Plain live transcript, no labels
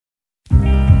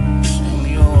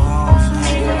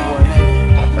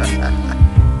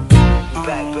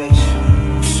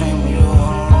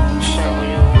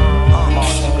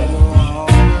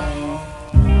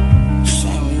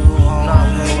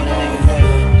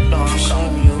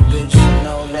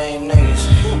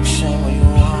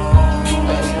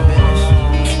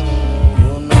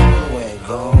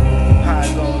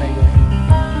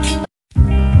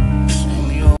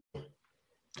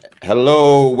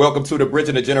Hello, welcome to the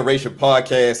Bridging the Generation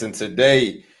podcast. And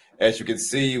today, as you can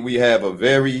see, we have a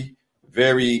very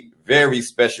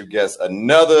special guest.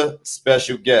 Another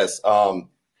special guest.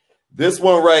 This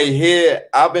one right here,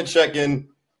 I've been checking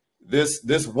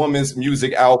this woman's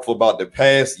music out for about the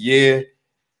past year,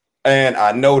 and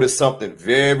I noticed something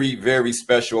very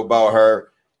special about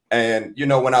her. And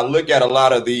when I look at a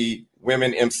lot of the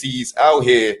women MCs out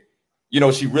here,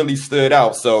 she really stood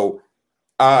out. So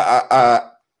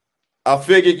I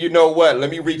figured, you know what? Let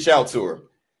me reach out to her.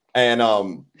 And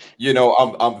I'm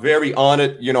very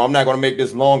honored. I'm not gonna make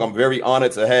this long. I'm very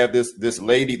honored to have this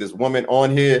lady, this woman on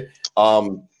here.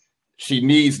 She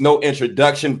needs no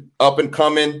introduction, up and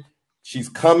coming. She's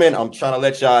coming. I'm trying to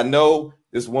let y'all know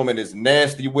this woman is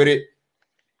nasty with it.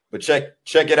 But check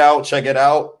it out. Check it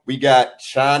out. We got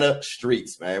China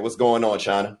Streets, man. What's going on,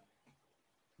 China?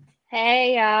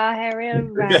 Hey y'all, hey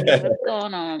everybody, what's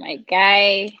going on, my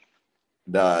guy?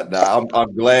 Nah.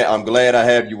 I'm glad I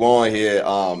have you on here.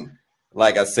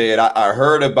 Like I said, I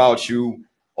heard about you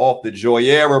off the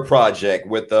Joyera project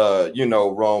with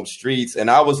Rome Streets, and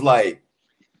I was like,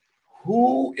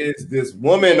 who is this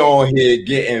woman on here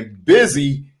getting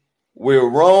busy with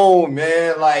Rome,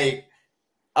 man? Like,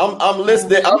 I'm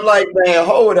listening. I'm like, man,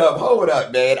 hold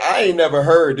up, man. I ain't never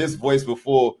heard this voice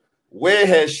before. Where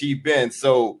has she been?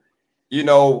 So,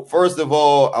 first of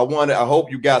all, I hope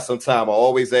you got some time. I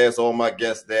always ask all my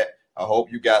guests that. I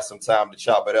hope you got some time to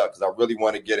chop it up because I really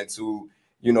want to get into,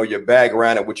 your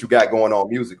background and what you got going on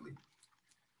musically.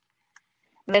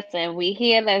 Listen, we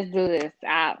here, let's do this.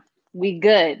 We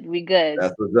good,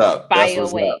 That's what's up. That's fire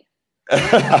what's up. away. All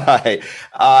right.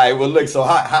 All right. Well, look. So,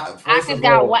 first of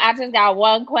all, I just got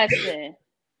one question.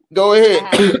 go ahead.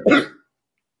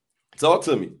 Talk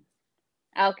to me.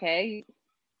 Okay.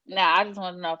 Now I just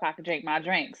want to know if I could drink my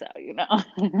drink, so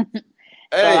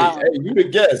Hey, you the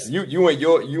guest.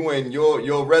 You and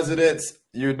your residence.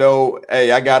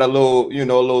 Hey, I got a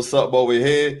little something over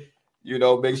here.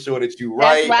 Make sure that you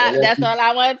that's right. why that's all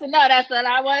I wanted to know. That's all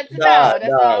I wanted to Nah, know.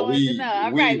 That's all I nah, wanted to know.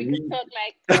 All right, we can we talk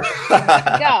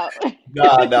let's go.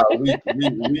 nah, we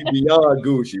beyond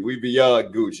Gucci. We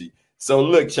beyond Gucci. So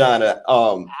look, China, we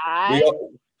Alright.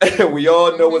 all, we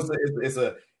all know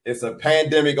Mm-hmm. it's a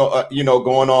pandemic,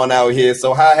 going on out here.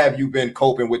 So how have you been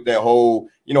coping with that whole,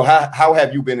 how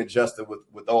have you been adjusted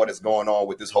with all that's going on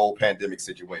with this whole pandemic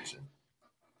situation?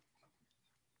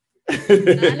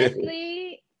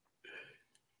 Honestly,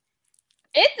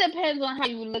 it depends on how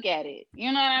you look at it.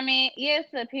 You know what I mean? Yes,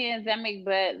 it's a pandemic,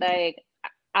 but like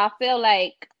I feel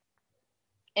like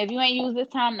if you ain't use this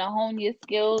time to hone your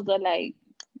skills or like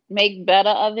make better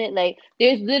of it, like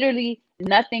there's literally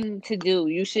nothing to do.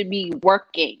 You should be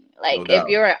working. No Like if doubt.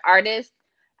 you're an artist,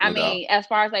 I No doubt. mean, as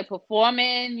far as like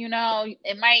performing,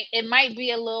 it might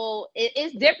be a little.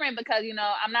 It's different because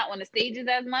I'm not on the stages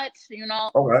as much,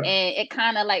 Okay. and it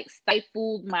kind of like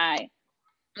stifled my.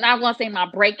 I'm not gonna say my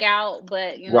breakout,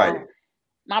 but Right.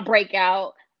 my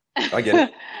breakout. I get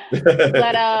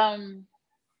But it.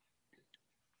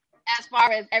 as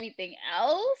far as everything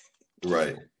else,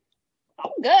 Right.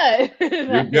 I'm good. You're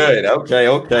Like good. Okay.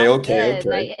 Okay. I'm Okay. good. Okay.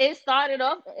 Like it started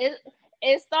off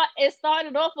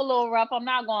a little rough. I'm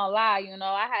not gonna lie.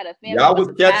 I had a family Y'all was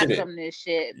member pass catching it. from this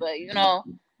shit, but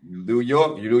New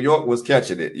York was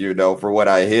catching it, for what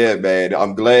I hear, man.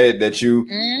 I'm glad that you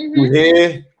hmm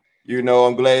here.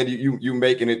 I'm glad you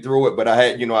making it through it. But I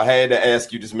had to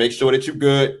ask you, just make sure that you're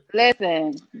good.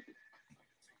 listen,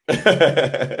 Talk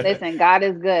listen. God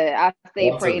is good. I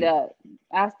stay to prayed me. up.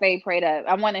 I stay prayed up.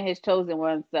 I'm one of His chosen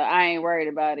ones, so I ain't worried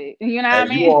about it. You know what Hey, I you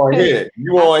mean? on here.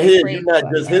 You I on stay here. You're prayed the not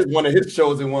fuck just up. his one of his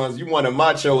chosen ones. You one of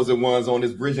my chosen ones on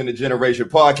this Bridging the Generation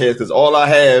podcast. Because all I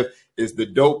have is the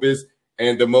dopest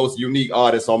and the most unique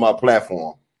artists on my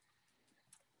platform.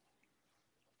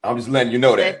 I'm just letting you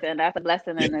know that. Listen, that's a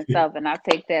blessing in itself, and I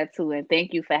take that too. And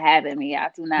thank you for having me. I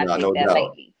do not No, take no that doubt.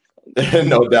 lightly. So,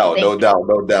 No doubt, no thank you. doubt,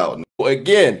 no doubt.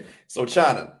 Again, so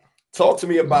China, talk to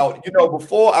me about,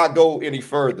 before I go any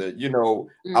further, I hmm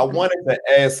wanted to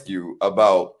ask you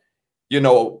about,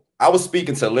 I was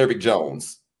speaking to Lyric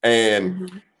Jones and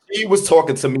hmm he was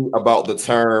talking to me about the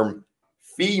term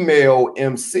female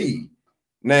MC.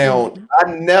 Now, hmm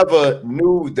I never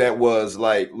knew that was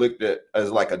like looked at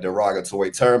as like a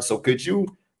derogatory term. So could you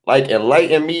like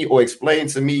enlighten me or explain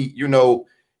to me,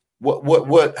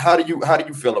 what how do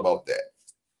you feel about that?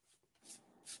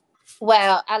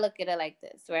 Well, I look at it like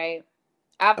this, right?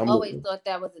 I've I'm always listening. thought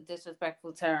that was a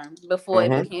disrespectful term before it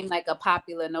Hmm. became like a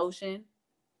popular notion.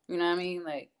 You know what I mean?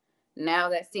 Like now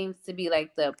that seems to be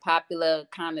like the popular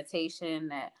connotation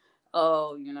that,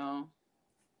 oh,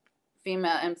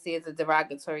 female MC is a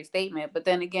derogatory statement. But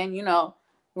then again,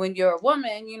 when you're a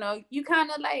woman, you kind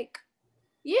of like,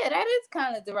 yeah, that is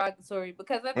kind of derogatory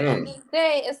because at the end of the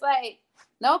day, it's like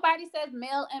nobody says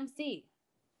male MC.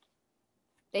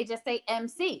 They just say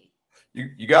MC.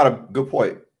 You got a good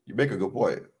point. You make a good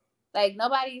point. Like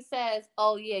nobody says,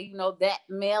 "Oh yeah, that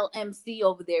male MC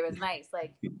over there is nice."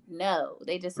 Like no,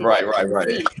 they just say right.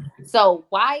 So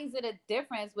why is it a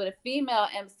difference with a female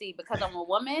MC? Because I'm a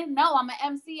woman? No, I'm an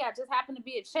MC. I just happen to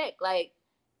be a chick. Like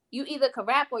you either can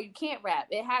rap or you can't rap.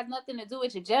 It has nothing to do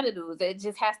with your genitals. It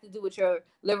just has to do with your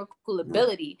lyrical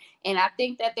ability. And I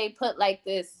think that they put like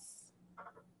this.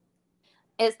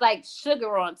 It's like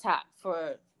sugar on top,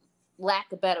 for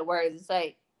lack of better words. It's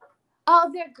like, oh,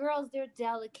 they're girls, they're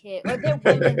delicate, or they're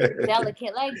women, they're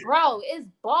delicate. Like, bro, it's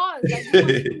bars. Like, you want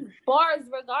to use bars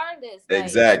regardless. Like,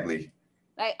 exactly.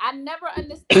 Like, I never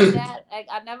understood that. Like,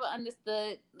 I never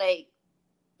understood, like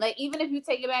even if you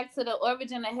take it back to the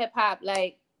origin of hip hop,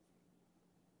 like,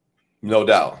 no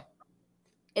doubt,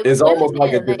 it's almost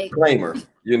like a disclaimer.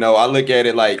 I look at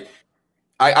it like,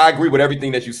 I agree with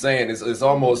everything that you're saying. It's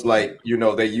almost like,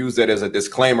 they use it as a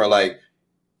disclaimer, like,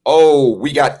 oh,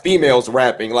 we got females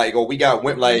rapping, like, oh, we got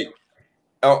women,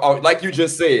 like you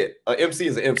just said, an MC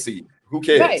is an MC. Who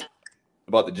cares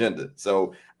about the gender?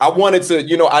 So I wanted to,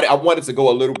 I wanted to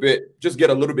go a little bit, just get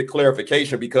a little bit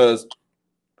clarification, because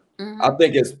I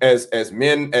think as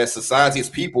men, as society,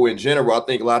 as people in general, I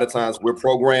think a lot of times we're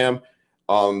programmed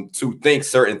to think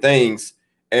certain things.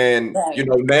 And,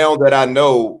 now that I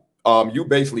know, you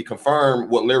basically confirmed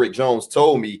what Lyric Jones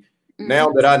told me. Now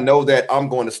that I know that, I'm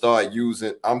going to stop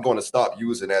using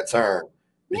that term,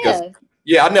 because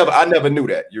I never knew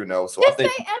that, so just I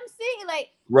think say MC, like,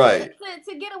 right,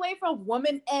 to get away from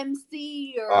woman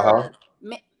MC or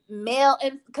male,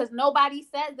 because nobody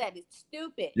says that. It's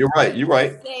stupid. You're right.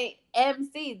 Just say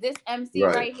MC, this MC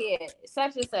right here,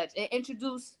 such and such, and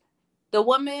introduce the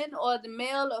woman or the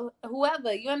male or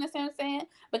whoever. You understand what I'm saying?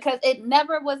 Because it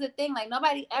never was a thing. Like,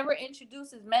 nobody ever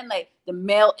introduces men like the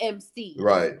male MC.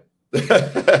 Right.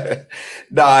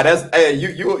 Nah, that's, hey,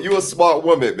 you a smart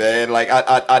woman, man. Like,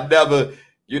 I never,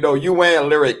 you and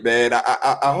Lyric, man.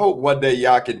 I hope one day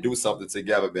y'all can do something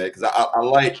together, man, because I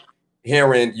like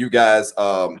hearing you guys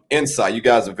insight. You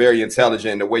guys are very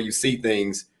intelligent. The way you see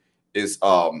things is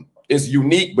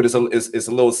unique, but it's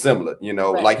a little similar.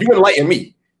 Like, you enlighten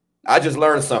me. I just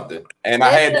learned something, and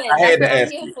I had to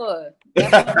ask you.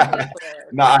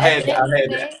 No, I had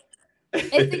that.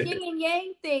 It's the yin and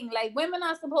yang thing. Like, women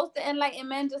are supposed to enlighten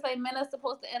men just like men are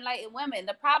supposed to enlighten women.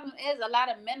 The problem is a lot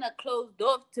of men are closed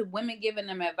off to women giving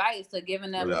them advice or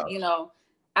giving them,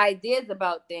 ideas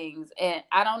about things. And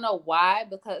I don't know why,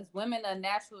 because women are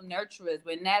natural nurturers.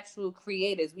 We're natural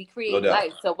creators. We create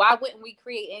life. So why wouldn't we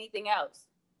create anything else?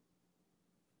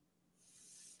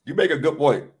 You make a good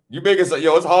point. You make it so,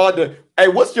 it's hard to. Hey,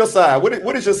 what's your sign?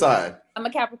 What is your sign? I'm a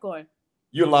Capricorn.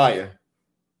 You're lying.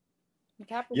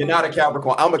 Capricorn. You're not a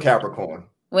Capricorn. I'm a Capricorn.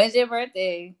 When's your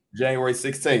birthday? January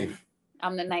 16th.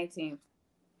 I'm the 19th.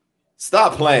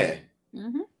 Stop playing.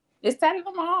 It's Patty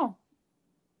Lamar.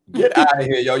 Get out of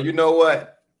here, yo. You know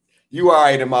what? You all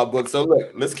right in my book. So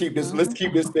look, let's keep this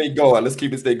thing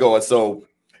going. So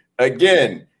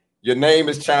again, your name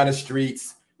is China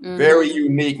Streets. Very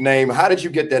unique name. How did you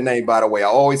get that name, by the way? I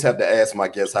always have to ask my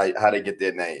guests how they get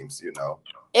their names,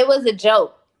 It was a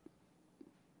joke.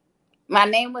 My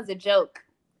name was a joke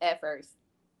at first.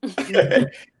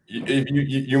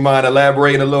 you mind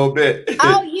elaborating a little bit?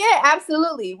 Oh yeah,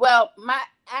 absolutely. Well, my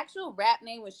actual rap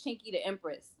name was Chinky the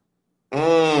Empress.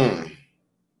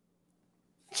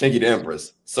 Chinky the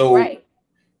Empress. So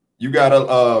you got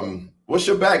a what's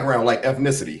your background, like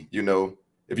ethnicity?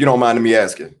 If you don't mind me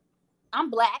asking. I'm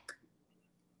black.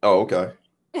 Oh, okay.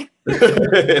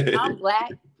 I'm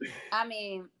black. I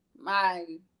mean,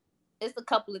 it's a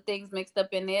couple of things mixed up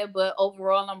in there, but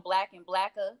overall, I'm black and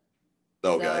blacker.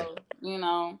 Okay. So,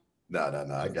 No,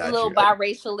 I got a little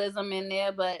biracialism in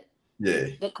there, but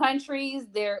the countries,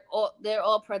 they're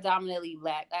all predominantly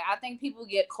black. I think people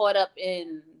get caught up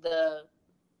in the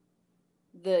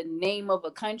name of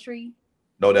a country.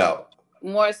 No doubt.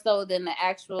 More so than the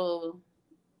actual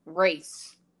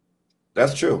race.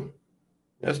 That's true.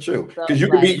 Because you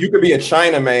could be a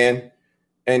Chinaman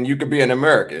and you could be an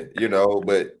American,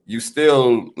 but you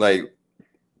still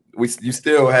you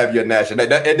still have your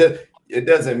nationality. It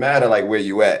doesn't matter like where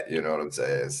you at, you know what I'm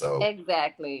saying? So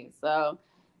exactly. So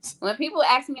when people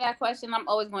ask me that question, I'm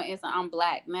always going to answer, I'm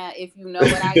black. Now, if you know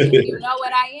what I am, you know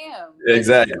what I am.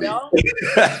 Exactly.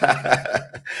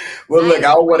 Well, look,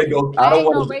 I don't want to go. I don't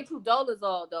want to. Rachel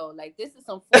Dolezal though. Like, this is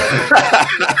some. Don't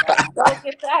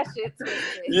get that shit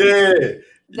twisted. Yeah.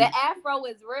 The afro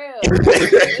is real.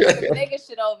 It's the nigga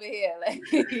shit over here. Like,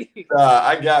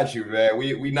 I got you, man.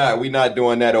 We not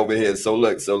doing that over here. So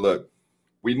look.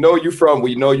 We know you from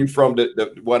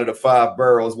the one of the five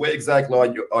boroughs. Where exactly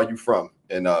are you from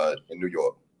in New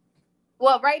York?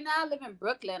 well, right now I live in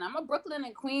Brooklyn. I'm a Brooklyn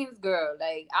and Queens girl.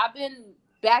 Like, I've been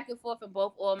back and forth in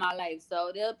both all my life.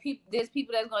 So there's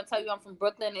people that's gonna tell you I'm from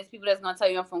Brooklyn. There's people that's gonna tell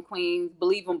you I'm from Queens.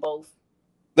 Believe them both.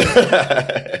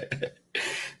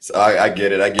 So I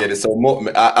get it. I get it. So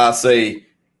I say,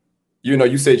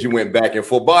 you said you went back and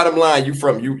forth. Bottom line, you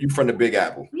from the Big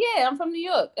Apple. Yeah, I'm from New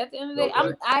York. At the end of the day,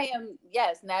 Okay. I am.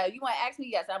 Yes. Now you want to ask me?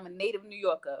 Yes, I'm a native New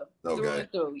Yorker through Okay.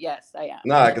 and through. Yes, I am.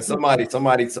 Nah, because somebody told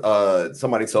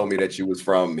me that you was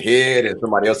from here, and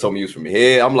somebody else told me you was from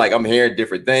here. I'm hearing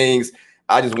different things.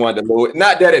 I just wanted to know.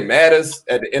 Not that it matters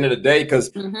at the end of the day,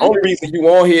 because only reason you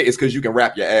on here is because you can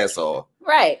rap your ass off.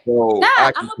 Right. So Nah,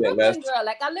 I I'm a can care Brooklyn less. girl.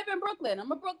 Like, I live in Brooklyn.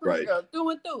 I'm a Brooklyn Right. girl through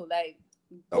and through. Like,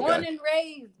 born Okay. and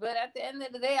raised. But at the end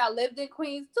of the day, I lived in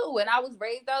Queens too, and I was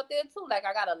raised out there too. Like,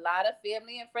 I got a lot of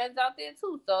family and friends out there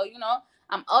too. So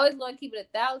I'm always going to keep it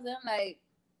 1,000. Like,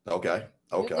 Okay.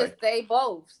 you can Okay. say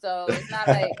both. So it's not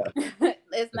like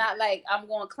it's not like I'm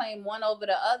going to claim one over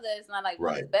the other. It's not like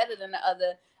one is Right. better than the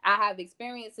other. I have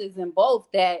experiences in both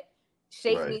that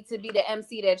shaped Right. me to be the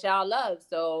MC that y'all love.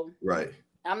 So Right.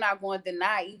 I'm not going to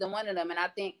deny either one of them. And I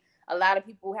think a lot of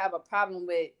people have a problem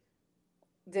with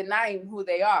denying who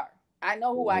they are. I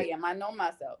know who I am. I know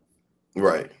myself.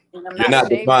 Right. And I'm You're not not ashamed of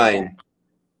that. defined.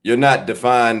 You're not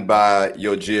defined by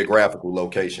your geographical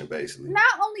location, basically.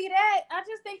 Not only that, I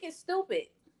just think it's stupid.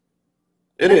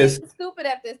 It I is. think it's stupid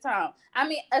at this time. I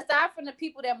mean, aside from the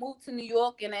people that move to New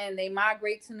York and then they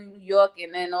migrate to New York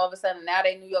and then all of a sudden now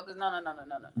they New Yorkers. No.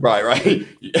 Right. Right.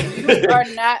 You are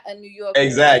not a New Yorker.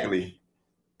 Exactly.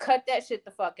 Cut that shit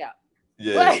the fuck out.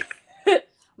 Yeah.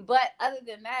 But other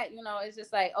than that, it's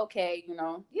just like, okay,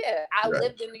 yeah, I Right.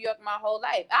 lived in New York my whole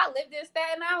life. I lived in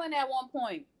Staten Island at one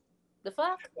point. The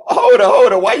fuck? Hold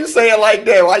on. Why you say it like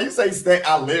that? Why you say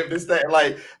I lived in Staten?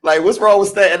 Like what's wrong with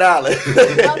Staten Island?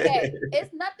 Okay,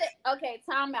 it's nothing. Okay,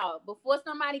 time out. Before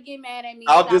somebody get mad at me,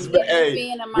 I'm stop just being a hey,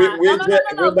 fan of we're, mine. we're, No. just,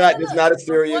 we're not. Look. It's not a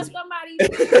serious.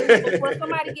 Before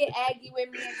somebody get aggy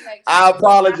with me and be like, I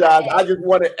apologize. I just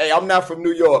want to. Hey, I'm not from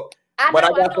New York, but I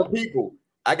got some people.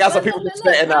 I got some people from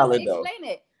Staten Island though.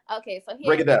 Explain it. Okay, so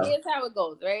Break it down. here's how it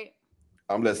goes, right?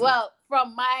 I'm listening. Well,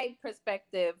 from my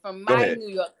perspective, from my New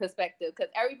York perspective,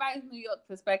 because everybody's New York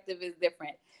perspective is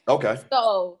different. Okay.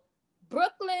 So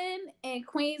Brooklyn and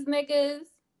Queens niggas,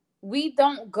 we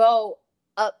don't go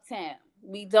uptown.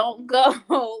 We don't go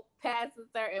past a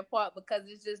certain part because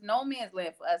it's just no man's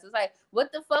land for us. It's like,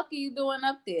 what the fuck are you doing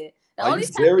up there? Are you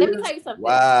serious? Let me tell you something.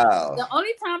 Wow. The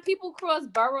only time people cross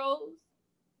boroughs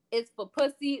is for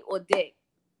pussy or dick.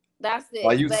 That's it.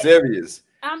 Are you serious?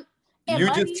 You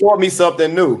money, just taught me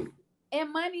something new.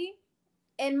 And money.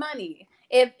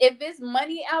 If it's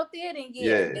money out there, then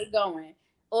yeah. They going.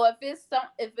 Or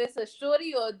if it's a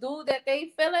shorty or a dude that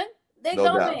they feeling, they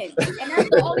going. Doubt. And that's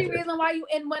the only reason why you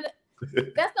in one.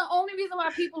 That's the only reason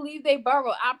why people leave their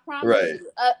borough. I promise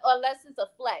you. Unless it's a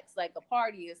flex, like a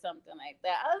party or something like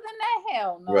that. Other than that,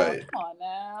 hell no. Right. Come on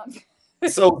now.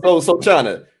 So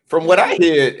China, from what I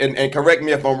hear, and correct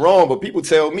me if I'm wrong, but people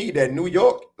tell me that New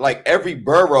York, like every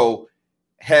borough,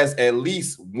 has at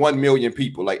least 1 million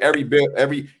people. Like every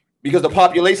because the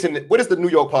population. What is the New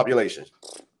York population?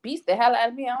 Beats the hell out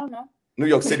of me. I don't know. New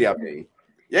York City, I mean.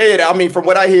 Yeah. I mean, from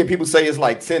what I hear, people say it's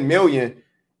like 10 million.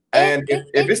 And if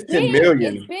it's 10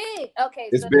 million, it's big. Okay,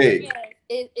 it's big.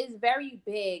 It's very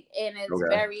big, and it's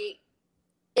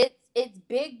it's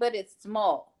big, but it's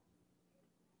small.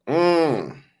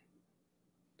 I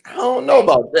don't know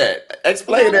about that.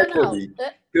 Explain that to me.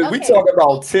 Because we talk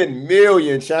about 10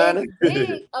 million, China. It's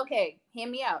big. Okay, hear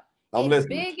me out. I'm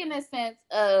listening. Big in the sense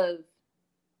of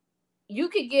you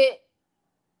could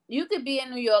be in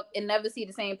New York and never see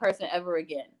the same person ever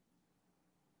again.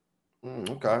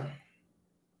 Okay.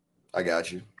 I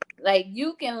got you. Like,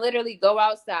 you can literally go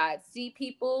outside, see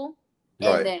people,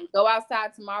 and then go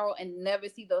outside tomorrow and never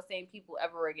see those same people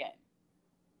ever again.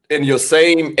 In your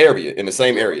same area, in the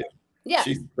same area. Yeah.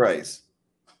 Jesus Christ.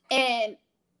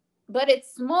 But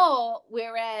it's small,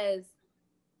 whereas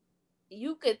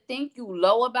you could think you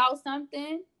low about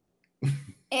something,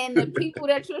 and the people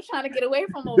that you're trying to get away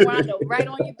from will wind up right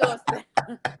on your doorstep.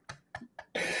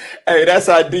 Hey, that's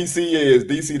how DC is.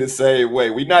 DC the same way.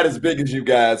 We're not as big as you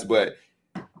guys, but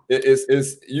it's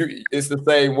the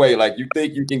same way. Like, you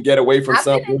think you can get away from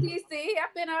something. I've been in DC.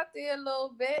 I've been out there a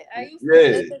little bit. I used to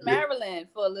live in Maryland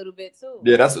for a little bit too.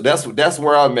 Yeah, that's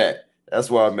where I'm at. That's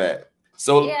where I'm at.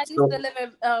 So yeah, I used to live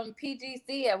in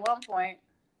PGC at one point.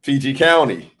 PG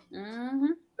County. Mm-hmm.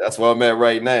 That's where I'm at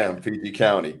right now, PG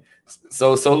County.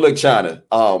 So look, China.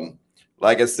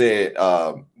 Like I said,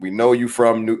 we know you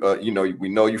from we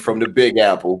know you from the Big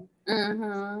Apple,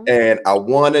 Mm-hmm. and I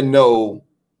want to know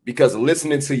because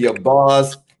listening to your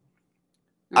bars,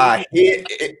 I hear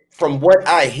it, from what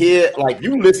I hear, like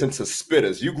you listen to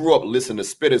spitters. You grew up listening to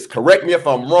spitters. Correct me if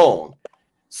I'm wrong.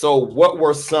 So, what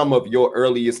were some of your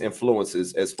earliest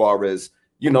influences as far as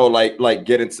like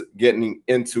getting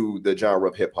into the genre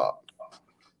of hip hop?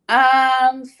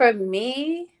 For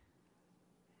me,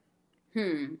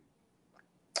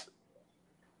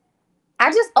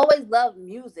 I just always loved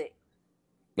music.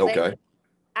 Like Okay.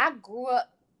 I grew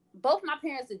up, both my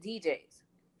parents are DJs,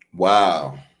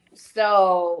 Wow.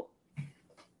 so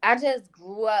I just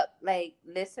grew up like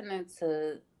listening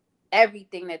to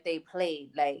everything that they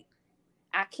played. Like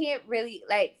I can't really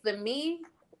like for me,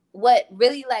 what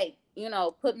really like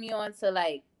put me on to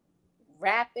like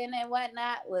rapping and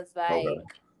whatnot was like Okay.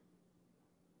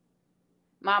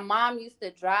 my mom used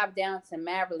to drive down to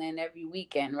Maryland every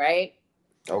weekend, right?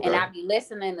 And Okay. I'd be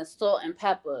listening to Salt and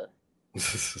Pepper.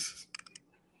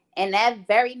 And that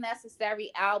Very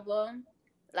Necessary album,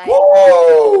 like,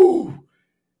 Whoa!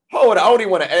 Hold on. I don't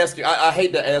even want to ask you. I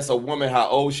hate to ask a woman how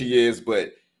old she is,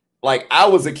 but like I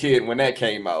was a kid when that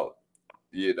came out.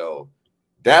 You know,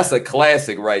 that's a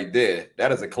classic right there.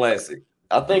 That is a classic.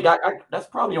 I think I that's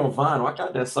probably on vinyl. I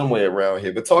got that somewhere around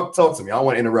here. But talk to me. I don't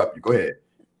want to interrupt you. Go ahead.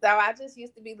 so I just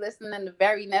used to be listening to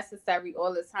Very Necessary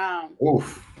all the time.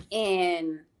 Oof.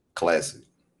 And Classic.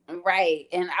 right,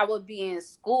 and I would be in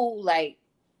school, like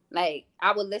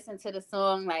I would listen to the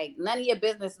song, like None of Your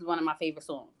Business is one of my favorite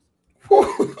songs.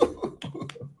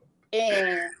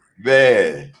 And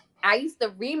Man. I used to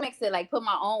remix it, like put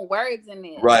my own words in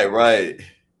there. Right.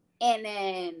 And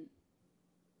then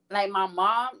like my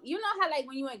mom, you know how like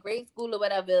when you in grade school or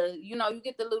whatever, you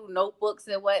get the little notebooks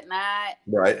and whatnot.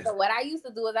 Right. So what I used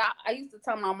to do is I used to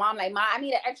tell my mom, like, "Mom, I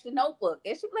need an extra notebook."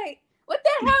 And she'd be like, "What the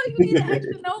hell you need an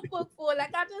extra notebook for?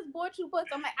 Like I just bought you books."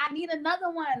 I'm like, "I need another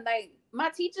one. Like my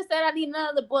teacher said I need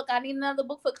another book. I need another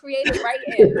book for creative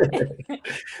writing."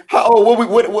 How old?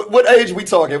 What age we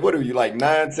talking? What are you like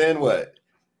 9, 10? What?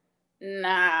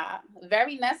 Nah,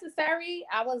 Very Necessary.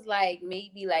 I was like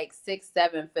maybe like 6,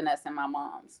 7, finessing my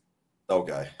mom's.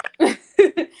 Okay. Like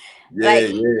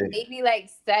Yeah. maybe like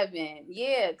 7,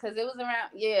 yeah, because it was around,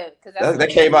 yeah, because that's That when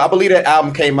came out. I believe that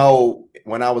album came out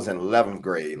when I was in 11th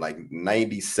grade, like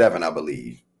 97, I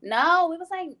believe. no, it was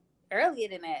like earlier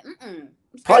than that.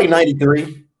 Probably Earlier.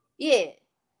 93. Yeah,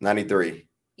 93.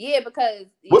 yeah, because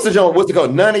What's the genre? What's it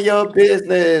called? None of your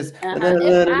business. If I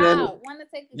want to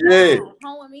take a Yeah. drive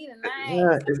home with me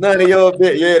tonight. It's none of your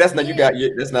business. Yeah, that's not you Yeah. got. Yeah,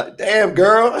 that's not. Damn,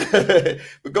 girl.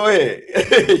 But go ahead.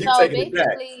 You So taking it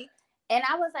back. basically, and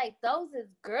I was like, those is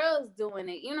girls doing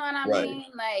it. You know what I Right.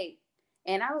 mean? Like,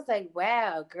 and I was like,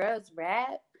 wow, girls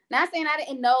rap. Not saying I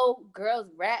didn't know girls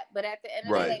rap, but at the end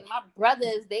of the day, Right. like, my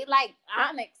brothers, they like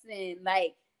Onyx and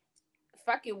like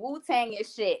fucking Wu-Tang and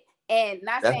shit. And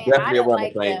not That's saying I definitely didn't around the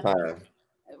like same them. time.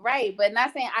 Right, but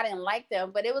not saying I didn't like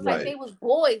them, but it was like Right. they was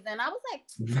boys, and I was like,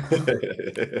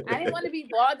 I didn't want to be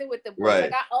bothered with the boys. Like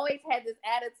Right. I always had this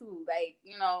attitude, like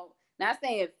not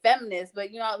saying feminist, but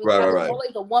I was Right.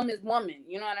 always a woman's woman.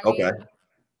 You know what I Okay. mean?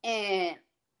 And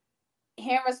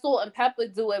hearing Salt and Pepper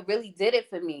do it really did it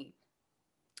for me.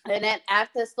 And then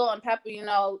after Salt and Pepper,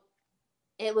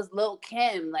 it was Lil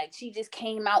Kim. Like she just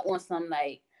came out on some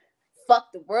like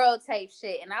fuck the world type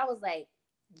shit, and I was like,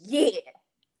 yeah.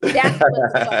 That's what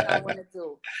the fuck I want to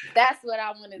do. That's what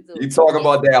I want to do. You talk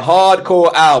about that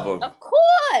hardcore album. Of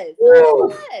course. Woo.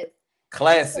 Of course.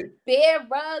 Classic. Bear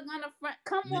rug on the front.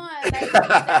 Come on. Like,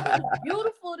 that was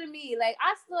beautiful to me. Like,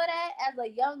 I saw that as a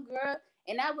young girl,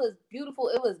 and that was beautiful.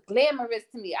 It was glamorous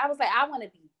to me. I was like, I want to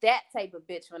be that type of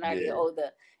bitch when I get older.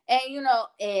 And,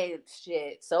 and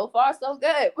shit, so far, so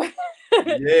good.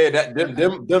 Yeah,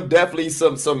 them definitely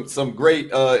some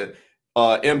great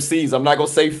MCs. I'm not gonna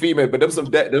say female, but them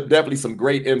definitely some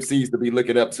great MCs to be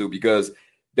looking up to because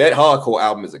that hardcore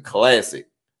album is a classic.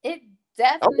 It I'm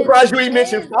definitely surprised you ain't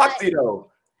mentioned is. Foxy Like,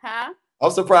 though. huh?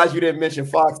 I'm surprised you didn't mention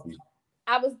Foxy.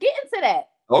 I was getting to that.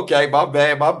 Okay, my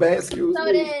bad. Excuse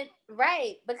me. Then,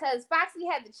 right, because Foxy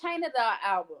had the China Doll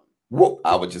album. Whoa,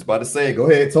 I was just about to say, go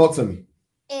ahead, talk to me.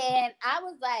 And I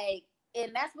was like,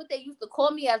 and that's what they used to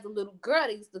call me as a little girl.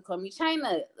 They used to call me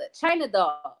China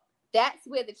Doll. That's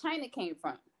where the China came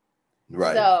from.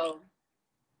 Right. So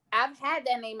I've had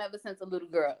that name ever since a little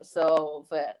girl. So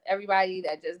for everybody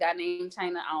that just got named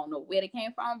China, I don't know where they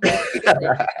came from, but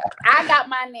I got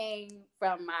my name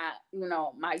from my,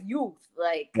 my youth.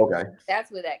 Like, okay, that's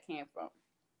where that came from.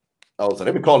 Oh, so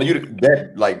they've been calling you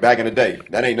that like back in the day.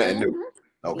 That ain't nothing new.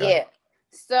 Okay. Yeah.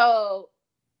 So,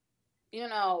 you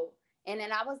know, and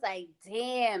then I was like,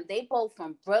 damn, they both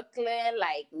from Brooklyn,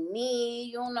 like me,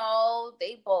 you know,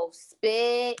 they both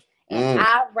spit and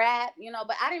I rap, you know,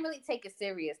 but I didn't really take it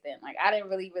serious then. Like, I didn't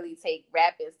really take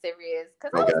rapping serious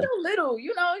because I was so little,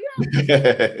 you know,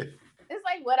 it's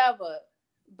like whatever.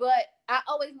 But I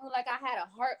always knew like I had a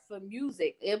heart for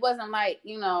music. It wasn't like,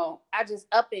 you know, I just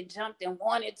up and jumped and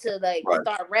wanted to like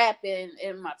start rapping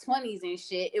in my 20s and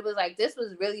shit. It was like this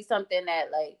was really something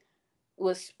that like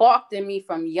was sparked in me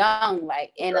from young.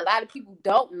 Like, and a lot of people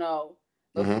don't know.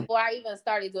 But before I even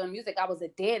started doing music, I was a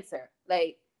dancer.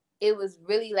 Like, it was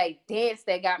really like dance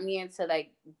that got me into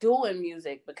like doing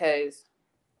music because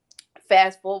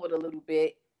fast forward a little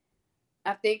bit,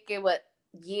 I think it was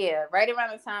right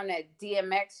around the time that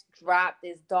DMX dropped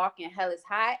this Dark and Hell is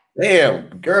Hot. Damn,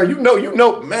 girl, you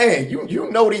know, man, you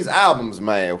know these albums,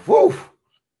 man. Whew.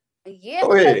 Yeah,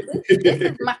 because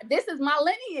this is my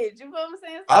lineage. You know what I'm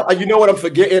saying? So, you know what I'm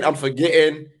forgetting? I'm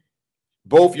forgetting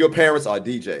both your parents are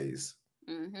DJs.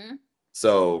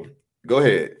 So go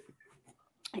ahead.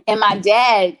 And my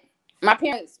dad, my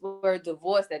parents were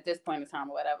divorced at this point in time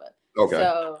or whatever. Okay.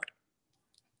 So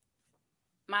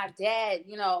my dad,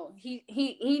 you know, he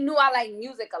knew I like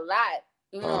music a lot,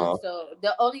 you know. So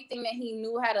the only thing that he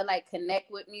knew how to like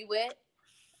connect with me with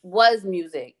was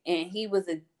music. And he was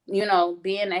you know,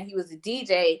 being that he was a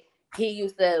DJ,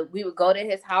 we would go to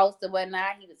his house or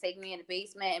whatnot. He would take me in the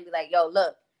basement and be like, yo,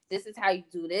 look, this is how you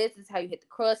do this. This is how you hit the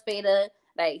crossfader.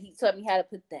 Like, he taught me how to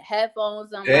put the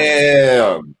headphones on.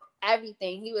 Damn.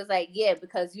 Everything. He was like, yeah,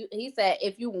 because he said,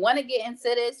 if you want to get into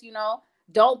this, you know,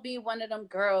 don't be one of them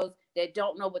girls that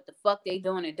don't know what the fuck they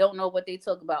doing and don't know what they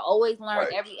talk about. Always learn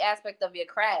every aspect of your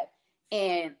craft.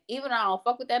 And even though I don't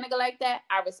fuck with that nigga like that,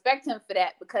 I respect him for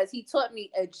that because he taught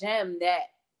me a gem that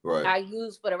I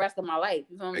use for the rest of my life.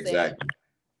 You know what I'm saying?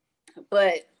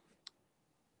 But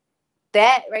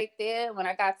that right there, when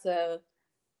I got to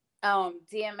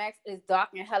DMX is Dark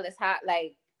and Hell is Hot,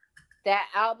 like that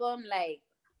album, like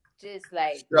just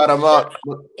like shut them up,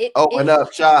 open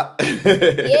up shop.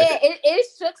 it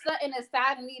shook something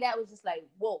inside of me that was just like,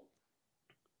 whoa.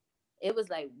 It was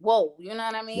like, whoa, you know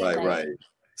what I mean? Right.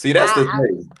 See, that's the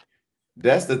thing.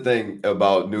 That's the thing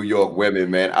about New York women,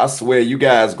 man. I swear you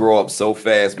guys grow up so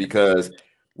fast because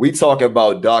we talk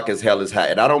about Dark as Hell is Hot.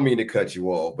 And I don't mean to cut you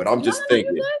off, but I'm just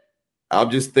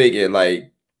thinking,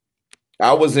 like,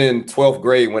 I was in 12th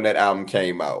grade when that album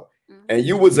came out. And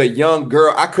you was a young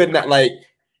girl. I could not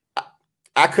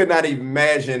even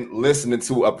imagine listening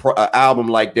to an album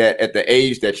like that at the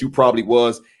age that you probably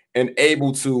was and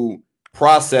able to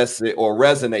process it or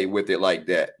resonate with it like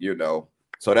that, you know.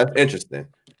 So that's interesting.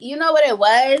 You know what it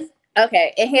was?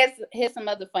 Okay, and here's some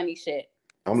other funny shit.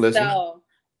 I'm listening. So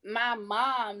my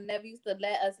mom never used to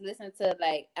let us listen to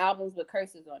like albums with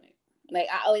curses on it. Like,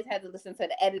 I always had to listen to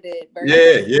the edited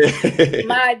version. Yeah.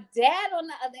 My dad, on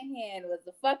the other hand, was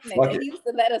the fuck nigga. He used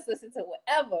to let us listen to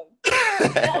whatever.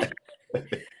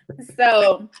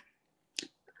 So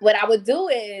what I would do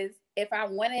is, if I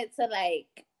wanted to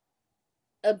like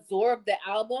absorb the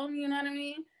album, you know what I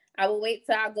mean? I would wait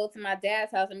till I go to my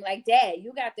dad's house and be like, Dad,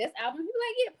 you got this album? He'd be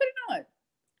like, yeah, put it on.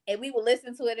 And we would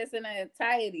listen to it in its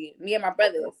entirety, me and my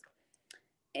brothers.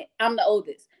 I'm the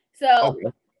oldest. So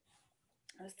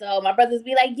my brothers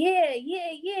be like,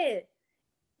 yeah.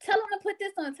 Tell them to put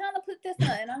this on.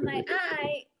 And I'm like, all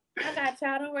right, I got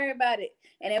y'all. Don't worry about it.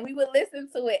 And then we would listen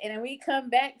to it. And then we come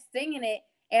back singing it.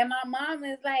 And my mom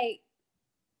is like,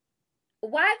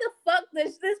 why the fuck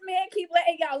does this man keep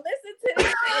letting y'all listen to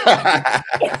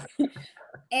this?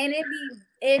 And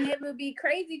it would be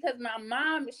crazy because my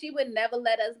mom, she would never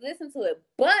let us listen to it.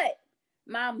 But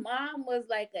my mom was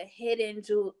like a hidden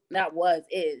jewel.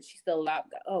 She's still alive.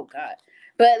 Oh God.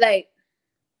 But like,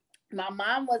 my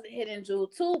mom was a hidden jewel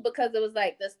too, because it was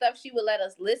like the stuff she would let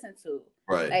us listen to.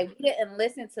 Right. Like, we didn't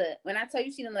listen to, when I tell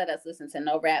you she didn't let us listen to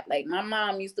no rap, like my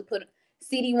mom used to put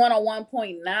CD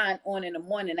 101.9 on in the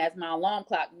morning as my alarm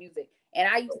clock music. And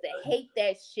I used to hate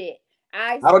that shit.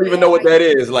 I don't even know what that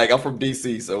is. Like, I'm from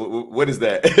DC, so what is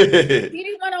that?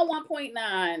 CD 101.9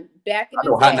 back in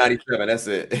the day. Hot 97, that's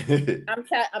it.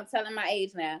 I'm telling my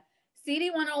age now. CD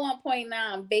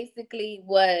 101.9 basically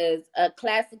was a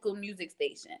classical music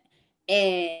station.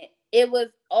 And it was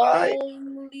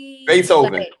only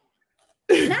Beethoven. Like,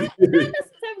 not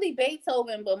necessarily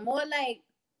Beethoven, but more like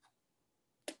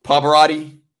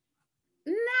Pavarotti?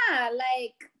 Nah,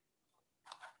 like,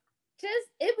 just,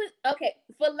 it was, okay,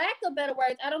 for lack of better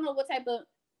words, I don't know what type of,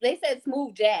 they said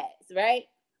smooth jazz, right?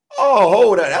 Oh,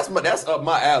 hold on. That's up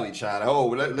my alley,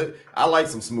 child. I like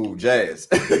some smooth jazz.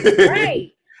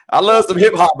 Right. I love some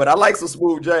hip hop, but I like some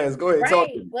smooth jazz. Go ahead, talk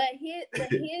to me. But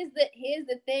here's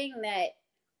the thing that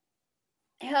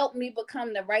helped me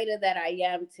become the writer that I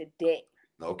am today.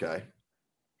 Okay.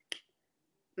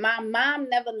 My mom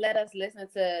never let us listen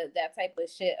to that type of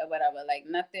shit or whatever, like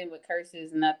nothing with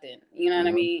curses, nothing. You know what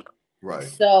I mean? Right.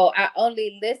 So I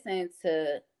only listen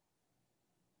to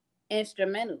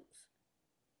instrumentals.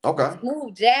 Okay.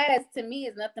 Smooth jazz to me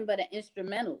is nothing but an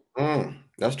instrumental.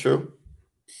 That's true.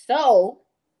 So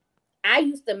I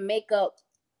used to make up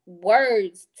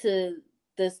words to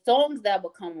the songs that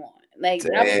would come on. Like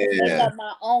I would make up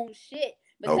my own shit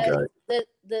because the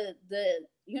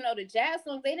you know, the jazz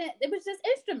songs, it was just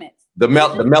instruments. The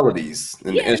melodies. The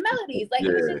melodies. Like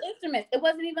it was just instruments. It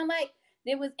wasn't even like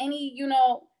there was any, you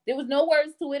know, there was no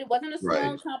words to it. It wasn't a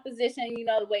song composition, you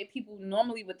know, the way people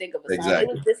normally would think of a song. It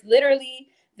was just literally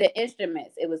the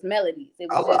instruments. It was melodies. It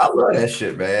was I love that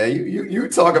shit, man. You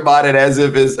talk about it as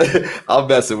if it's I'm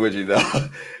messing with you though.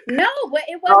 No, but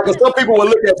it wasn't. Some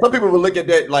people will look at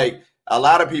that like a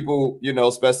lot of people, you know,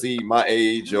 especially my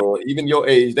age or even your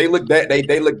age, they look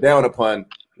down upon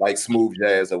like smooth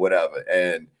jazz or whatever.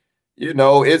 And you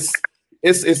know, it's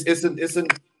a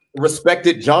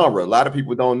respected genre. A lot of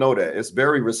people don't know that. It's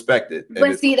very respected.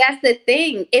 But see, that's the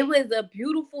thing. It was a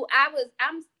beautiful. I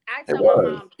tell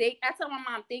my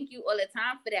mom thank you all the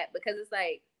time for that, because it's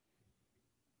like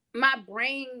my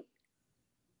brain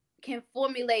can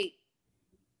formulate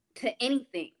to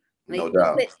anything. Like no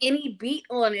doubt. Put any beat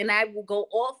on and I will go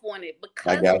off on it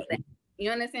because of that.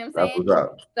 You understand what I'm saying?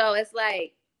 So it's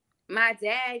like my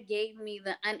dad gave me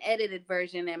the unedited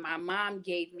version and my mom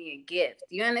gave me a gift.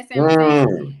 You understand what I'm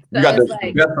saying? So you got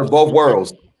the best of both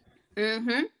worlds.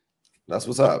 Mm-hmm. That's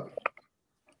what's up.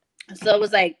 So it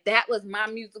was like that was my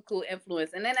musical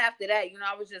influence. And then after that, you know,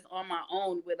 I was just on my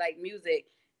own with like music.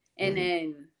 And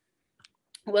then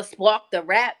what sparked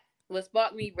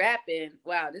me rapping.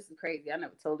 Wow, this is crazy. I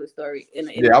never told this story in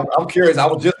the interview. Yeah, I'm curious. That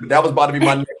was about to be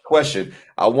my next question.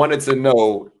 I wanted to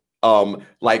know,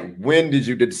 like when did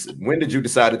you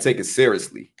decide to take it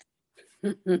seriously?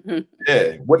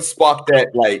 Yeah, what sparked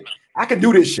that? Like, I can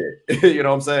do this shit. You know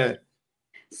what I'm saying?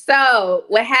 So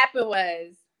what happened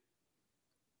was,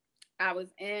 I was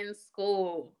in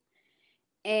school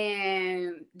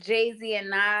and Jay-Z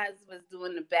and Nas was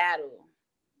doing the battle.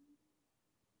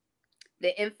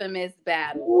 The infamous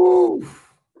battle. Ooh,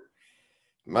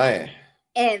 man.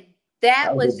 And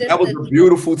that was a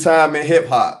beautiful time in hip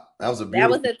hop. That was a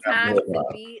time to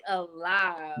be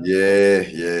alive.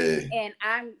 Yeah. And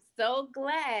I'm so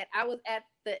glad I was at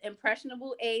the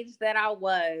impressionable age that I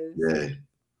was.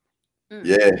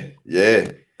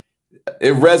 Yeah.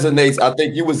 It resonates. I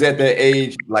think you was at that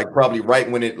age, like probably right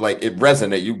when it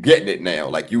resonated. You getting it now.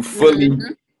 Like you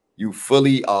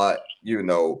fully are, you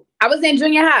know. I was in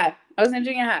junior high.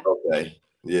 Okay.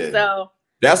 Yeah. So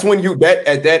that's when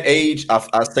at that age,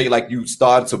 I say like you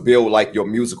started to build like your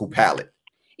musical palette.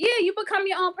 Yeah, you become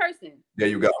your own person. There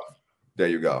you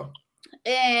go.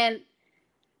 And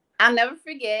I'll never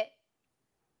forget,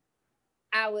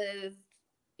 I was,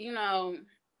 you know,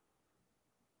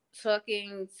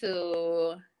 talking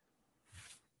to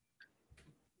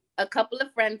a couple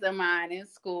of friends of mine in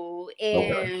school,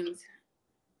 and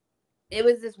it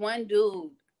was this one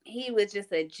dude. He was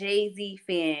just a Jay-Z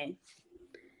fan,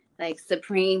 like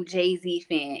supreme Jay-Z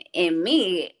fan. And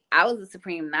me, I was a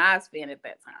supreme Nas fan at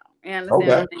that time. You understand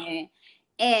what I'm saying?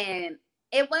 And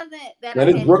it wasn't that. And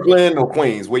it's Brooklyn or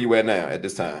Queens? Where you at now at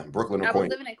this time? Brooklyn or Queens? I was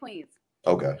living in Queens.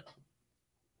 Okay.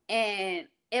 And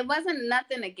it wasn't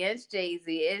nothing against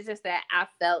Jay-Z. It's just that I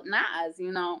felt Nas,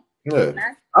 you know. Yeah.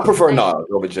 I prefer Nas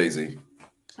over Jay-Z.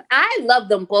 I love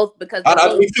them both because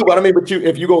me too. But I mean,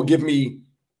 if you gonna give me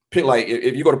pick, like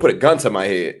if you're gonna put a gun to my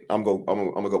head, I'm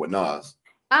gonna go with Nas.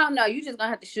 I don't know. You just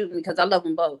gonna have to shoot me because I love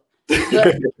them both.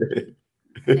 But,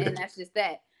 and that's just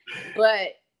that.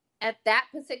 But at that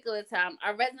particular time,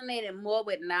 I resonated more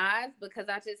with Nas because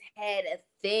I just had a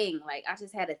thing. Like, I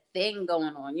just had a thing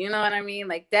going on. You know what I mean?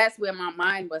 Like, that's where my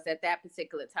mind was at that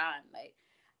particular time. Like,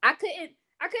 I couldn't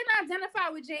identify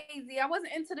with Jay-Z. I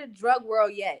wasn't into the drug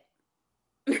world yet.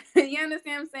 You understand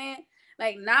what I'm saying?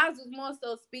 Like, Nas was more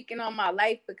so speaking on my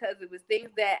life because it was things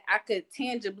that I could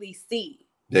tangibly see.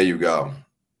 There you go.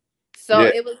 So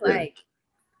it was like...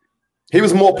 He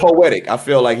was more poetic. I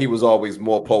feel like he was always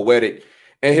more poetic.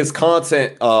 And his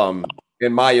content,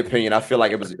 in my opinion, I feel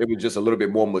like it was just a little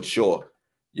bit more mature,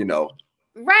 you know.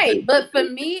 Right. But for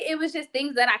me, it was just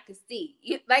things that I could see.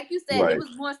 Like you said, it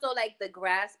was more so like the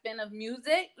grasping of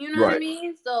music, you know what I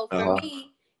mean? So for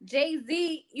me,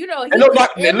 Jay-Z, you know,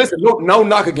 no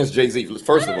knock against Jay-Z,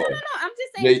 first of all. No. I'm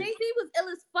just saying Jay-Z was ill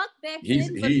as fuck back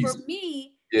then. But for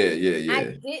me,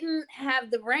 I didn't have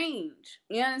the range.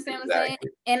 You understand what I'm saying?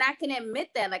 And I can admit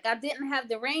that. Like, I didn't have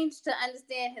the range to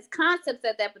understand his concepts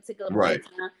at that particular point in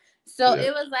time. So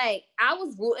it was like I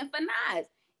was rooting for Nas.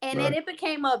 And then it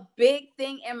became a big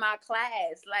thing in my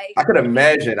class. Like, I could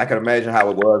imagine how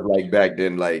it was like back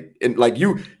then. Like,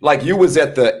 you was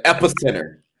at the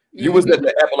epicenter. You was at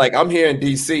the like, I'm here in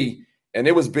DC, and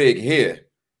it was big here.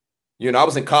 You know, I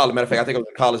was in college. Matter of fact, I think I was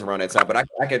in college around that time. But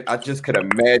I just could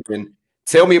imagine.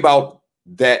 Tell me about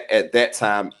that at that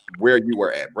time, where you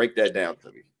were at. Break that down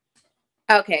to me.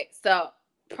 Okay, so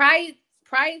prior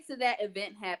to that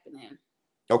event happening,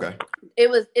 okay, it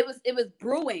was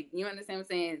brewing. You understand what I'm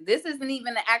saying? This isn't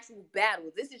even the actual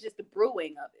battle. This is just the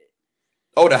brewing of it.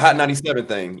 Oh, the Hot 97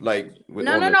 thing, like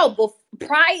no. But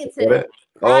prior to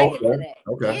that,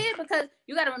 okay. Yeah, because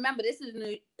you got to remember, this is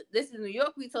New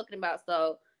York we talking about.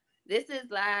 So this is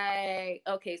like,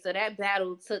 okay, so that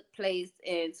battle took place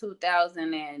in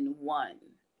 2001.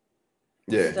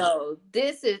 Yeah. So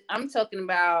I'm talking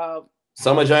about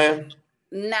Summer Jam.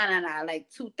 Nah, like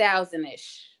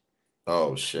 2000-ish.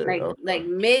 Oh shit! Like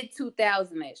mid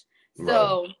 2000-ish.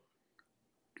 So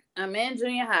I'm in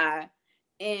junior high,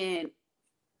 and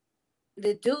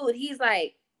the dude, he's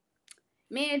like,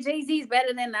 man, Jay-Z's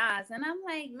better than Nas. And I'm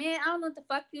like, man, I don't know what the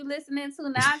fuck you listening to.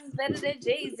 Nas is better than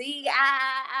Jay-Z.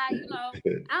 You know,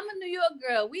 I'm a New York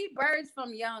girl. We birds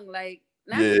from young. Like,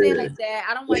 not to say like that.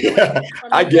 I don't want to.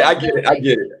 I get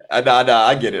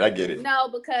it. I get it. No,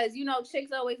 because, you know,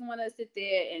 chicks always want to sit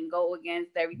there and go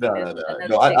against everything.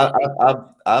 No.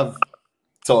 I've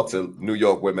talked to New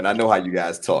York women. I know how you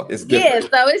guys talk. It's different.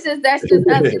 Yeah, so that's just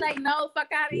us. She's like, no,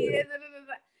 fuck out of here.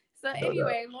 So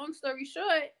anyway, long story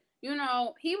short, you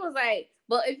know, he was like,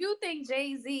 well, if you think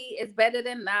Jay-Z is better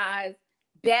than Nas,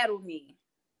 battle me.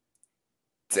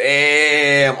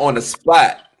 Damn, on the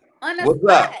spot. What's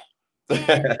up?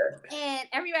 And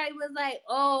everybody was like,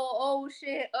 oh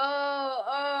shit,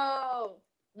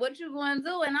 what you gonna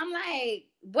do? And I'm like,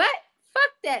 what?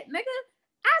 Fuck that, nigga.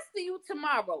 I see you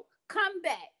tomorrow. Come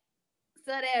back.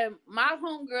 So that my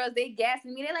homegirls, they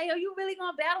gassing me. They're like, yo, you really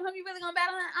gonna battle him? You really gonna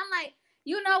battle him? I'm like,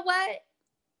 you know what?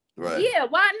 Right. Yeah,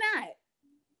 why not?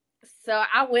 So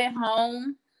I went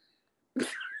home.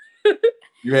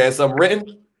 You had something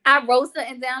written? I wrote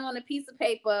something down on a piece of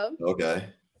paper. Okay.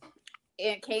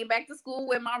 And came back to school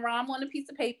with my rhyme on a piece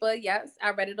of paper. Yes,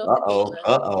 I read it off the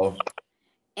paper.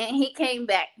 And he came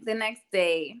back the next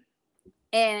day.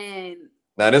 And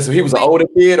now he was an older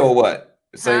kid or what?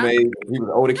 Same age? He was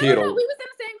an older kid? No, we was in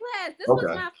the same class. This was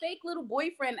my fake little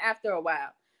boyfriend after a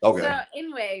while. Okay. So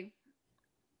anyway,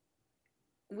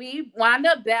 we wound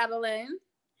up battling.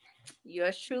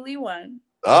 Yours truly won.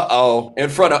 In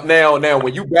front of now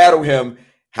when you battle him,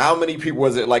 how many people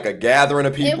was it? Like a gathering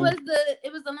of people?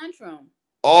 It was the lunchroom.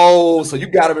 Oh, so you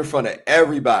got him in front of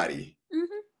everybody.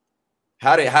 Mm-hmm.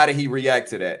 How did he react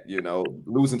to that? You know,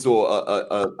 losing to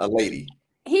a lady.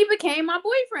 He became my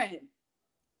boyfriend.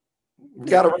 You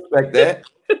gotta respect that.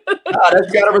 You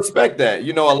gotta respect that.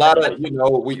 You know, a lot of we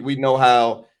know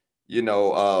how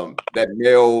that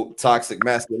male toxic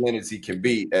masculinity can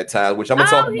be at times, which I'm gonna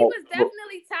talk about. He was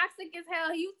definitely toxic as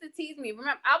hell. He used to tease me.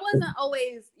 Remember, I wasn't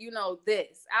always,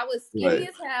 this. I was skinny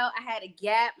as hell. I had a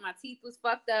gap. My teeth was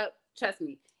fucked up. Trust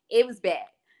me, it was bad.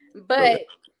 But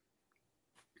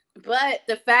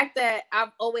the fact that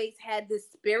I've always had this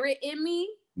spirit in me,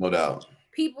 no doubt,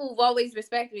 people have always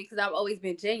respected me because I've always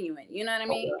been genuine. You know what I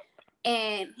mean?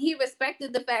 And he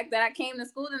respected the fact that I came to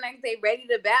school the next day ready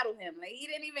to battle him. Like, he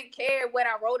didn't even care what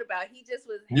I wrote about. He just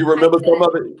was. You remember some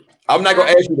of it? I'm not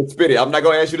gonna ask you to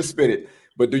spit it.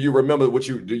 But do you remember what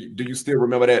do you still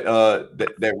remember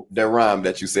that rhyme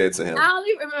that you said to him? I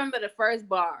only remember the first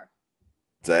bar.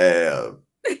 Damn.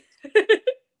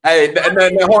 Hey,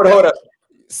 now hold up.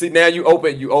 See, now you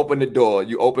open the door.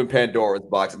 You open Pandora's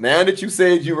box. Now that you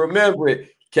said you remember it,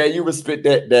 can you spit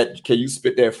that? Can you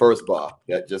spit that first bar?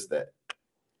 That.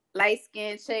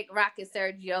 Light-skinned chick rocking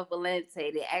Sergio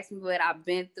Valente. They ask me what I've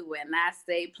been through, and I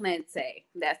say plenty.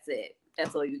 That's it.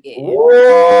 That's all you get.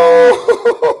 Whoa!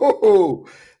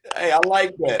 Hey, I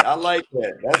like that.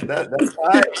 That's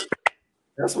right.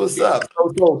 That's what's up.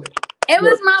 So it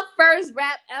was my first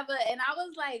rap ever, and I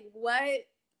was like, "What?"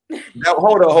 Now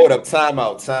hold up. Time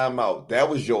out. That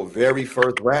was your very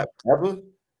first rap ever?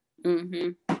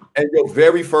 Mm-hmm. And your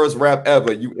very first rap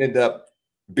ever, you end up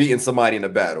beating somebody in a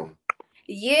battle.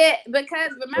 Yeah,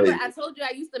 because remember, I told you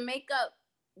I used to make up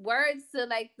words to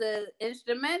like the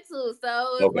instrumental.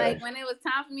 So it was like when it was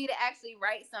time for me to actually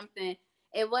write something,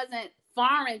 it wasn't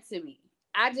foreign to me.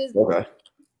 I just never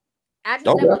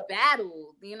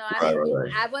battled. You know,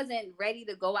 I wasn't ready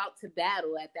to go out to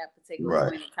battle at that particular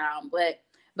point in time. But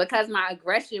because my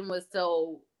aggression was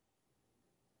so,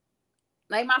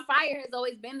 like, my fire has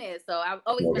always been there. So I've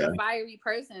always been a fiery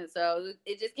person. So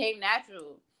it just came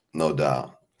natural. No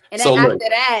doubt. And then after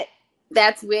that,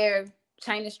 that's where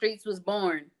China Streets was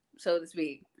born, so to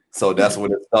speak. So that's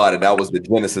when it started. That was the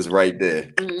genesis right there.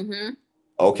 Mm-hmm.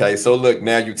 Okay, so look,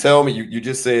 now you tell me, you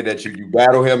just said that you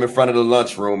battled him in front of the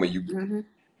lunchroom and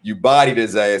you bodied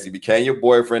his ass. He became your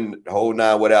boyfriend, the whole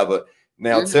nine, whatever.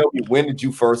 Now tell me, when did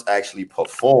you first actually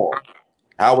perform?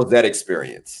 How was that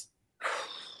experience?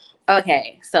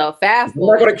 Okay, so fast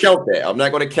forward. I'm not going to count that. I'm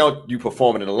not going to count you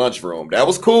performing in the lunchroom. That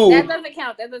was cool. That doesn't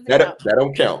count. That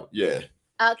don't count. Yeah.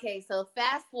 Okay, so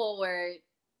fast forward.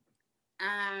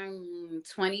 I'm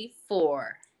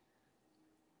 24.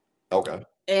 Okay.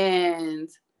 And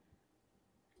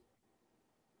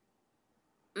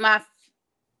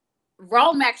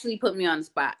Rome actually put me on the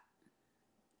spot.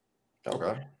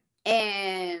 Okay.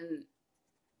 And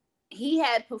he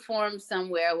had performed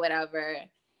somewhere, whatever.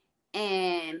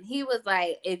 And he was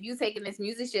like, if you taking this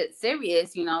music shit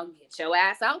serious, you know, get your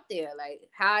ass out there. Like,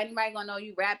 how anybody gonna know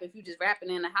you rap if you just rapping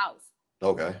in the house?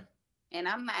 Okay. And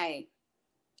I'm like,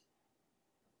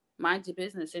 mind your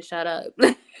business and shut up.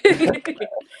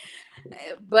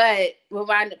 But what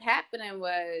wound up happening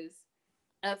was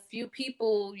a few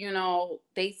people, you know,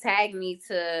 they tagged me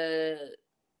to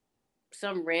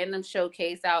some random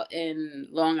showcase out in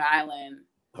Long Island.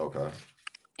 Okay.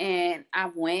 And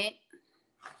I went.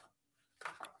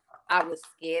 I was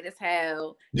scared as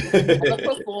hell. I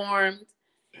performed.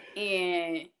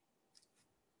 And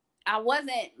I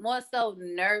wasn't more so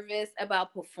nervous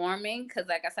about performing because,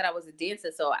 like I said, I was a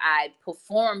dancer, so I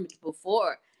performed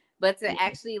before. But to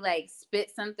actually like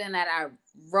spit something that I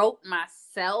wrote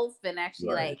myself and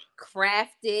actually like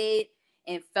crafted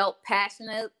and felt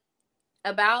passionate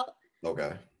about,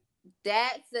 okay,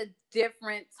 that's a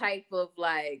different type of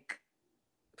like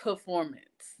performance.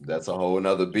 That's a whole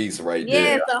nother beast right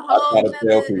there. It's a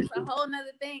whole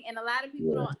nother thing. And a lot of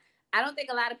people I don't think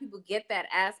a lot of people get that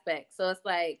aspect. So it's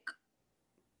like,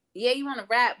 yeah, you want to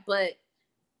rap, but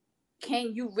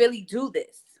can you really do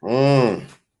this?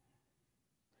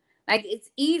 Like, it's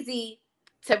easy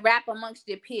to rap amongst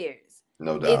your peers.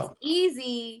 No doubt. It's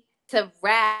easy to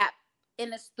rap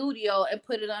in a studio and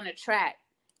put it on a track.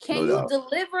 Can you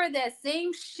deliver that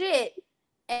same shit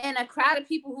in a crowd of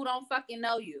people who don't fucking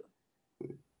know you?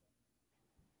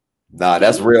 Nah,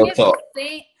 that's real talk.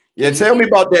 Yeah, tell me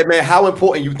about that, man. How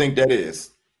important you think that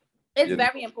is? It's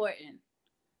very important.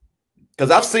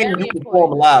 Because I've seen you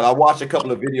perform live. I watched a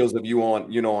couple of videos of you on,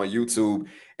 on YouTube.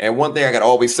 And one thing I could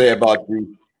always say about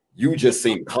you, you just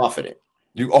seem confident.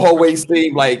 You always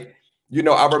seem like,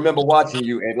 I remember watching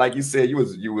you, and like you said, you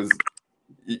was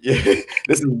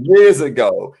this is years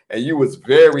ago, and you was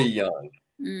very young.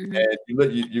 And you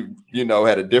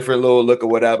had a different little look or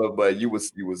whatever, but you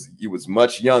was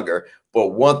much younger. But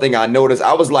one thing I noticed,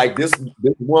 I was like, this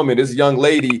woman, this young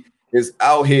lady is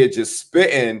out here just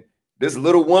spitting. This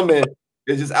little woman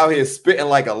is just out here spitting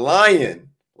like a lion,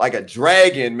 like a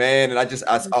dragon, man. And I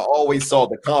always saw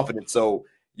the confidence. So,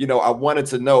 I wanted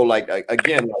to know, like,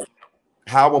 again, like,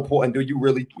 how important do you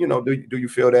really, do you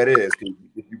feel that is?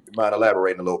 If you mind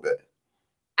elaborating a little bit?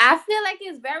 I feel like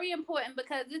it's very important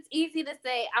because it's easy to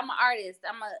say, I'm an artist,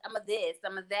 I'm a this,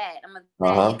 I'm a that, I'm a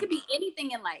that. It could be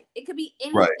anything in life. It could be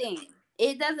anything. Right.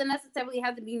 It doesn't necessarily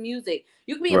have to be music.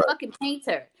 You could be a fucking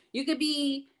painter. You could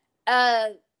be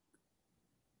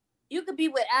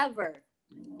whatever.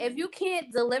 If you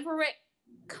can't deliver it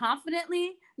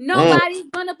confidently, nobody's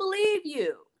gonna believe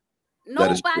you.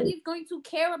 Nobody's going to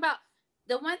care about.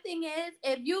 The one thing is,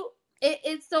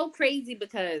 it's so crazy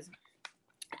because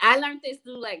I learned this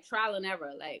through like trial and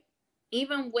error. Like,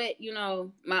 even with,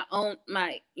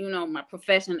 my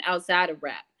profession outside of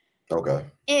rap. Okay.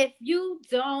 If you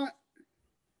don't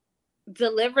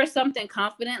deliver something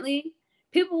confidently,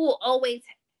 people will always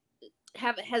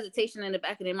have a hesitation in the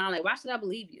back of their mind. Like, why should I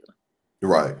believe you?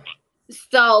 Right.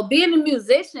 So being a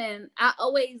musician, I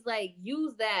always like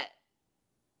use that.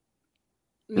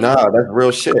 Nah, that's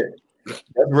real shit.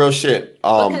 That's real shit.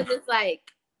 Because it's like,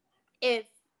 if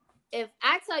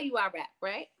I tell you I rap,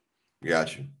 right?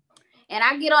 Got you. And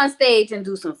I get on stage and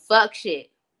do some fuck shit.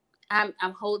 I'm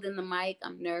holding the mic.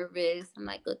 I'm nervous. I'm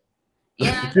like, you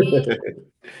know what I mean?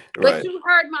 But you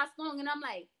heard my song and I'm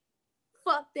like,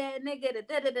 fuck that nigga.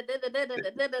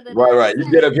 Right. You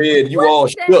get up here and you all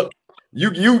shook.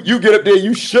 You get up there,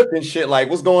 you shook and shit. Like,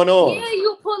 what's going on? Yeah,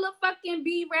 you pull a fucking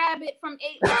B-Rabbit from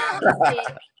 8 Mile and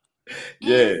shit.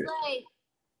 Yeah. And it's like,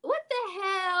 what the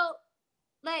hell?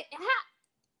 Like,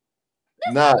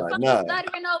 how? Nah.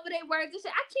 Stuttering over their words and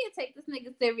shit. I can't take this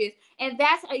nigga serious. And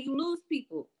that's how you lose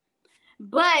people.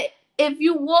 But if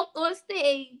you walked on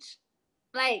stage,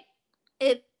 like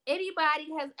if anybody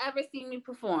has ever seen me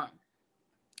perform,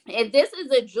 and this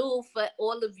is a jewel for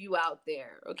all of you out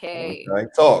there, okay? Okay.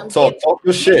 Talk your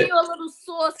giving shit. you a little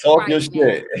sauce Talk right your now.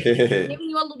 shit. Giving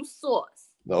you a little sauce.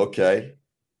 Okay.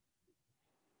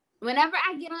 Whenever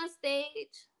I get on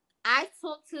stage, I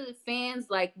talk to the fans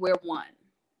like we're one.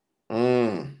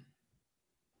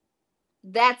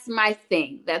 That's my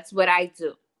thing. That's what I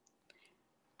do.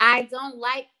 I don't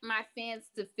like my fans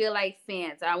to feel like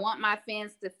fans. I want my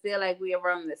fans to feel like we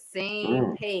are on the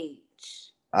same page.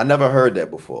 I never heard that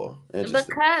before. Interesting.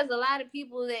 Because a lot of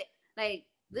people that like,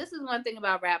 this is one thing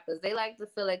about rappers. They like to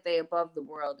feel like they're above the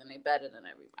world and they're better than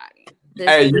everybody.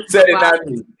 Hey, you said it, not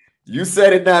me. You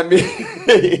said it, not me.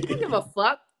 I don't give a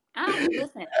fuck. I don't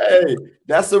listen. Hey,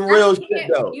 that's some real shit,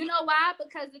 though. You know why?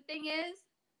 Because the thing is,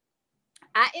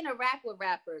 I interact with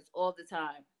rappers all the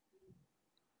time.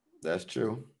 That's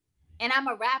true. And I'm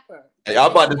a rapper. Hey,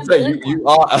 I'm about to say you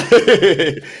are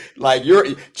like you're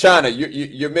China.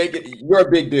 You're making you're a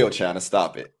big deal, China.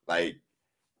 Stop it. Like,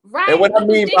 right. And what I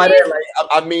mean by that, like,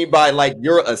 I mean by like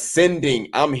you're ascending.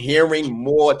 I'm hearing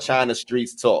more China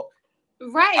streets talk.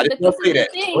 Right, but this is the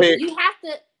thing. You have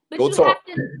to, but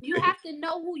you have to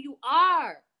know who you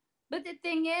are. But the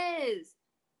thing is,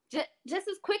 just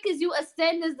as quick as you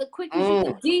ascend is the quickest you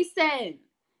can descend.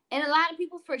 And a lot of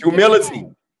people forget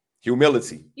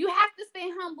Humility. You have to stay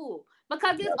humble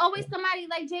because there's always somebody,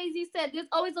 like Jay-Z said, there's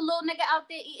always a little nigga out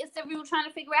there eating cereal trying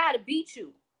to figure out how to beat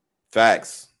you.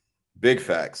 Facts. Big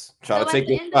facts. Trying to take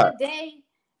your spot. At the end of the day,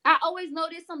 I always know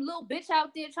there's some little bitch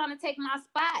out there trying to take my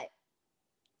spot.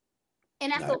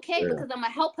 And that's okay because I'm going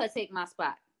to help her take my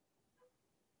spot.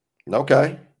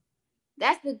 Okay.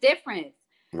 That's the difference.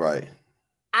 Right.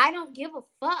 I don't give a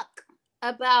fuck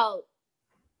about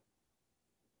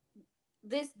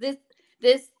this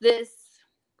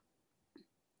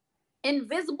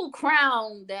invisible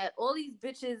crown that all these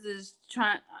bitches is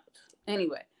trying.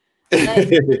 Anyway.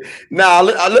 Like,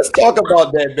 let's talk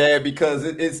about that, man, because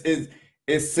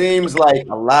it seems like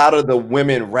a lot of the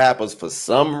women rappers, for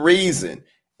some reason,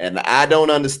 and I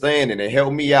don't understand, and it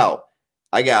helped me out.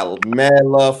 I got mad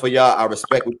love for y'all. I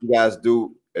respect what you guys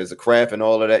do as a craft and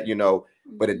all of that,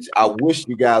 but I wish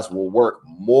you guys will work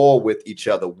more with each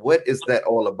other. What is that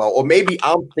all about? Or maybe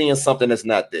I'm seeing something that's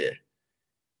not there.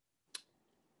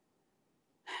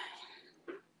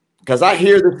 Because I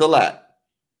hear this a lot.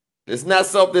 It's not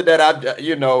something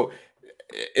that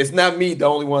it's not me, the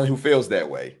only one who feels that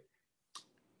way.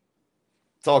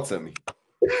 Talk to me.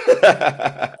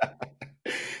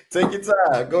 Take your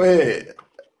time. Go ahead.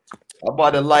 I'm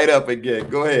about to light up again.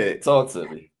 Go ahead. Talk to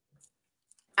me.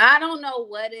 I don't know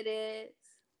what it is.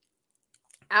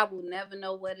 I will never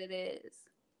know what it is.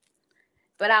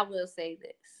 But I will say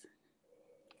this.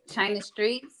 China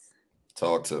Streets.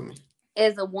 Talk to me.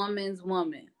 Is a woman's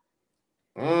woman.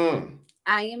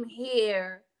 I am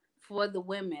here for the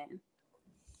women.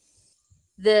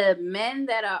 The men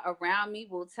that are around me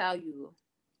will tell you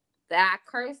that I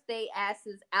curse their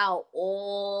asses out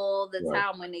all the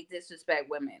time when they disrespect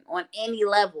women on any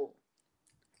level.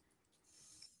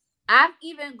 I've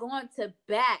even gone to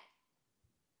bat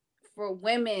for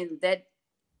women that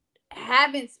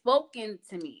haven't spoken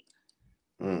to me.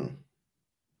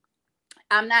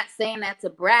 I'm not saying that to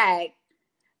brag.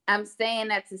 I'm saying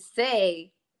that to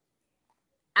say,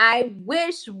 I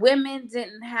wish women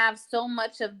didn't have so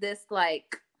much of this,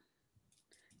 like,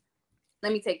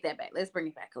 let me take that back. Let's bring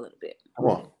it back a little bit. Come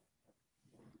on.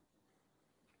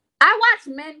 I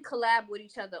watch men collab with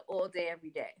each other all day, every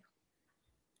day.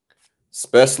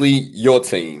 Especially your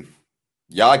team.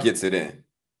 Y'all gets it in.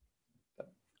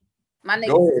 My niggas.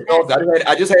 Go ahead.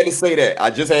 I just had to say that.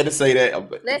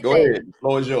 Listen, go ahead. The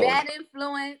floor is yours.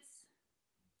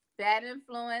 Bad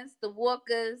influence. The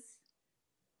Walkers.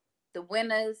 The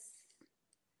Winners.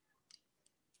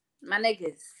 My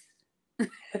niggas.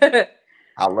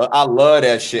 I love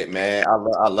that shit, man.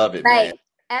 I love it, man.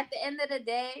 At the end of the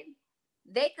day,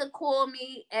 they could call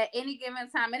me at any given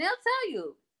time and they'll tell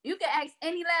you. You can ask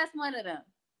any last one of them.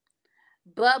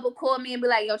 Bub will call me and be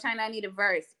like, yo, China, I need a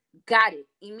verse. Got it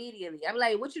immediately. I'm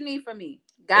like, what you need from me?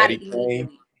 Got it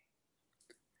immediately.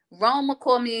 Rome will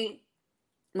call me.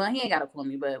 Well, he ain't got to call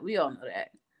me, but we all know that.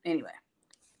 Anyway.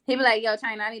 He be like, yo,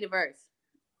 China, I need a verse.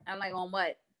 I'm like, on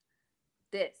what?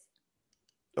 This.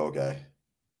 Okay.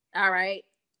 All right.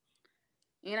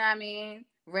 You know what I mean?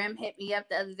 Rem hit me up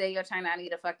the other day. Yo, China, I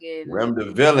need a fucking... Rem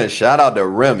the villain. Shout out to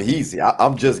Rem.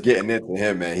 I'm just getting into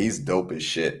him, man. He's dope as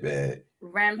shit, man.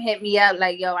 Rem hit me up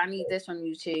like, yo, I need this from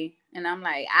you, Chi. And I'm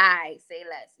like, I say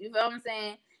less. You feel what I'm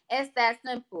saying? It's that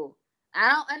simple. I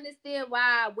don't understand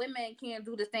why women can't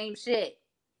do the same shit.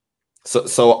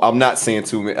 So I'm not saying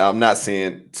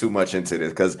too much into this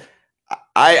because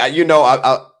I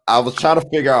was trying to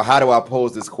figure out how do I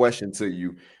pose this question to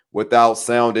you without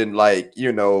sounding like, I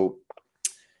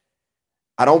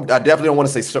definitely don't want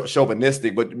to say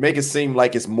chauvinistic, but make it seem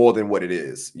like it's more than what it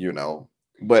is,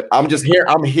 But I'm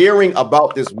hearing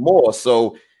about this more.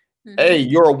 So, hey,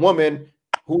 you're a woman.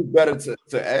 Who's better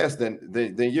to ask than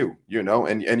you,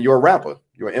 and you're a rapper,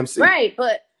 you're an MC. Right,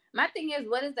 but my thing is,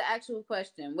 what is the actual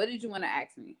question? What did you want to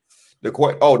ask me? The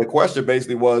question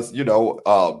basically was,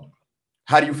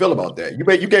 how do you feel about that? You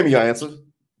gave me your answer.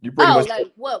 You pretty much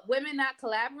like what, women not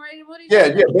collaborating with each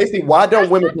other? Yeah. Basically, why don't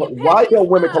women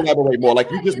collaborate more? Like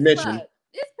you just mentioned.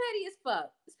 It's petty as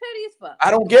fuck. It's petty as fuck.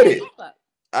 I don't get it.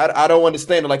 I don't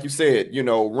understand it. Like you said,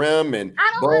 Rem and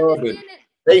Bub, and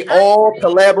they all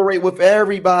collaborate with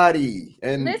everybody.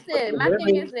 And listen, my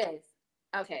thing is this.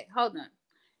 Okay, hold on.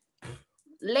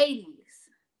 Ladies,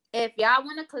 if y'all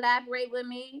want to collaborate with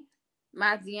me,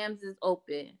 my DMs is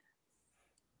open.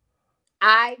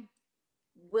 I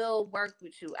will work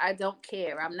with you. I don't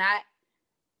care. I'm not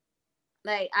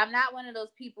one of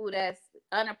those people that's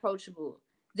unapproachable.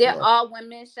 They're all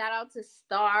women. Shout out to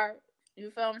Star. You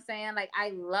feel what I'm saying? Like, I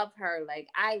love her. Like,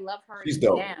 I love her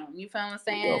down. You feel what I'm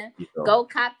saying? Go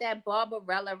cop that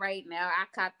Barbarella right now. I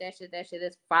cop that shit. That shit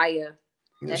is fire.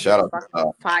 Yeah, shout out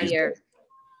to fire.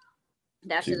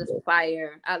 That shit is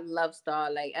fire. I love Star.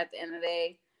 Like, at the end of the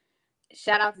day,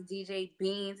 shout out to DJ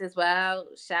Beans as well.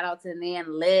 Shout out to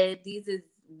Nan Lid. These is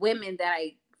women that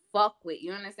I fuck with.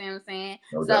 You understand what I'm saying?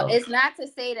 It's not to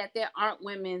say that there aren't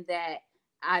women that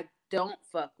I don't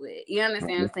fuck with. You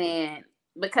understand what I'm saying?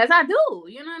 Because I do.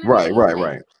 You know what I mean?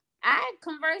 Right. I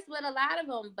converse with a lot of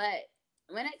them, but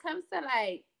when it comes to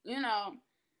like,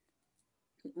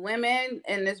 women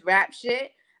and this rap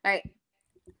shit, like,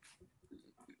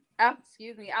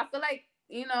 excuse me, I feel like,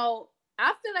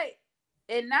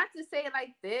 and not to say it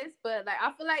like this, but like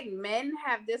I feel like men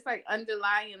have this like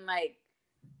underlying like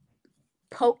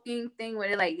poking thing where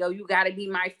they're like, yo, you gotta be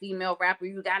my female rapper,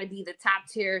 you gotta be the top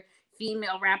tier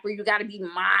female rapper, you gotta be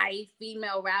my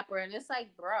female rapper. And it's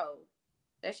like, bro,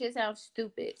 that shit sounds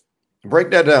stupid. Break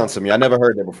that down to me. I never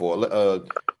heard that before.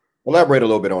 Elaborate a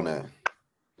little bit on that.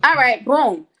 All right,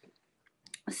 boom.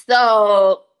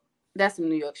 So that's some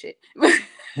New York shit.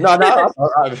 No,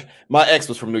 my ex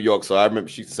was from New York, so I remember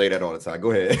she used to say that all the time.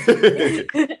 Go ahead.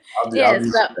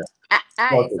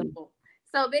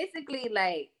 So basically,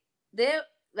 like, they're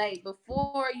like,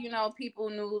 before, people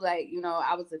knew, like,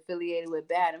 I was affiliated with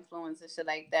Bad Influence and shit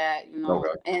like that,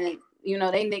 and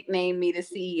they nicknamed me the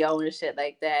CEO and shit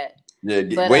like that. Yeah,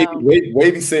 but,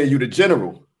 Wavy said you the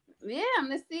general. Yeah, I'm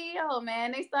the CEO,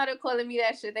 man. They started calling me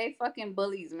that shit. They fucking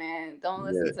bullies, man. Don't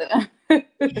listen to them.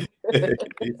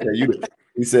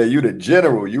 He said you the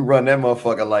general. You run that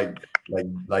motherfucker like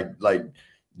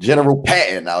General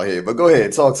Patton out here. But go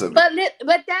ahead, talk to me.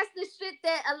 But that's the shit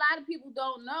that a lot of people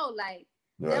don't know. Like,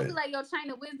 they'll be like, yo,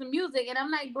 China, where's the music? And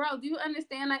I'm like, bro, do you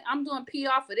understand? Like, I'm doing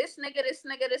PR for this nigga, this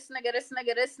nigga, this nigga, this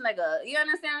nigga, this nigga. You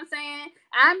understand what I'm saying?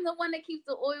 I'm the one that keeps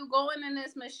the oil going in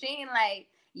this machine. Like,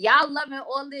 y'all loving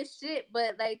all this shit,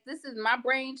 but like, this is my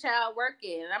brainchild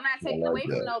working. I'm not taking away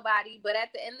from nobody, but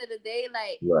at the end of the day,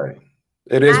 like, right,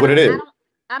 it is what it is.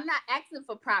 I'm not asking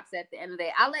for props at the end of the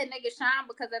day. I let niggas shine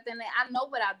because at the end of the day, I know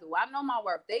what I do. I know my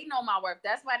worth. They know my worth.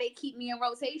 That's why they keep me in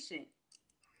rotation.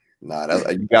 Nah,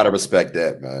 you gotta respect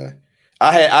that, man.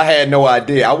 I had no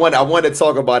idea. I want to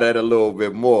talk about that a little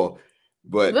bit more,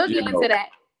 but we'll get into that.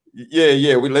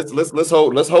 Yeah. Let's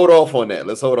hold off on that.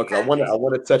 Let's hold on, because I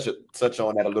want to touch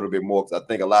on that a little bit more, because I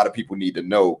think a lot of people need to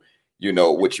know,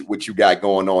 what you got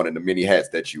going on in the many hats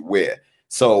that you wear.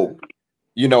 So,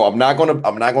 I'm not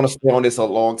gonna stay on this a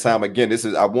long time. Again,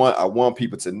 I want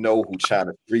people to know who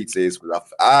China Streets is,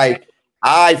 because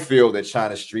I feel that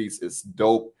China Streets is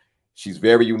dope. She's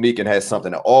very unique and has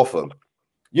something to offer.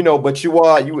 But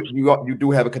you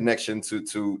do have a connection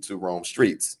to Rome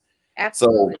Streets.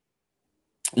 Absolutely.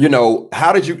 So,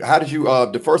 how did you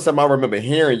the first time I remember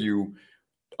hearing you,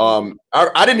 I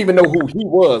didn't even know who he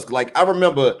was. Like, I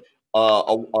remember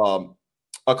a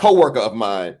coworker of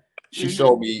mine, she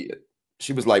showed me,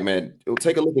 she was like, man,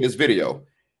 take a look at this video.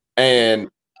 And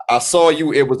I saw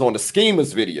you, it was on the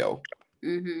Schemers video.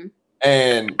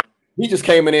 And he just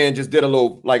came in and just did a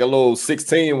little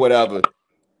 16, whatever,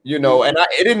 and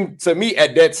it didn't, to me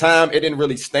at that time, it didn't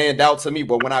really stand out to me.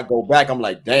 But when I go back, I'm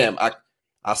like, damn,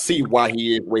 I see why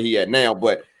he is where he at now.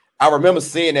 But I remember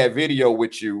seeing that video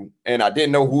with you, and I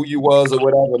didn't know who you was or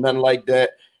whatever, nothing like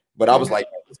that. But I was like,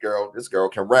 this girl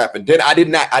can rap. And then I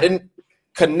didn't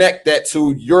connect that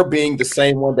to your being the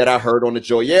same one that I heard on the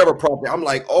Joyera project. I'm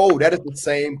like, oh, that's the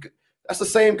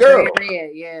same girl.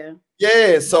 Yeah.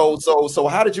 Yeah. So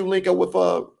how did you link up with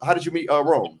how did you meet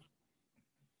Rome?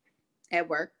 At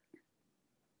work.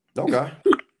 Okay.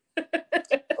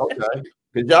 Okay.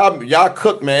 Cause y'all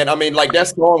cook, man. I mean, like that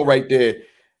song right there.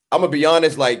 I'm gonna be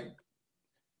honest, like,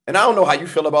 and I don't know how you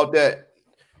feel about that.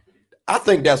 I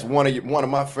think that's one of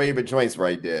my favorite joints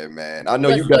right there, man. I know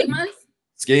But you got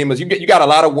schemas. You got a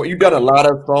lot of you done a lot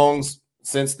of songs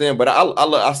since then, but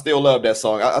I still love that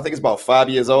song. I think it's about 5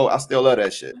 years old. I still love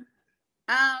that shit.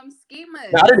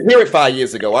 Schemas. Now, I didn't hear it 5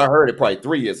 years ago. I heard it probably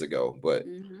 3 years ago, but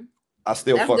I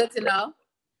still that's fuck good with to know.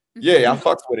 Yeah, I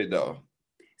fucks with it though.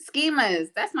 Schemas,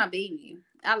 that's my baby.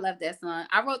 I love that song.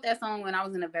 I wrote that song when I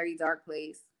was in a very dark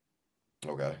place.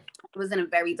 Okay. I was in a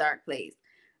very dark place.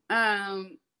 I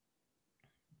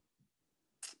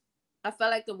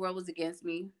felt like the world was against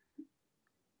me.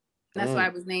 That's why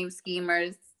it was named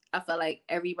Schemers. I felt like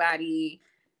everybody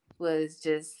was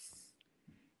just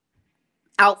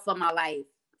out for my life.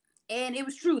 And it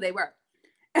was true, they were.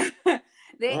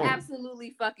 They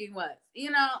absolutely fucking was.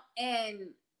 You know, and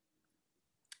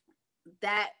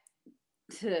that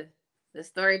the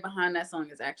story behind that song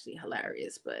is actually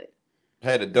hilarious, but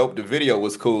had a dope. The video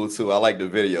was cool too. I like the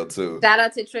video too. Shout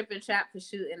out to Trip and Trap for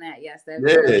shooting that. Yes, that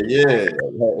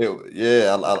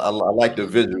yeah. I like the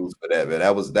visuals for that, man.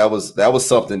 That was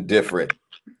something different,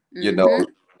 you know,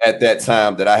 at that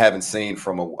time that I haven't seen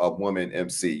from a woman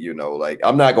MC. You know, like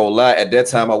I'm not gonna lie, at that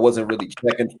time I wasn't really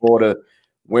checking for the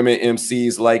women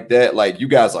MCs like that. Like you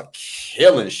guys are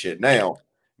killing shit now,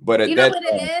 but at you know that what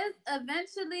time, it is.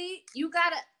 Eventually, you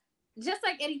gotta just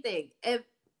like anything. If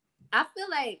I feel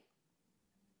like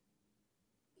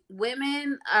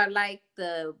women are like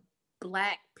the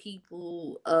black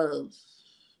people of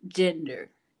gender,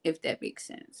 if that makes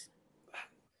sense.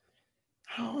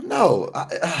 I don't know.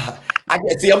 I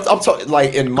see. I'm talking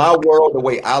like in my world, the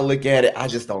way I look at it, I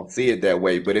just don't see it that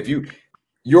way. But if you're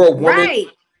a woman, right?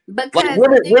 Because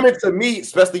like women to me,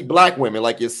 especially black women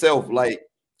like yourself, like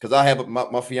because I have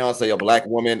my fiance a black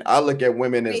woman. I look at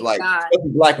women as like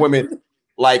especially black women.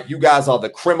 Like you guys are the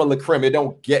creme of the creme. It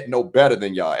don't get no better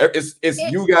than y'all. It's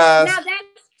you guys. Now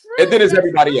that's true. And then it's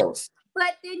everybody else.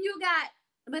 But then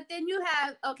you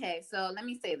have okay. So let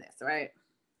me say this right.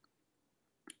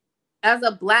 As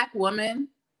a black woman,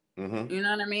 you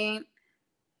know what I mean?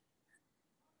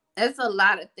 It's a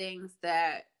lot of things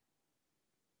that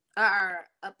are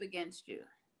up against you.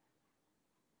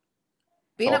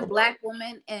 Being a black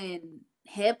woman in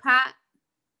hip hop,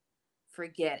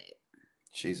 forget it.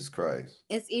 Jesus Christ.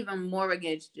 It's even more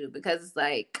against you because it's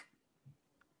like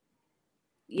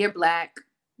you're black,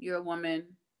 you're a woman.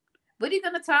 What are you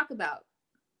going to talk about?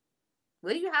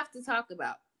 What do you have to talk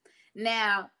about?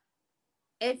 Now,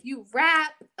 if you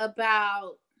rap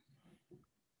about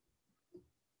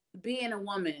being a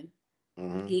woman,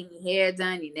 getting your hair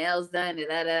done, your nails done, you're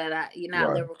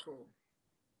not lyrical.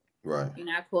 Right. You're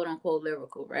not quote unquote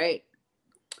lyrical, right?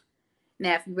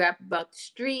 Now, if you rap about the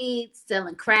streets,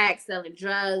 selling crack, selling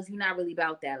drugs, you're not really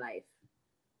about that life.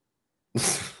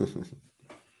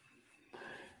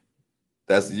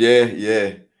 That's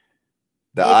yeah.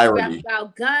 The irony. If you rap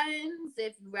about guns,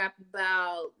 if you rap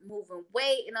about moving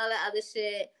weight and all that other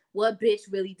shit, what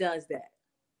bitch really does that?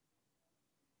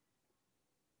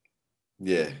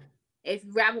 Yeah. If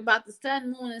you rap about the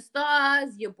sun, moon, and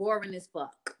stars, you're boring as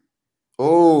fuck.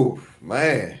 Oh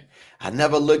man, I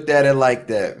never looked at it like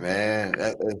that, man.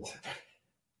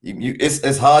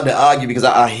 It's hard to argue because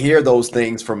I hear those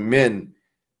things from men,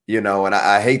 you know, and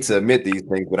I hate to admit these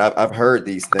things, but I've heard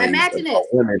these things. Imagine this.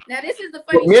 Women. Now this is the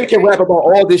funny. Men can rap about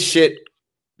all this shit.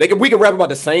 We can rap about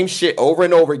the same shit over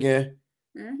and over again,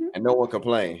 and no one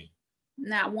complain.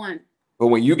 Not one. But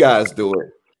when you guys do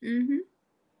it,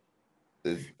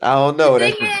 I don't know.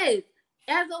 The thing is,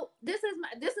 this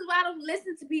is why I don't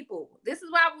listen to people. This is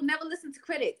why I will never listen to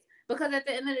critics, because at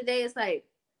the end of the day, it's like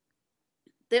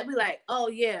they'll be like, "Oh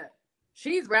yeah,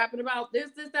 she's rapping about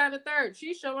this, that, and the third.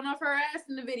 She's showing off her ass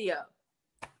in the video."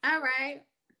 All right,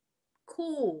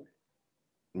 cool.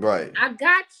 Right. I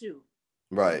got you.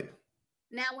 Right.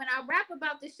 Now, when I rap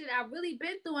about this shit I've really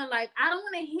been through in life, I don't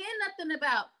want to hear nothing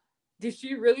about, did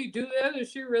she really do that?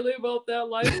 Is she really about that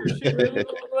life? Is she really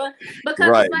blah, blah, blah?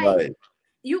 Because it's like,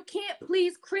 you can't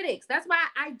please critics. That's why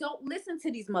I don't listen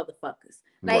to these motherfuckers.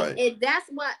 Like, that's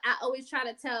what I always try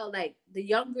to tell, like, the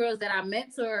young girls that I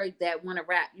mentor that want to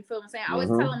rap. You feel what I'm saying? I always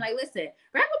tell them, like, listen,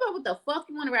 rap about what the fuck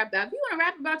you want to rap about. If you want to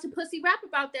rap about your pussy, rap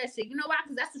about that shit. You know why?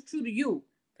 Because that's what's true to you.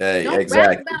 Hey, don't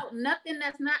rap about nothing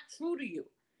that's not true to you.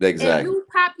 Exactly. If you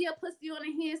pop your pussy on a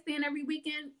handstand every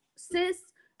weekend, sis,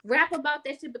 rap about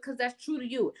that shit because that's true to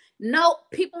you. No,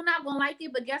 people not gonna like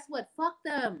it, but guess what? Fuck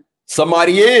them.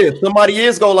 Somebody is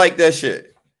gonna like that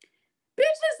shit.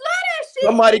 Bitches love that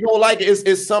somebody gonna like it.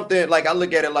 It's something like I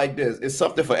look at it like this. It's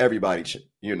something for everybody,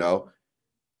 you know.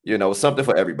 Something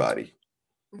for everybody.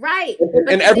 Right.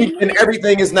 And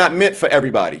everything is not meant for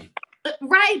everybody.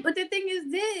 Right. But the thing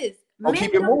is this.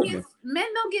 Men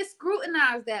don't get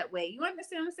scrutinized that way. You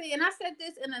understand what I'm saying? And I said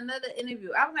this in another interview.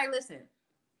 I was like, listen,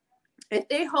 if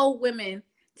they hold women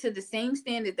to the same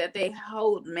standard that they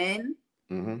hold men,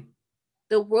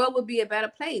 the world would be a better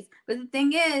place. But the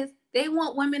thing is, they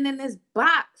want women in this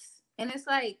box. And it's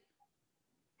like,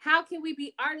 how can we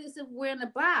be artists if we're in a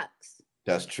box?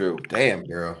 That's true. Damn,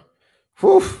 girl.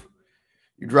 Whew.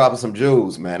 You dropping some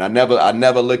jewels, man. I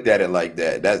never looked at it like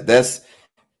that.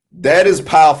 That is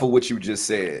powerful what you just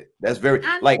said. That's very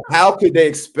like how could they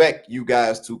expect you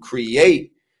guys to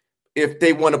create if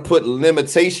they want to put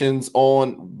limitations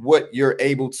on what you're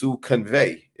able to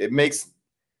convey? It makes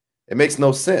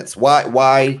no sense. Why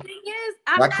the thing is,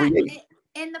 why create?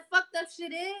 And the fucked up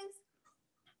shit is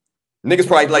niggas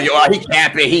probably like, yo, he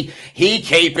capping, he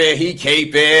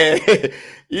caping.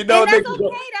 You know, and that's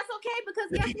okay because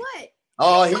guess what?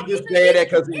 Oh, he just said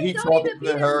that because he talking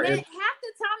to her. Half the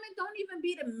time, it don't even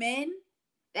be the men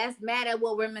that's mad at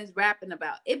what women's rapping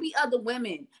about. It be other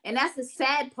women, and that's the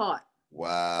sad part.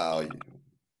 Wow,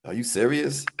 are you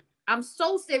serious? I'm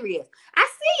so serious. I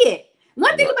see it.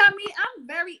 One thing about me, I'm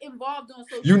very involved on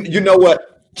social media. You know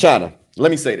what, China?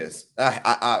 Let me say this.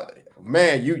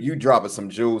 Man, you dropping some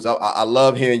jewels. I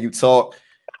love hearing you talk.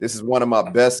 This is one of my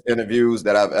best interviews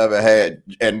that I've ever had,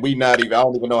 and I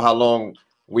don't even know how long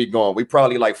we going. We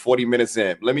probably like 40 minutes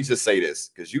in. Let me just say this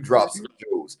because you dropped some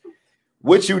jewels.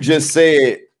 What you just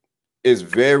said is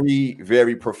very,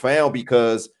 very profound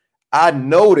because I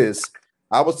noticed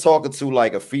I was talking to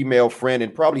like a female friend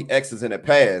and probably exes in the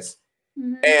past,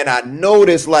 and I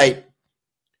noticed like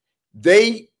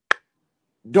they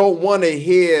don't want to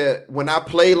hear when I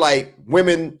play like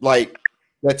women like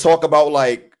that talk about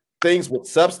like things with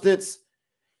substance.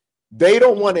 They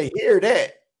don't want to hear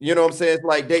that. You know what I'm saying? It's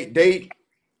like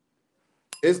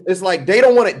it's like they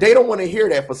don't want to hear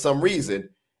that for some reason.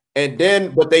 And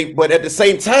then but at the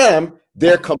same time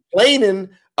they're complaining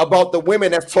about the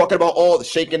women that's talking about all the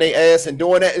shaking their ass and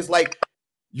doing that. It's like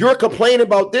you're complaining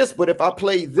about this, but if I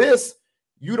play this,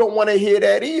 you don't want to hear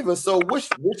that either. So which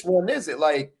one is it?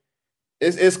 Like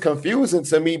it's confusing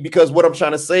to me because what I'm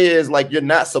trying to say is like you're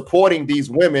not supporting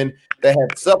these women that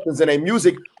have substance in their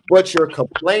music, but you're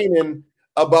complaining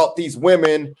about these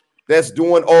women that's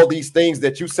doing all these things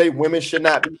that you say women should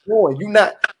not be doing.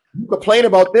 You complain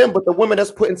about them, but the women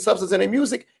that's putting substance in their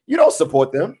music, you don't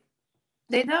support them.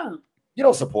 They don't. You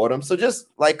don't support them. So just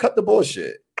like cut the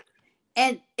bullshit.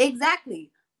 And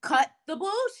exactly, cut the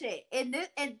bullshit. And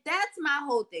that's my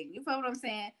whole thing. You feel what I'm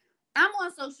saying? I'm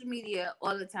on social media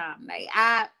all the time. Like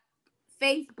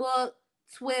Facebook,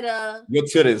 Twitter. Your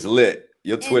Twitter is lit.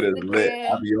 Your Twitter is lit.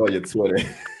 I'll be on your Twitter.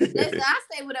 Listen, I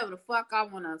say whatever the fuck I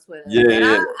want on Twitter.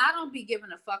 Yeah. I don't be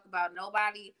giving a fuck about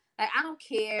nobody. Like I don't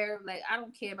care. Like I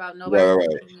don't care about nobody. Right.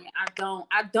 I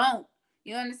don't.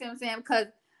 You understand what I'm saying? Because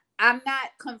I'm not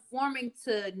conforming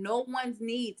to no one's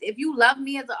needs. If you love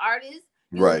me as an artist,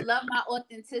 you love my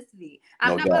authenticity.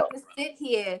 I'm not about to sit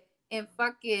here and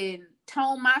fucking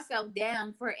tone myself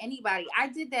down for anybody. I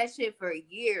did that shit for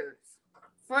years.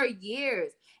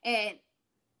 And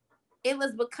it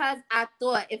was because I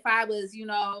thought if I was,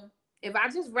 if I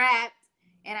just rapped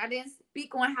and I didn't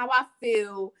speak on how I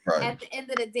feel, at the end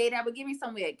of the day, that would get me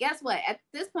somewhere. Guess what? At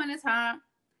this point in time,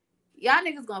 y'all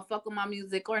niggas gonna fuck with my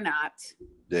music or not.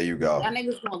 There you go. Y'all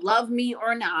niggas gonna love me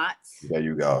or not. There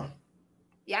you go.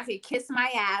 Y'all can kiss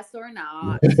my ass or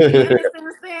not. You understand what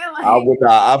I'm saying? Like,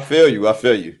 I feel you. I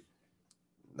feel you.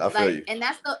 And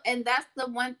that's the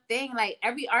one thing. Like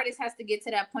every artist has to get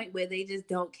to that point where they just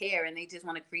don't care and they just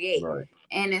want to create. Right.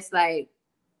 And it's like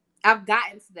I've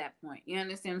gotten to that point. You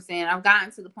understand what I'm saying? I've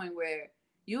gotten to the point where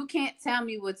you can't tell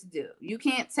me what to do. You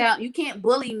can't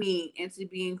bully me into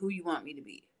being who you want me to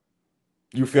be.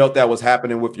 You felt that was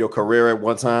happening with your career at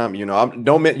one time? You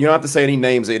don't have to say any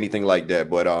names or anything like that,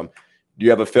 but do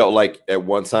you ever felt like at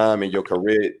one time in your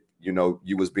career, you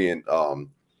was being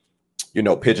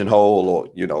pigeonholed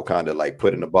or, kind of like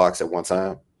put in a box at one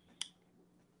time?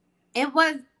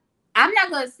 I'm not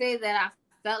going to say that I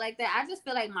felt like that. I just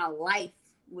feel like my life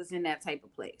was in that type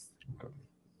of place. Okay.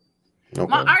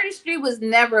 My artistry was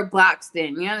never boxed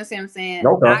in. You understand what I'm saying?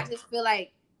 Okay. I just feel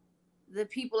like the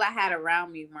people I had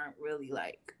around me weren't really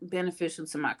like beneficial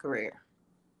to my career.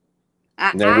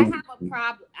 I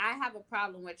have a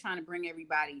problem with trying to bring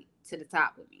everybody to the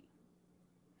top with me.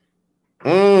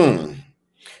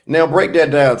 Now break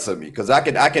that down to me, because I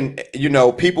can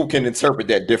people can interpret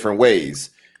that different ways.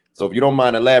 So if you don't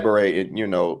mind elaborating,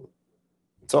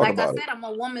 Talk like I about said, I'm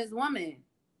a woman's woman.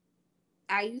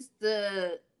 I used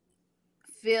to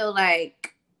feel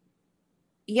like,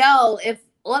 yo, if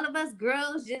all of us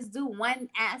girls just do one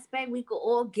aspect, we could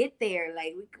all get there.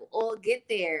 Like we could all get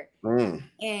there.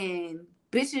 And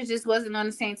bitches just wasn't on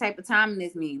the same type of timing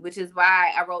as me, which is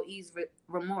why I wrote Ease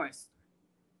Remorse.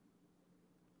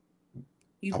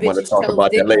 You I want to bitches talk chose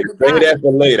about that dick later. over Say God. that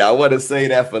for later. I want to say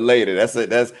that for later. I love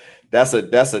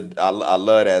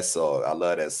that song. I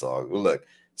love that song. Look,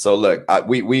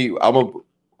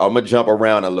 I'm gonna jump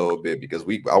around a little bit because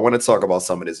I want to talk about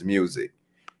some of this music.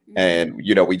 And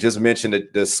we just mentioned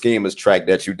the Schemas track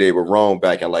that you did with Rome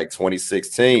back in like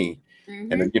 2016,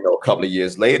 and then a couple of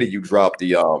years later you dropped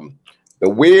the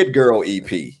Weird Girl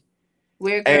EP.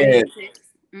 Weird Girl Antics.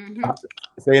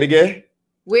 Say it again.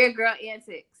 Weird Girl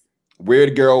Antics.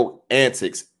 Weird Girl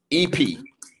Antics EP.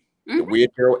 The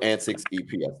Weird Girl Antics EP.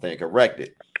 I stand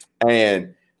corrected.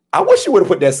 And I wish you would have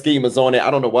put that Schemas on there.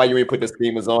 I don't know why you ain't put the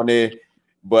Schemas on there,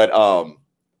 but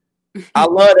I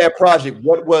love that project.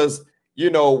 What was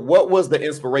the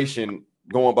inspiration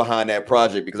going behind that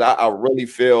project? Because I really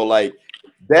feel like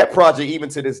that project, even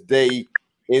to this day,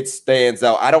 it stands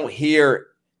out.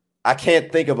 I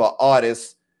can't think of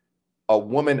a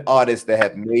woman artist that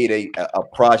have made a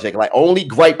project. Like, only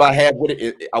gripe I have with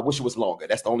it, I wish it was longer.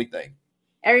 That's the only thing.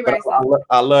 Everybody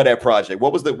I love that project.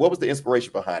 What was the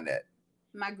inspiration behind that?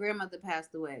 My grandmother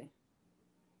passed away.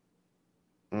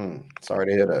 Sorry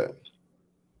to hear that.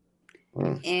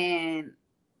 And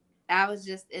I was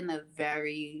just in a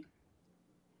very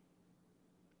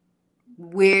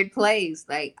weird place.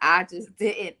 Like, I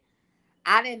didn't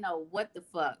know what the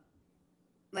fuck.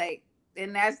 Like,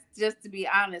 and that's just to be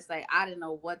honest, like, I didn't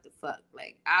know what the fuck.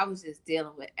 Like, I was just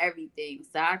dealing with everything.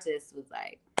 So I just was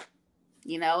like,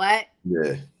 you know what?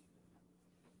 Yeah.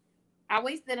 I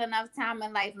wasted enough time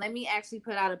in life. Let me actually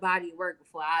put out a body of work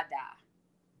before I die.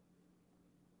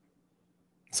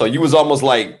 So you was almost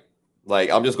like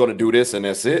I'm just gonna do this and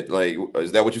that's it. Like,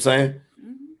 is that what you're saying?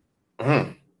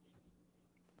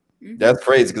 That's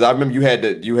crazy, because I remember you had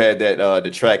that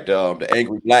the track, the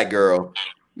Angry Black Girl,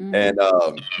 and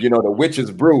the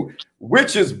Witch's Brew.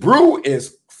 Witch's Brew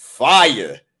is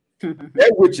fire.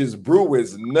 That Witch's Brew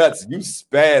is nuts. You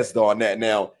spazzed on that.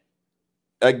 Now,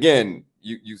 again,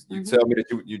 you tell me that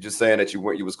you just saying that you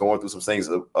was going through some things,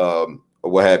 or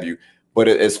what have you. But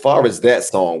as far as that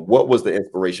song, what was the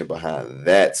inspiration behind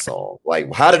that song?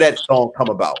 Like, how did that song come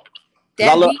about?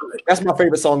 That's my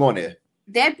favorite song on there.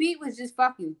 That beat was just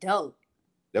fucking dope.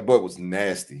 That boy was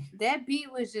nasty. That beat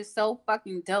was just so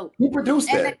fucking dope. Who produced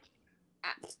that?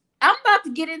 I'm about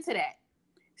to get into that.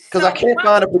 Because I can't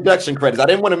find the production credits. I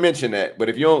didn't want to mention that, but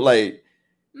if you don't like...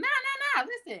 No.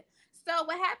 Listen. So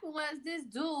what happened was, this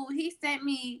dude, he sent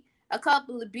me a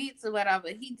couple of beats or whatever.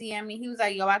 He DM'd me. He was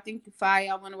like, yo, I think you fire.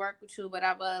 I want to work with you,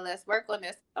 whatever. Let's work on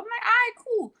this. I'm like, all right,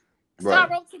 cool. So I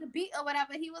wrote to the beat or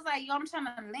whatever. He was like, yo, I'm trying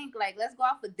to link. Like, let's go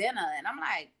out for dinner. And I'm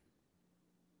like...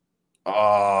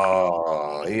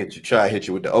 Oh, he hit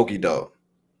you with the okie doke.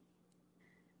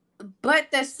 But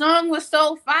the song was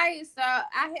so fire, so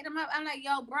I hit him up. I'm like,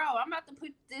 yo, bro, I'm about to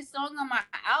put this song on my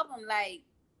album. Like,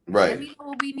 let me know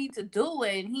what we need to do.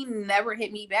 And he never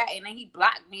hit me back, and then he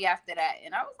blocked me after that.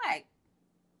 And I was like,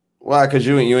 why? Because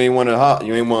you ain't want to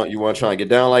you want to try and get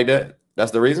down like that? That's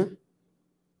the reason?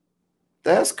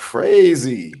 That's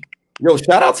crazy. Yo,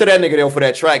 shout out to that nigga though for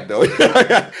that track though.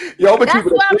 Yo, I'm gonna keep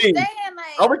it a bean.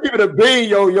 I'm gonna keep it a bean,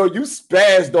 yo. You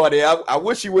spazzed on it. I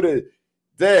wish you would have.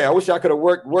 Damn, I wish I could have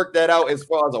worked that out as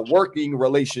far as a working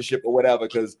relationship or whatever.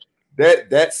 Because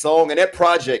that song and that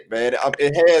project, man,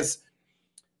 it has,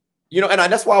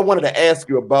 and that's why I wanted to ask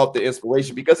you about the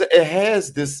inspiration, because it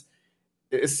has this.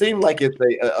 It seemed like it's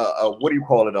a what do you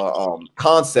call it?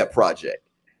 Concept project,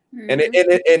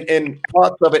 and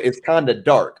parts of it is kind of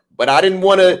dark. But I didn't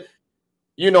want to.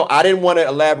 I didn't want to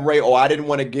elaborate, or I didn't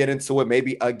want to get into it.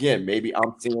 Maybe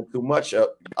I'm seeing too much.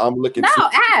 I'm looking.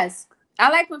 Ask. I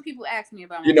like when people ask me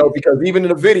about because even in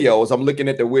the videos, I'm looking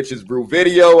at the Witch's Brew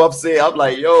video. I'm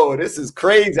like, yo, this is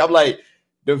crazy. I'm like,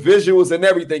 the visuals and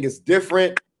everything is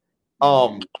different.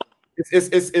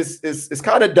 It's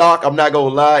kind of dark. I'm not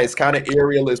gonna lie. It's kind of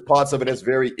eerie. There's parts of it that's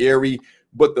very eerie,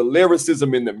 but the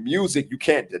lyricism in the music, you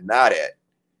can't deny that.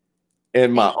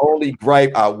 And my only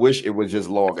gripe, I wish it was just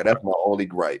longer. That's my only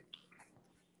gripe.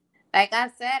 Like I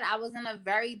said, I was in a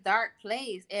very dark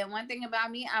place. And one thing about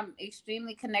me, I'm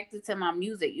extremely connected to my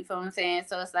music. You feel what I'm saying?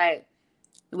 So it's like,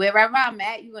 wherever I'm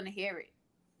at, you're going to hear it.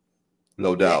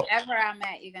 No doubt. Wherever I'm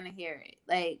at, you're going to hear it.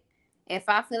 Like, if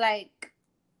I feel like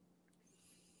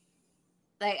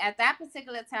at that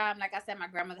particular time, like I said, my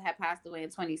grandmother had passed away in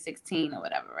 2016 or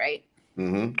whatever, right?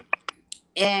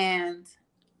 And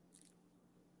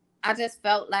I just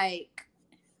felt like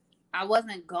I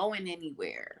wasn't going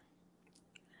anywhere.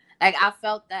 Like I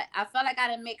felt like I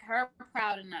didn't make her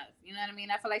proud enough. You know what I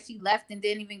mean? I felt like she left and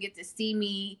didn't even get to see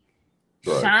me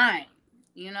shine.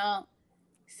 You know?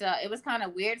 So it was kind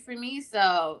of weird for me.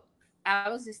 So I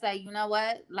was just like, you know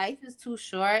what? Life is too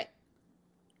short.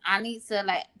 I need to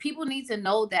people need to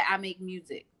know that I make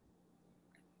music.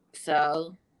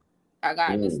 So I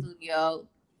got in the studio,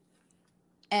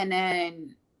 and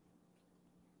then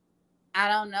I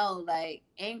don't know, like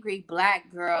Angry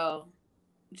Black Girl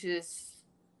just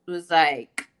was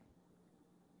like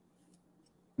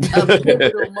a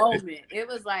pivotal moment. It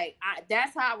was like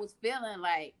that's how I was feeling.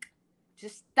 Like,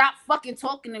 just stop fucking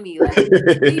talking to me. Like,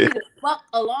 leave me the fuck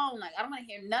alone. Like, I don't want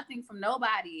to hear nothing from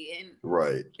nobody. And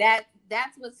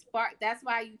that's what sparked. That's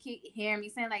why you keep hearing me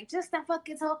saying like, just stop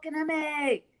fucking talking to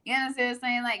me. You know what I'm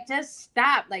saying? Like, just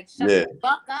stop. Like, shut the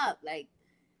fuck up. Like,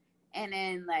 and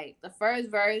then like the first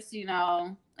verse, you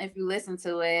know, if you listen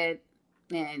to it,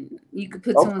 and you could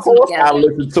put two and two together. I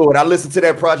listened to it. I listened to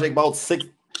that project about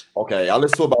I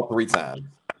listened to it about 3 times.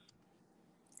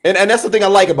 And that's the thing I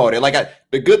like about it. Like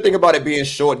the good thing about it being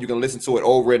short, you can listen to it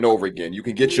over and over again. You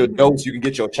can get your dose. You can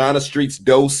get your China Streets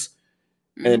dose,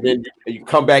 and then you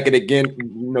come back and again.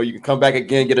 You know, you can come back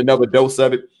again, get another dose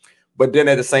of it. But then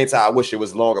at the same time, I wish it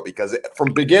was longer because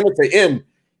from beginning to end,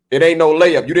 it ain't no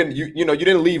layup. You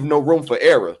didn't leave no room for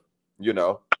error. You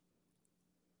know.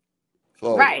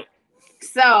 So, right.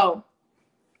 So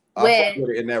I fuck with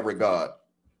it in that regard.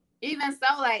 Even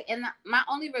so, like, and my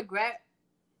only regret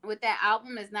with that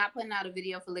album is not putting out a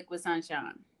video for Liquid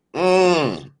Sunshine.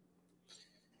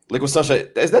 Liquid Sunshine,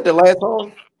 is that the last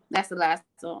song? That's the last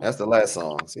song. That's the last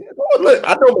song. See, look,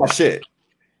 I know my shit.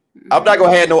 I'm not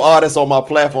gonna have no artists on my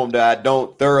platform that I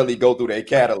don't thoroughly go through their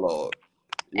catalog.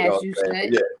 As you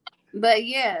should. But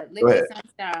yeah, Liquid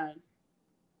Sunshine.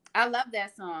 I love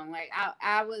that song. Like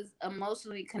I was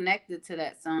emotionally connected to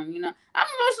that song. You know, I'm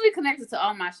emotionally connected to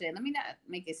all my shit. Let me not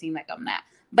make it seem like I'm not.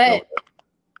 But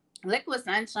Liquid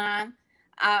Sunshine,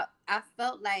 I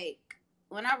felt like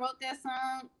when I wrote that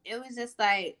song, it was just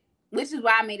like, which is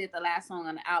why I made it the last song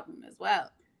on the album as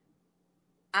well.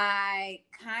 I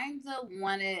kind of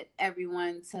wanted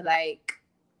everyone to like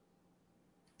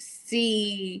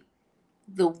see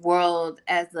the world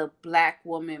as a Black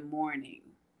woman mourning.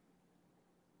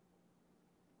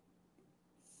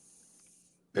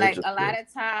 Like a lot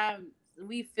of times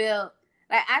we feel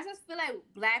like, I just feel like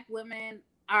Black women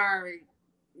are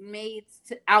made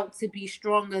out to be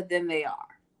stronger than they are.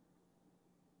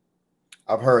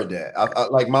 I've heard that. I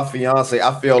like my fiance.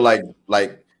 I feel like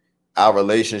our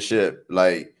relationship,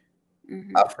 like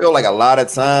I feel like a lot of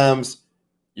times,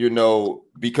 you know,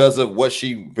 because of what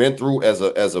she been through as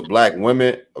a Black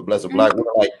woman, as a Black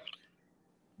woman, like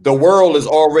the world is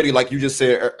already, like you just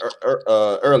said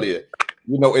earlier,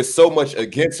 you know, it's so much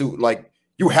against you. Like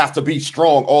you have to be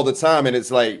strong all the time, and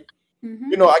it's like,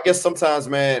 you know, I guess sometimes,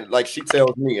 man, like she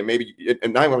tells me, and maybe,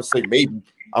 and I'm gonna say maybe,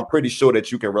 I'm pretty sure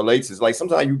that you can relate to. It's like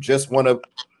sometimes you just want to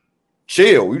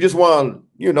chill. You just want to,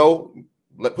 you know,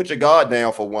 put your guard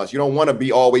down for once. You don't want to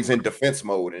be always in defense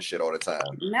mode and shit all the time.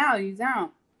 No, you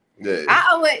don't. Yeah. I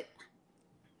always,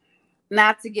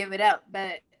 not to give it up,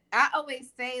 but I always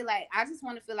say, like, I just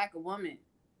want to feel like a woman.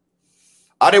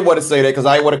 I didn't want to say that because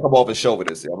I didn't want to come off as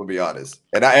chauvinist. I'm gonna be honest,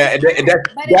 and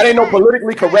that ain't no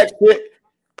politically correct shit.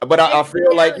 But I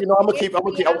feel like, you know, I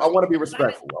want to be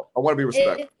respectful. I want to be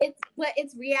respectful. But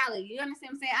it's reality. You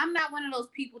understand what I'm saying? I'm not one of those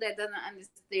people that doesn't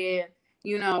understand,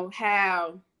 you know,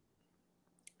 how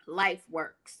life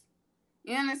works.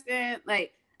 You understand?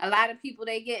 Like a lot of people,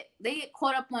 they get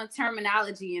caught up on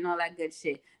terminology and all that good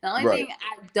shit. The only thing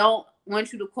I don't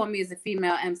want you to call me is a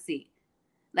female MC.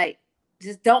 Like,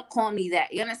 just don't call me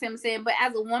that. You understand what I'm saying? But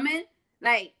as a woman,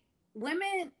 like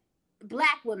women,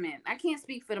 Black women, I can't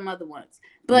speak for them other ones,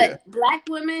 but Black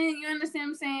women, you understand what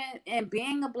I'm saying? And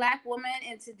being a Black woman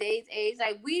in today's age,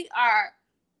 like we are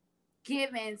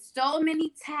given so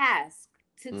many tasks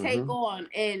to take on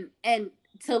and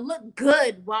to look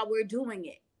good while we're doing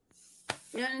it.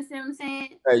 You understand what I'm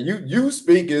saying? Hey, you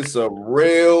speaking some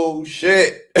real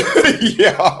shit.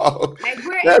 Yo, like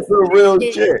that's some real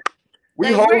shit.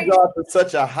 We hold y'all to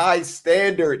such a high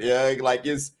standard. Yeah, like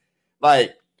it's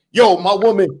like, yo, my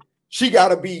woman, she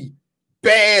gotta be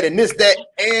bad and this, that,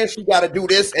 and she gotta do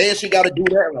this, and she gotta do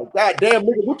that. I'm like, God damn,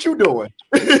 nigga, what you doing?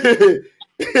 What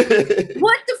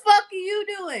the fuck are you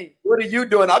doing? What are you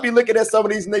doing? I'll be looking at some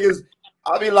of these niggas.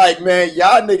 I'll be like, man,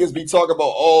 y'all niggas be talking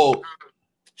about, oh,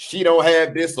 she don't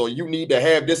have this, or you need to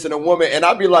have this in a woman. And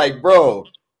I'll be like, bro,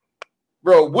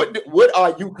 what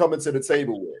are you coming to the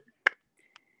table with?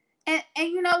 And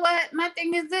you know what? My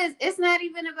thing is this: it's not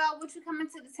even about what you come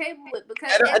into the table with,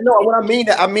 because I know what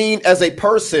I mean as a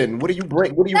person. What do you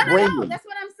bring? What do you bring? no. That's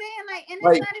what I'm saying. Like, and it's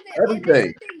Like not even. And that's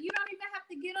everything. the thing. You don't even have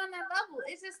to get on that level.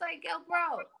 It's just like, yo,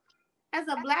 bro. As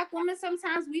a black woman,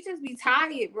 sometimes we just be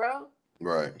tired, bro.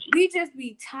 Right. We just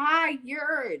be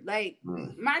tired. Like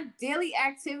my daily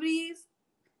activities,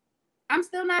 I'm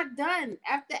still not done.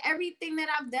 After everything that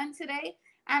I've done today,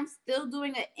 I'm still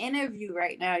doing an interview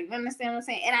right now. You understand what I'm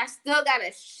saying? And I still got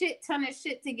a shit ton of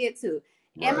shit to get to.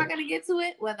 Right. Am I gonna get to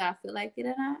it whether I feel like it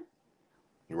or not?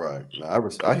 Right. No,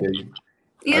 I hear you.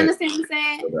 You understand what I'm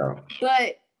saying?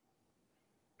 But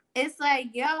it's like,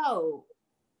 yo,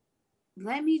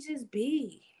 let me just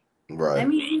be. Right. Let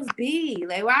me just be.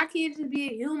 Like, why can't just be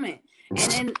a human?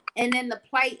 And then the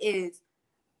plight is,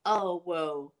 oh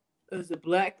well, as a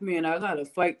black man, I gotta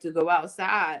fight to go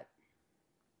outside.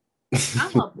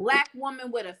 I'm a black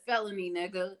woman with a felony,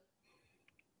 nigga.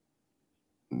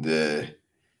 Yeah.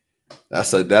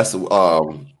 That's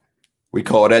we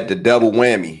call that the double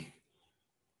whammy.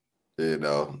 You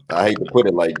know, I hate to put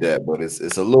it like that, but it's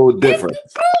a little different.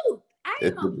 It's the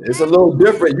truth. It's a little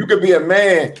different. You could be a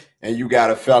man and you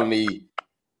got a felony.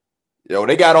 Yo,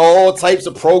 they got all types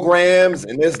of programs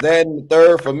and this, that, and the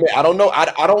third for me. I don't know.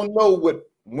 I don't know what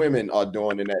women are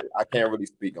doing in that. I can't really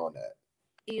speak on that.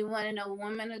 You want to know what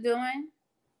women are doing?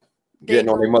 Getting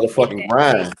on their motherfucking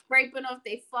grind. They scraping off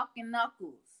their fucking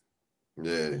knuckles.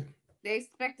 Yeah. They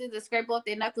expected to scrape off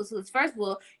their knuckles. Because first of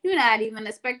all, you're not even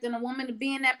expecting a woman to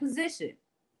be in that position.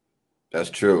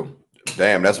 That's true.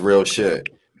 Damn, that's real shit.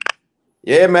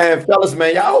 Yeah, man, fellas,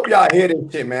 man, y'all hope y'all hear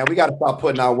this shit, man. We got to stop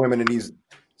putting our women in these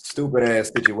stupid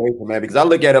ass situations, man. Because I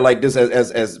look at it like this: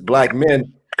 as black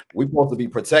men, we supposed to be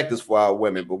protectors for our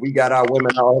women, but we got our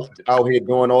women out here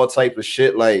doing all types of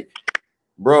shit. Like,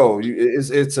 bro,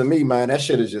 it's to me, man. That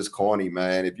shit is just corny,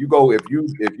 man. If you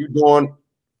doing,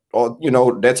 or you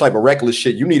know, that type of reckless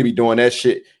shit, you need to be doing that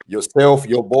shit yourself,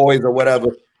 your boys, or whatever.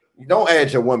 You don't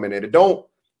add your woman in it. Don't,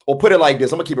 or put it like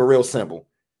this. I'm gonna keep it real simple.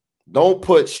 Don't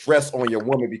put stress on your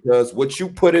woman, because what you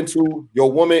put into your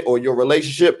woman or your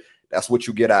relationship, that's what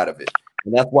you get out of it.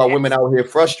 And that's why women out here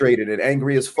frustrated and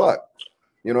angry as fuck.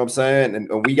 You know what I'm saying?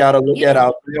 And we got to look at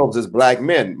ourselves as black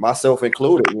men, myself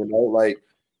included, you know, like,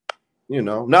 you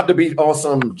know, not to be on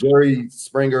some Jerry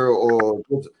Springer or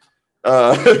what's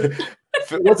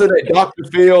it, Dr.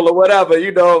 Phil or whatever,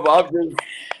 you know, I'm just,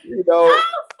 you know,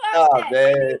 man.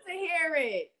 I need to hear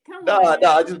it.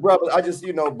 I just,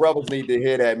 you know, brothers need to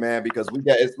hear that, man, because we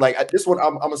got, it's like this one.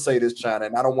 I'm gonna say this, China,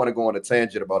 and I don't want to go on a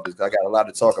tangent about this because I got a lot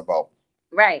to talk about.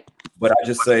 Right. But I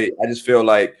just feel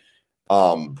like,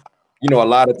 you know, a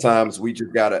lot of times we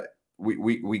just gotta,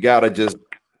 we gotta just,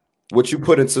 what you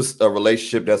put into a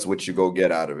relationship, that's what you go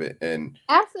get out of it. And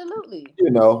absolutely,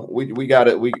 you know, we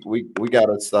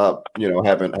gotta stop, you know,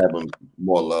 having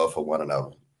more love for one another.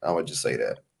 I would just say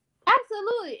that.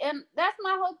 Absolutely, and that's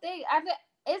my whole thing.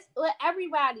 It's with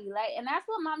everybody, like, and that's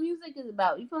what my music is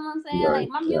about. You feel what I'm saying? Right. Like,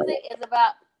 my music is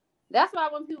about. That's why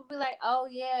when people be like, "Oh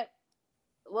yeah,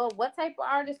 well, what type of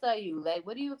artist are you? Like,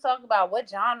 what do you talk about? What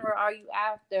genre are you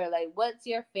after? Like, what's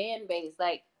your fan base?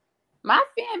 Like, my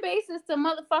fan base is to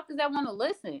motherfuckers that want to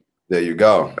listen." There you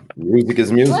go. Music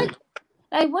is music.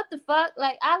 What the fuck?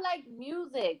 Like, I like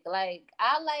music. Like,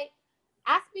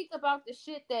 I speak about the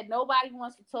shit that nobody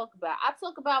wants to talk about. I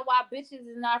talk about why bitches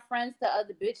is not friends to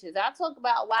other bitches. I talk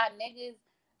about why niggas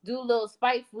do little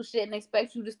spiteful shit and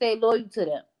expect you to stay loyal to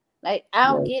them. Like, I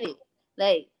don't get it.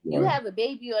 Like, you have a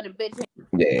baby on a bitch.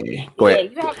 Yeah, go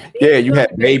ahead. You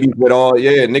have babies with all.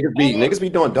 Yeah, niggas be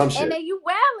doing dumb shit. And then you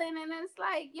wailing, and it's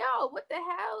like, yo, what the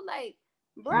hell? Like,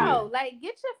 bro, like,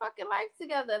 get your fucking life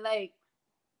together. Like,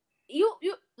 you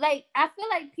like, I feel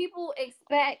like people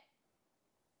expect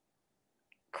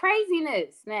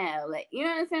craziness now. Like, you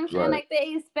know what I'm saying? Right. Like,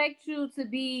 they expect you to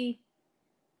be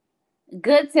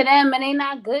good to them and they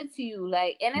not good to you.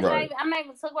 Like, and it's like, I'm not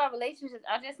even talking about relationships.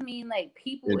 I just mean like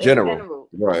people in general.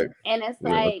 Right. And it's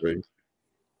like,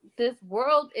 this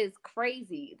world is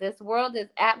crazy. This world is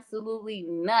absolutely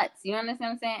nuts. You understand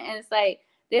what I'm saying? And it's like,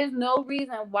 there's no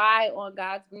reason why on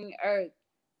God's green earth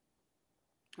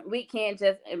we can't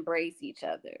just embrace each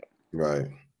other. Right.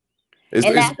 That's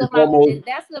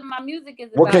what my music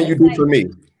is about. What can you do for me?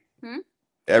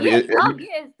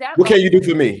 What can you do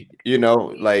for me? You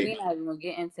know, like, we're not even gonna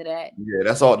get into that. Yeah,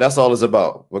 that's all it's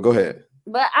about. Well, go ahead.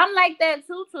 But I'm like that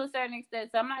too, to a certain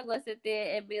extent. So I'm not gonna sit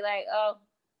there and be like, oh,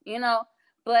 you know.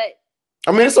 But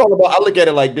I mean, it's all about. I look at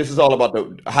it like this is all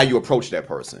about how you approach that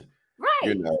person, right?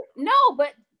 You know. No,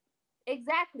 but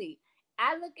exactly.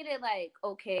 I look at it like,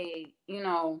 okay, you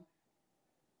know,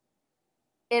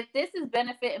 if this is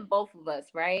benefiting both of us,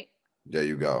 right? There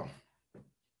you go.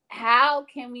 How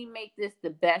can we make this the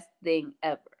best thing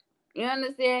ever? You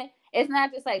understand? It's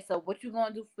not just like, so what you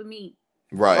gonna do for me?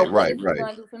 Right, What right, is you right,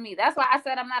 gonna do for me? That's why I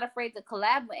said I'm not afraid to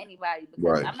collab with anybody, because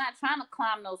right. I'm not trying to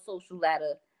climb no social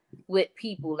ladder with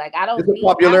people. Like I It's don't a need.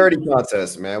 popularity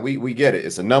contest, man. We get it.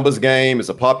 It's a numbers game. It's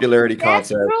a popularity That's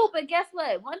contest. true, but guess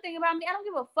what? One thing about me, I don't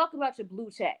give a fuck about your blue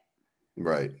check.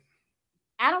 Right.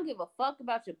 I don't give a fuck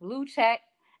about your blue check.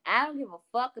 I don't give a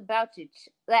fuck about your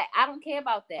like. I don't care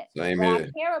about that. Same What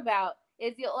here. I care about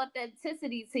is your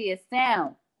authenticity to your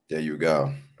sound. There you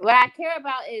go. What I care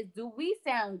about is, do we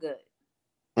sound good?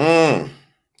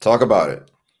 Talk about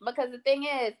it. Because the thing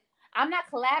is, I'm not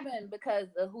collabing because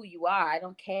of who you are. I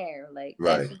don't care. Like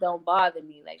that Right. shit don't bother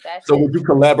me. Like that. So shit. would you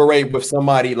collaborate with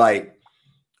somebody like,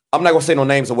 I'm not gonna say no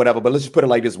names or whatever, but let's just put it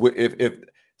like this: if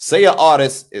say an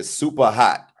artist is super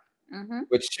hot,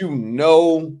 but you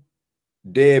know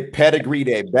their pedigree,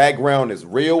 their background is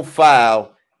real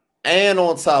foul, and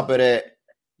on top of that,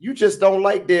 you just don't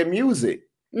like their music.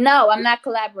 No, I'm not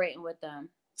collaborating with them.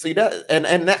 See that,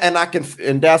 and I can,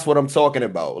 and that's what I'm talking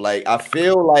about. Like I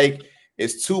feel like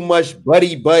it's too much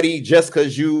buddy just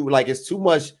because you like, it's too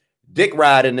much dick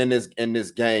riding in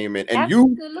this game, and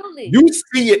you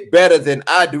see it better than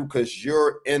I do because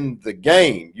you're in the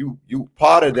game. You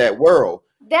part of that world.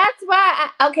 That's why.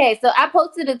 Okay, so I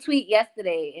posted a tweet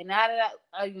yesterday, and now that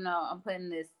I'm putting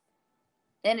this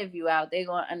interview out, they're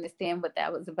gonna understand what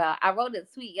that was about. I wrote a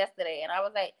tweet yesterday, and I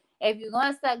was like, if you're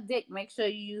gonna suck dick, make sure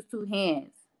you use 2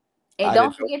 hands, and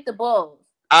don't forget the balls.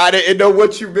 I didn't know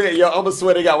what you meant, yo. I'm gonna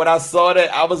swear to God, when I saw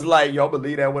that, I was like, yo, I'm gonna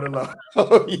leave that one alone.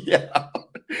 Oh yeah,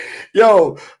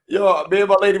 yo, me and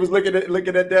my lady was looking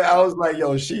at that. I was like,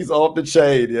 yo, she's off the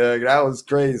chain. Yeah, that was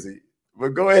crazy. But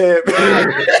go ahead. I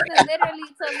wasn't literally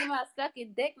talking about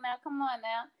sucking dick. Now, come on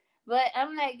now. But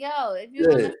I'm like, yo, if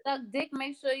you're gonna suck dick,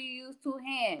 make sure you use 2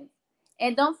 hands,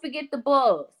 and don't forget the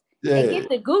balls. Yeah. And get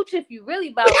the gooch if you really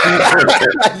about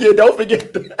it. Yeah, don't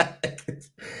forget that.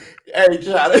 Hey,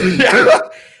 Charlie.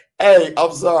 Hey,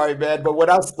 I'm sorry, man, but when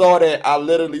I saw that, I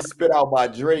literally spit out my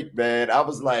drink, man. I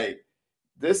was like,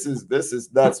 "This is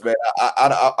nuts, man."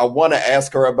 I want to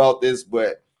ask her about this,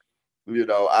 but I don't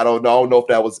know. I don't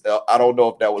know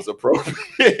if that was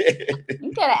appropriate.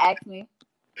 You gotta ask me.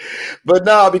 But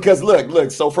no, because look.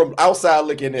 So from outside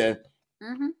looking in,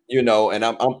 and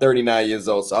I'm 39 years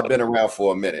old, so I've been around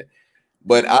for a minute.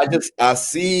 But I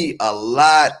see a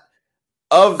lot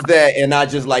of that, and I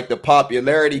just like the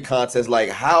popularity contest. Like,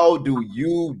 how do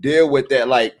you deal with that?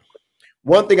 Like,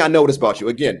 one thing I noticed about you,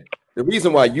 again, the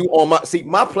reason why you on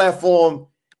my platform,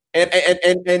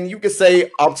 and you can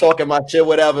say I'm talking my shit,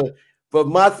 whatever. But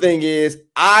my thing is,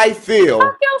 I feel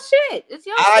fuck your shit. It's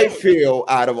your shit. feel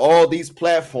out of all these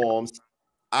platforms,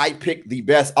 I pick the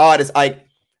best artists.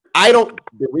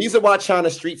 The reason why China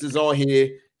Streets is on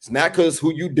here, it's not because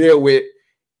who you deal with.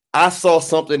 I saw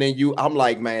something in you. I'm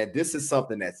like, man, this is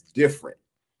something that's different.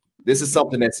 This is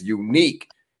something that's unique.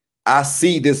 I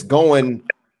see this going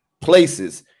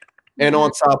places. And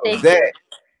on top of that,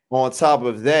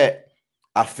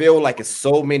 I feel like it's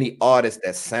so many artists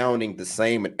that's sounding the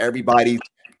same and everybody's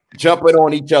jumping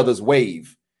on each other's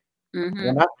wave.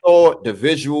 When I saw the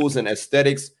visuals and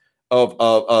aesthetics of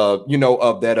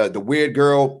that the Weird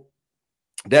Girl,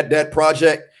 that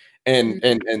project and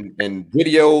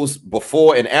videos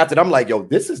before and after, I'm like, yo,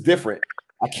 this is different.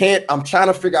 I'm trying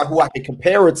to figure out who I can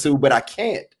compare it to, but I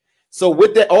can't. So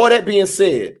with all that being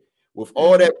said,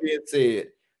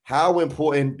 how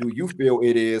important do you feel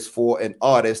it is for an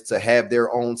artist to have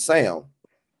their own sound?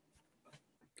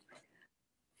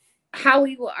 How are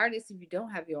you an artist if you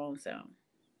don't have your own sound?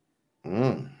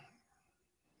 No,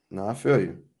 I feel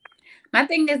you. My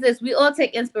thing is this: we all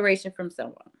take inspiration from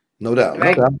someone. No doubt,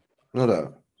 right? No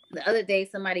doubt. The other day,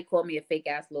 somebody called me a fake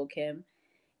ass Lil Kim,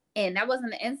 and that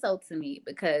wasn't an insult to me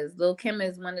because Lil Kim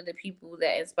is one of the people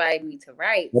that inspired me to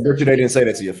write. I bet you they didn't say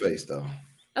that to your face, though.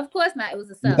 Of course not. It was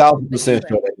a sub. 1,000%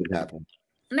 sure that didn't happen.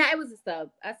 Nah, it was a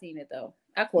sub. I seen it though.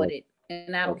 I caught it,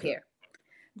 and I don't care.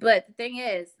 But the thing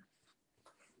is,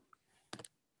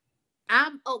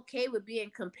 I'm okay with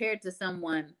being compared to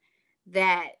someone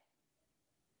that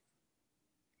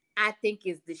I think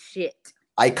is the shit.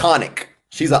 Iconic.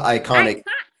 She's an iconic.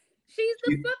 She's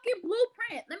the fucking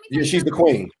blueprint. Let me tell you. She's the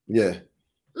queen. Yeah.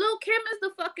 Lil Kim is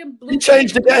the fucking blueprint. She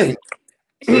changed the game.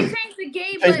 She changed the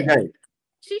game.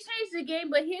 She changed the game,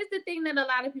 but here's the thing that a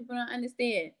lot of people don't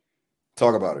understand.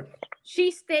 Talk about it. She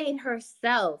stayed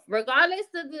herself, regardless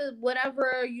of the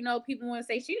whatever people want to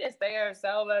say. She didn't stay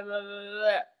herself. Blah, blah, blah,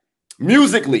 blah.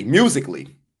 Musically,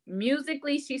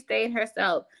 she stayed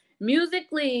herself.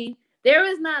 Musically, There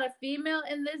is not a female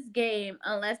in this game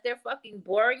unless they're fucking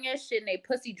boring as shit and they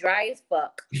pussy dry as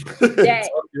fuck. That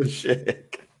Talk your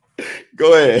shit.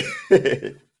 Go ahead.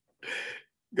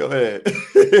 Go ahead.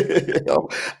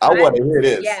 I want to hear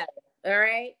this. Yeah, all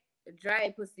right.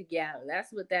 Dry pussy gal.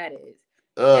 That's what that is.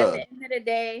 At the end of the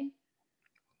day.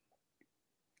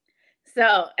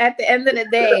 So at the end of the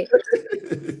day,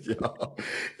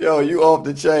 yo, you off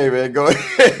the chain, man. Go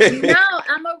ahead. No,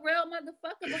 I'm a real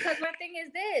motherfucker because my thing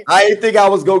is this. I didn't think I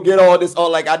was gonna get all this. All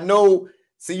like I know.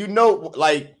 See, you know,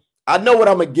 like I know what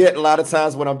I'm gonna get a lot of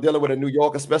times when I'm dealing with a New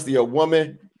Yorker, especially a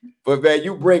woman. But man,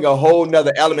 you bring a whole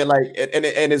nother element, like, and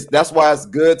it's that's why it's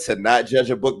good to not judge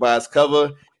a book by its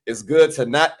cover. It's good to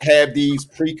not have these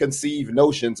preconceived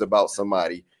notions about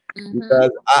somebody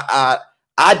because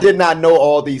I did not know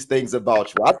all these things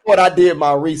about you. I thought I did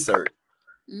my research.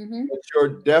 But you're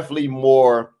definitely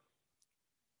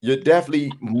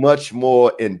much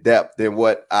more in depth than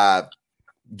what I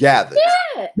gathered.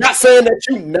 Yeah. Not saying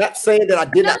that I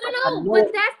did not. No.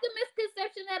 But that's the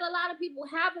misconception that a lot of people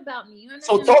have about me. You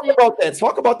so talk about that.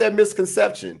 Talk about that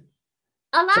misconception.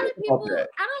 A lot of people,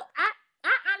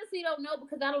 I honestly don't know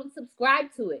because I don't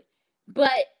subscribe to it.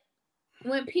 But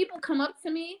when people come up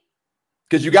to me,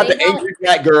 because you got the angry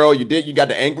black girl, you got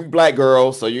the angry black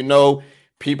girl, so you know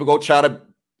people go try to, tag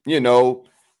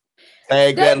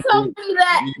they that. told me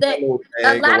that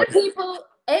a lot of people.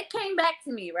 It came back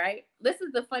to me, right? This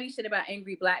is the funny shit about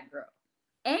Angry Black Girl.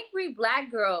 Angry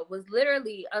Black Girl was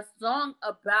literally a song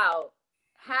about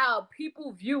how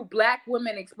people view black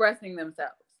women expressing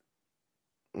themselves.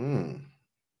 The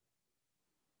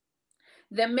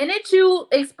minute you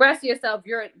express yourself,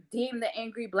 you're deemed the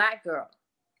angry black girl.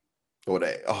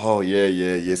 Oh,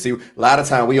 yeah. See, a lot of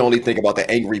time we only think about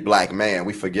the angry black man.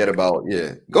 We forget about,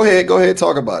 Go ahead.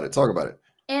 Talk about it.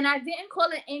 And I didn't call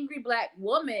it angry black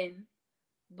woman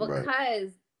because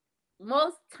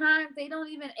most times they don't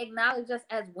even acknowledge us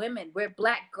as women. We're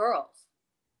black girls.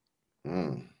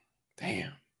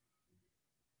 Damn.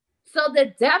 So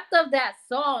the depth of that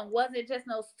song wasn't just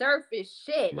no surface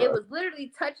shit. Right. It was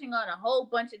literally touching on a whole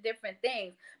bunch of different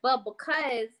things. But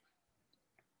because,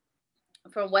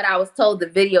 from what I was told, the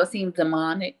video seemed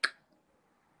demonic.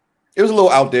 It was a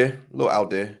little out there.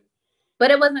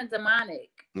 But it wasn't demonic.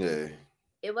 Yeah.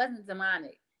 It wasn't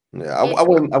demonic. Yeah, I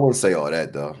wouldn't say all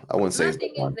that though. I wouldn't say. The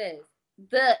thing is this: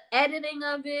 the editing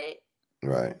of it.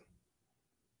 Right.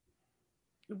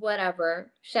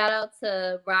 Whatever. Shout out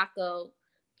to Rocco.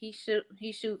 He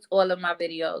shoots all of my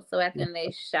videos. So at the end of the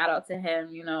day, shout out to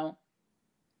him.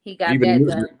 He got that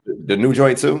done. The new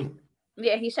joint too.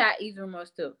 Yeah, he shot Ease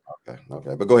Remorse too.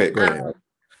 Okay, but go ahead.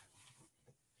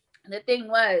 The thing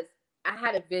was, I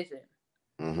had a vision,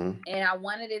 and I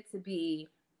wanted it to be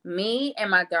me and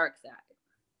my dark side.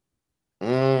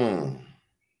 And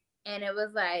it was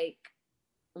like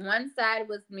one side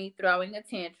was me throwing a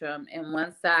tantrum and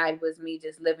one side was me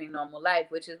just living normal life,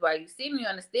 which is why you see me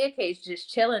on the staircase just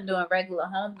chilling, doing regular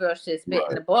homegirl shit,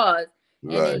 spitting the bars.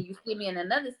 And then you see me in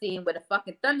another scene with a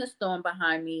fucking thunderstorm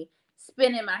behind me,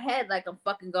 spinning my head like I'm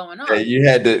fucking going on. Hey, you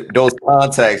had those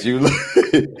contacts. Those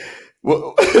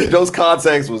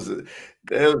contacts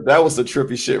that was the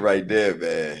trippy shit right there,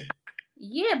 man.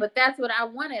 Yeah, but that's what I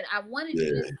wanted. I wanted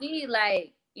you to see,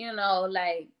 like,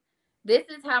 this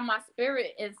is how my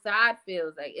spirit inside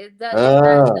feels. Like it's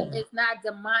not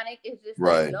demonic. It's just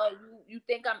like, yo, you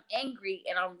think I'm angry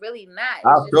and I'm really not.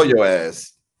 I'll throw your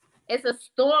ass. It's a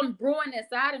storm brewing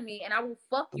inside of me, and I will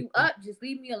fuck you up. Just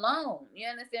leave me alone. You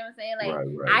understand what I'm saying? Like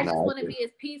I just want to be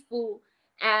as peaceful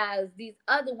as these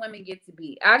other women get to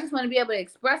be. I just want to be able to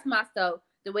express myself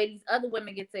the way these other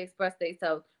women get to express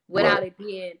themselves without it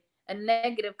being a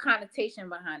negative connotation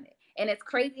behind it. And it's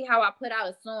crazy how I put out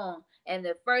a song and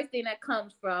the first thing that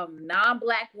comes from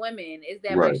non-black women is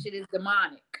that my shit is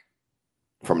demonic.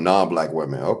 From non-black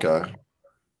women, okay.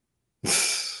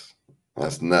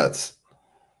 That's nuts.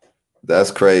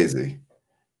 That's crazy.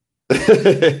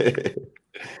 That's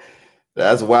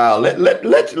wild. Let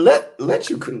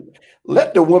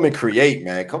the woman create,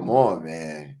 man. Come on,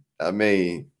 man. I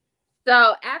mean,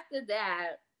 so after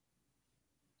that,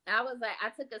 I was like, I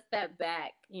took a step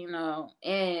back,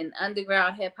 and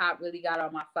underground hip hop really got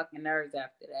on my fucking nerves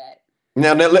after that.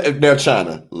 Now,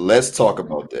 China, let's talk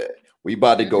about that. We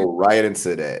about to go right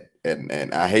into that,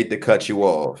 and I hate to cut you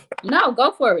off. No,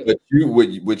 go for it. But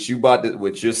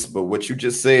what you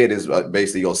just said is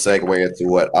basically your segue into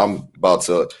what I'm about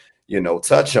to,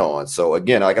 touch on. So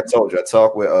again, like I told you, I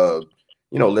talked with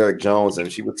Lyric Jones,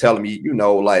 and she was telling me,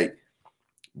 like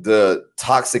the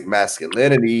toxic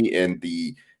masculinity and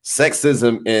the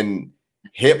sexism in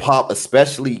hip hop,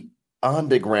 especially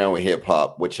underground hip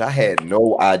hop, which I had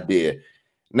no idea.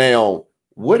 Now,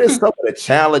 what is some of the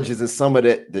challenges and some of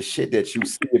the shit that you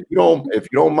see? If you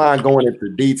don't mind going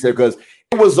into detail, because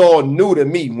it was all new to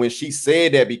me when she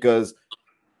said that, because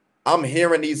I'm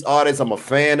hearing these artists, I'm a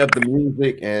fan of the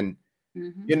music, and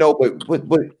you know,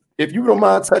 but if you don't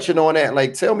mind touching on that,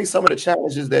 like tell me some of the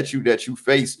challenges that you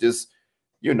face, just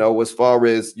you know, as far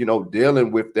as you know,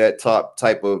 dealing with that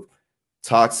type of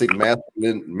toxic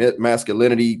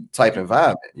masculinity type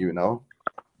environment, you know.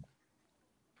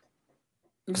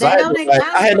 Because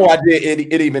I had no idea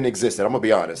it even existed. I'm gonna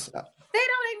be honest. They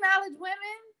don't acknowledge women.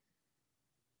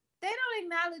 They don't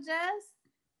acknowledge us.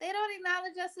 They don't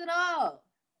acknowledge us at all.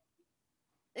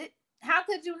 How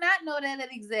could you not know that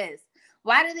it exists?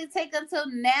 Why did it take until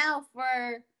now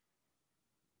for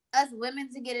us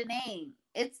women to get a name?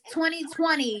 It's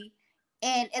 2020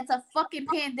 and it's a fucking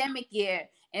pandemic year.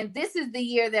 And this is the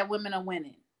year that women are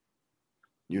winning.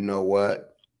 You know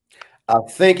what? I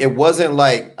think it wasn't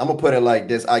like, I'm gonna put it like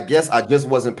this. I guess I just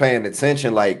wasn't paying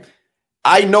attention. Like,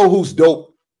 I know who's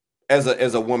dope as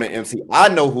a woman MC. I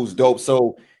know who's dope.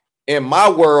 So in my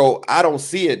world, I don't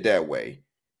see it that way.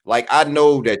 Like, I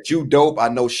know that you dope. I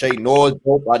know Shay Noah's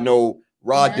dope. I know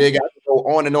Rod Digger. I go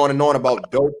on and on and on about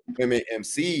dope women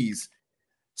MCs.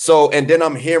 So, and then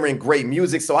I'm hearing great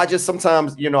music. So I just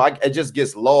sometimes, you know, it just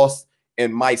gets lost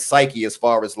in my psyche as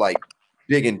far as like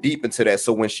digging deep into that.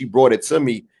 So when she brought it to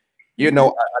me, you know,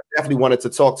 I definitely wanted to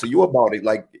talk to you about it,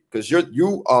 like, because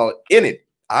you are in it.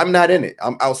 I'm not in it.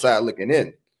 I'm outside looking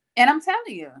in. And I'm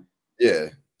telling you. Yeah.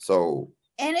 So.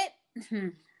 And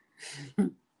it.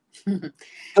 You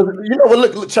know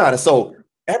what? Look, China. So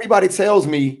everybody tells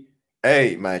me,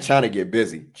 "Hey, man, trying to get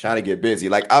busy, trying to get busy."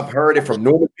 Like I've heard it from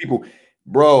numerous people,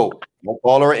 bro. Don't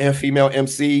call her a female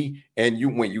MC, and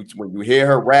when you hear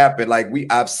her rap, and like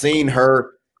I've seen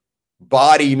her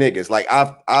body niggas. Like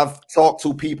I've talked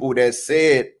to people that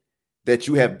said that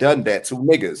you have done that to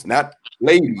niggas, not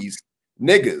ladies,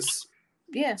 niggas.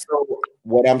 Yeah. So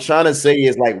what I'm trying to say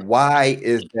is like, why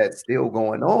is that still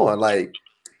going on? Like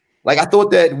I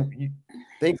thought that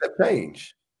things have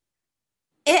changed.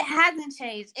 It hasn't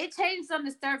changed. It changed on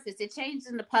the surface. It changed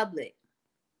in the public.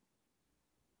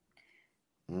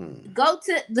 Go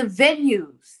to the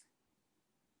venues.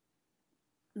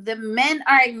 The men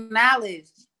are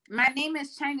acknowledged. My name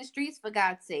is China Streets, for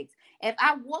God's sakes. If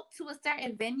I walk to a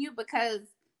certain venue, because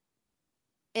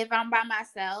if I'm by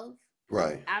myself,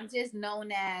 right, I'm just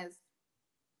known as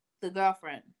the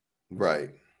girlfriend.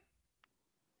 Right.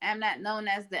 I'm not known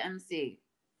as the MC.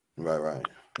 Right.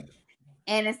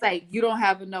 And it's like, you don't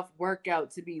have enough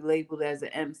workout to be labeled as an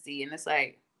MC. And it's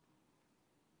like,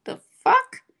 the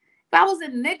fuck? If I was a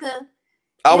nigga,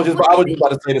 I was just about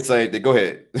to say the same thing. Go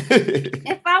ahead.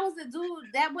 If I was a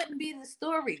dude, that wouldn't be the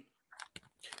story.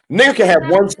 Nigga can have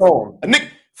one song.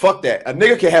 Fuck that. A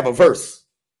nigga can have a verse.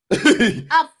 A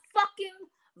fucking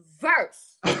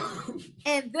verse.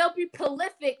 And they'll be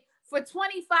prolific for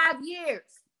 25 years.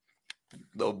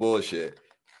 No bullshit.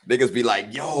 Niggas be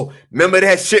like, yo, remember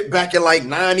that shit back in like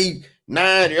 99?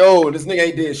 Yo, this nigga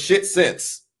ain't did shit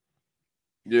since.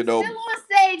 You know. Still on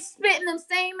stage spitting them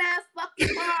same ass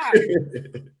fucking bars.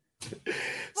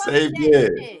 Same, yeah.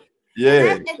 Shit.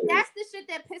 Yeah. And that's the shit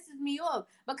that pisses me off.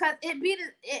 Because and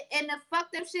the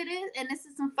fucked up shit is, and this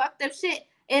is some fucked up shit,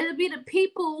 it'll be the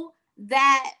people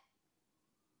that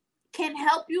can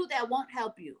help you that won't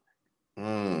help you.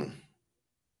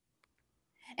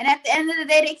 And at the end of the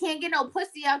day, they can't get no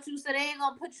pussy out you, so they ain't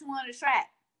gonna put you on the track.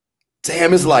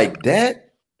 Damn, it's like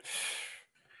that.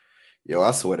 Yo,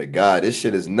 I swear to God, this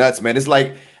shit is nuts, man. It's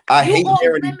like I hate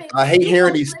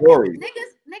hearing these stories.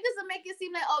 Niggas will make it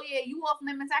seem like, oh yeah, you off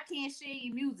limits. I can't share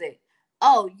your music.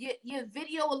 Oh, your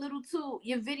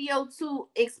video too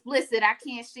explicit. I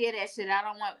can't share that shit. I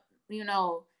don't want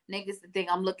niggas to think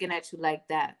I'm looking at you like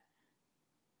that.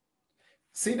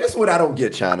 See, that's what I don't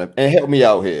get, China. And help me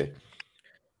out here.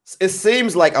 It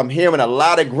seems like I'm hearing a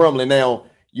lot of grumbling now.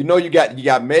 You know, you got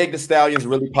Meg Thee Stallion's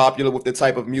really popular with the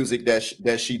type of music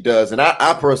that she does, and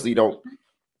I personally don't.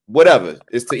 Whatever,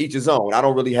 it's to each his own. I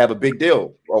don't really have a big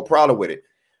deal or problem with it,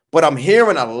 but I'm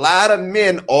hearing a lot of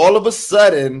men all of a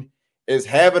sudden is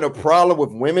having a problem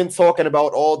with women talking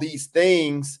about all these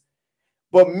things,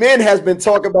 but men has been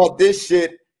talking about this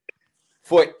shit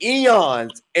for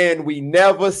eons, and we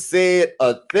never said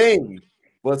a thing.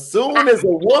 But soon as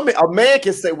a man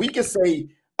can say, we can say,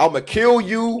 I'm gonna kill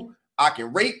you, I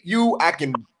can rape you, I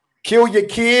can kill your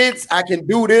kids, I can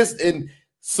do this, and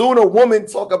soon a woman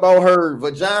talk about her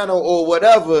vagina or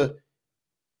whatever,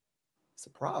 it's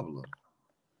a problem.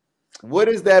 What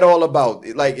is that all about?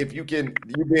 Like, if you being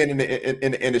in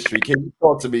the industry, can you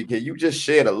talk to me? Can you just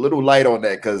shed a little light on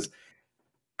that? Because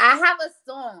I have a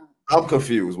song. I'm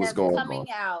confused. What's going on? Coming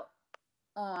out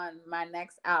on my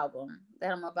next album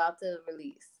that I'm about to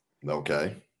release.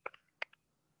 Okay.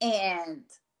 And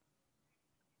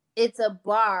it's a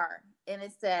bar, and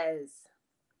it says,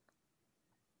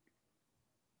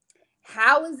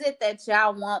 "How is it that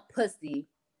y'all want pussy,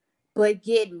 but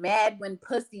get mad when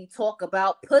pussy talk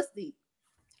about pussy?"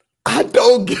 I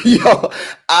don't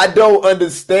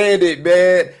understand it,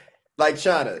 man. Like,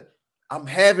 China, I'm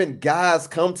having guys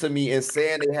come to me and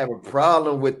saying they have a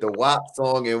problem with the WAP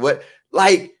song and what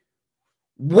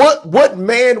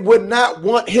man would not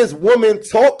want his woman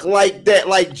talk like that?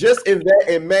 Like, just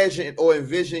imagine or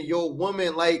envision your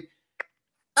woman like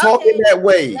talking that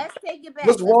way. Let's take it back.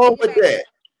 What's wrong with that?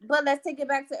 But let's take it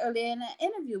back to earlier in the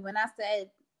interview when I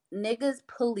said niggas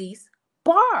police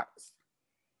bars.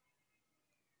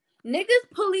 Niggas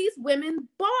police women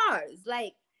bars.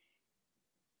 Like,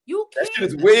 you can't. That shit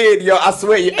is weird, yo. I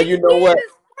swear, you know what?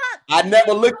 I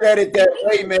never looked at it that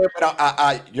way, man.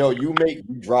 But you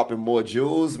dropping more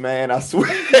jewels, man. I swear.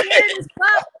 It's weird as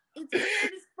fuck. It's weird as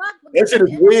fuck. That shit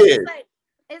is weird.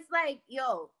 It's like,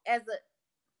 yo, as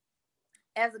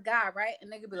a guy, right? A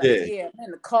nigga be like, yeah, I'm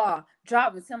in the car,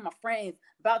 driving to my friends,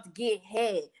 about to get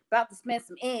head, about to spend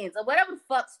some ends, or whatever the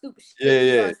fuck stupid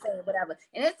shit you gonna say, whatever.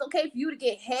 And it's okay for you to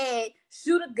get head,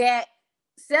 shoot a gat,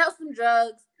 sell some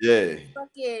drugs,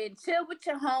 fucking chill with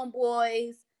your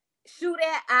homeboys, shoot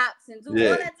at ops, and do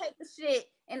all that type of shit.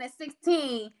 And at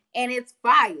 16, and it's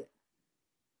fire.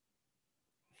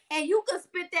 And you can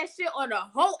spit that shit on a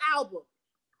whole album.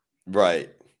 Right.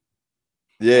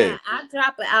 Yeah. Now, I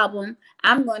drop an album.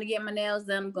 I'm going to get my nails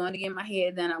done. I'm going to get my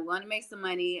hair done. I'm going to make some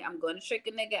money. I'm going to trick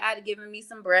a nigga out of giving me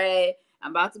some bread.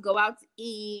 I'm about to go out to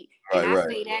eat. And I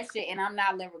say that shit, and I'm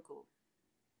not lyrical.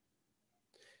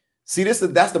 See, that's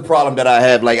the problem that I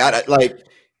have. Like,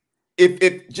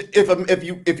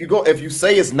 if you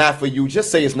say it's not for you,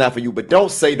 just say it's not for you. But don't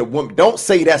say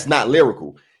that's not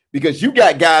lyrical, because you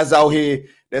got guys out here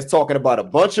that's talking about a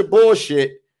bunch of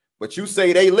bullshit, but you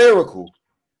say they lyrical.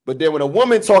 But then when a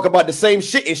woman talk about the same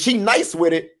shit and she nice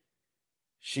with it,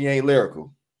 she ain't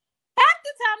lyrical. Half the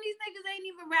time, these niggas ain't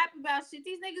even rapping about shit.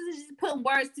 These niggas is just putting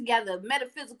words together,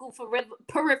 metaphysical for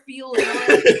peripheral and all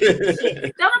that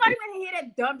shit. Don't nobody want to hear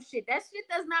that dumb shit. That shit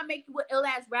does not make you an ill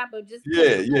ass rapper. Just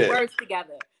put words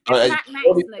together.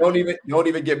 Don't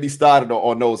even get me started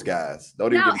on those guys.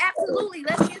 Absolutely.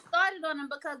 Let's get started on them,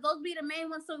 because those be the main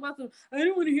ones talking about them. I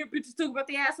don't want to hear bitches talk about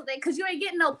the asshole day, because you ain't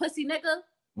getting no pussy, nigga.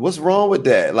 What's wrong with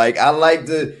that? Like, I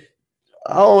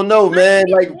don't know, man.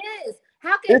 Like,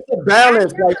 it's a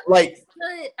balance.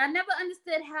 I never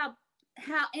understood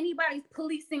how anybody's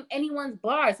policing anyone's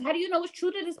bars. How do you know what's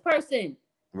true to this person?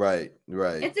 Right.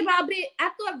 It's about I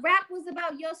thought rap was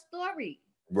about your story.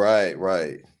 Right.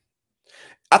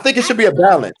 I think it should be a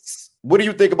balance. What do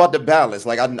you think about the balance?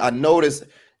 Like, I noticed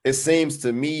it seems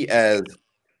to me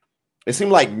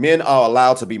like men are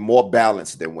allowed to be more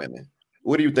balanced than women.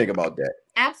 What do you think about that?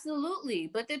 Absolutely.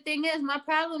 But the thing is, my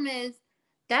problem is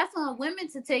that's on women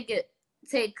to take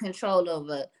control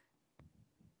over.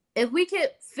 If we keep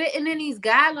fitting in these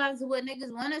guidelines of what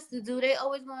niggas want us to do, they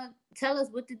always gonna tell us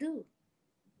what to do.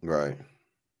 Right.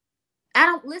 I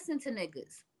don't listen to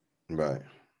niggas. Right.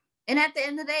 And at the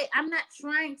end of the day, I'm not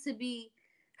trying to be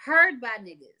heard by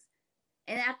niggas.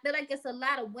 And I feel like it's a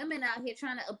lot of women out here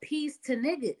trying to appease to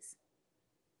niggas.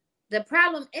 The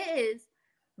problem is,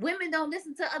 women don't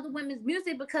listen to other women's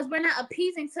music because we're not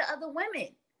appeasing to other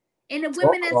women. And the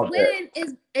women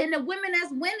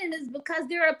that's winning is because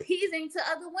they're appeasing to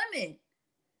other women.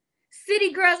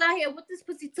 City girls out here with this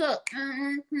pussy talk.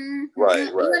 Right.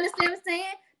 You understand what I'm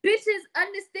saying? Bitches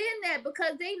understand that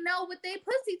because they know what they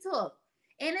pussy talk.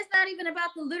 And it's not even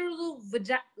about the literal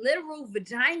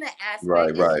vagina aspect.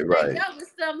 Right. Like, yo,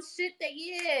 there's some shit that,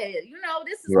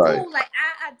 this is cool. Like,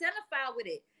 I identify with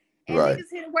it. And niggas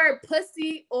hear the word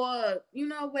pussy or,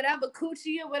 whatever,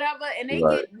 coochie or whatever, and they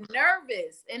get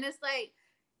nervous. And it's like,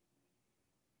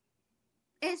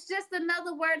 it's just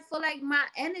another word for, like, my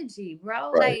energy,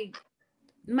 bro. Like,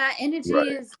 my energy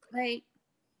is, like,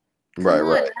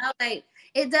 right. Now, like,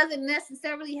 it doesn't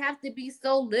necessarily have to be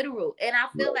so literal. And I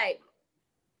feel like,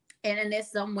 and then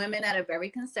there's some women that are very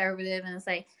conservative, and it's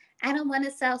like, I don't want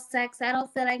to sell sex. I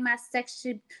don't feel like my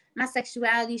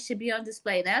sexuality should be on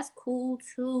display. That's cool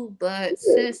too, but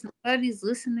sis, nobody's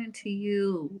listening to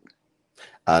you.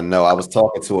 I know. I was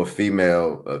talking to a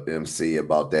female MC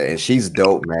about that, and she's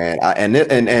dope, man.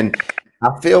 And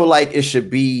I feel like it should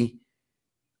be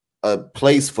a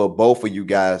place for both of you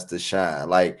guys to shine.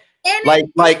 Like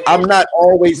I'm not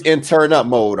always in turn up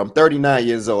mode. I'm 39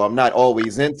 years old. I'm not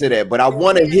always into that, but I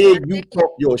want to hear you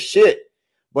talk your shit.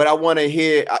 but I want to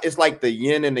hear. It's like the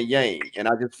yin and the yang, and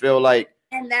I just feel like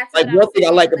that's like one thing I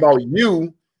like about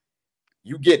you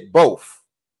get both.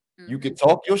 You can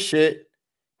talk your shit,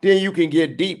 then you can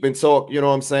get deep and talk. You know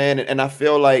what I'm saying? And I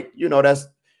feel like that's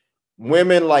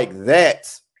women like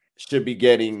that should be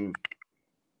at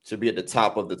the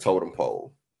top of the totem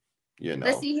pole.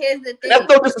 But see, here's the thing. That's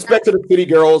no disrespect to the city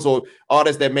girls or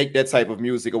artists that make that type of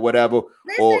music or whatever.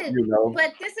 Listen,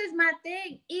 but this is my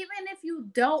thing. Even if you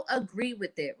don't agree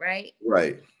with it, right?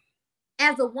 Right.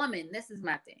 As a woman, this is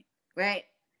my thing, right?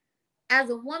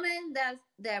 As a woman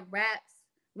that raps,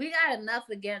 we got enough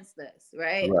against us,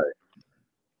 right? Right.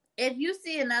 If you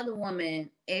see another woman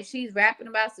and she's rapping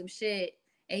about some shit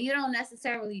and you don't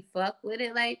necessarily fuck with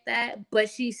it like that, but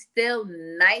she's still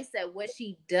nice at what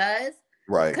she does,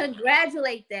 right?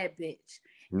 Congratulate that bitch.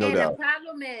 No doubt. The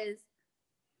problem is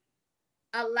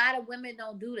a lot of women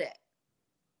don't do that.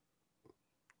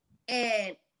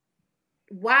 And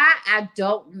why, I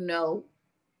don't know.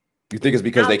 You think it's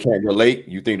because they can't relate?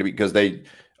 You think because they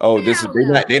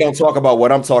don't talk about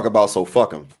what I'm talking about, so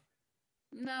fuck them.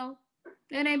 No,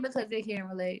 it ain't because they can't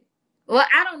relate. Well,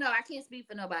 I don't know. I can't speak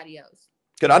for nobody else.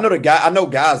 Cause I know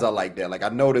guys are like that. Like I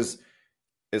notice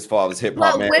as far as hip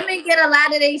hop, man. Women get a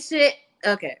lot of their shit.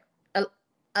 Okay,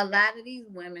 a lot of these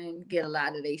women get a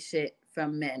lot of their shit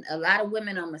from men. A lot of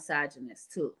women are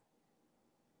misogynist too,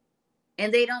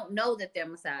 and they don't know that they're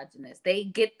misogynist. They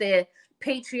get their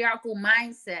patriarchal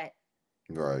mindset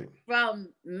right from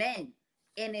men,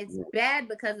 and it's bad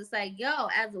because it's like, yo,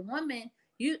 as a woman,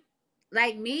 you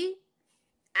like me.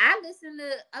 I listen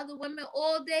to other women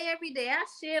all day, every day. I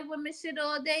share women shit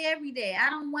all day, every day.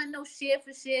 I don't want no share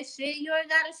for share shit. You ain't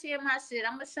gotta share my shit.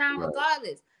 I'm gonna shine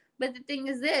regardless. But the thing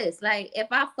is this, like, if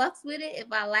I fucks with it, if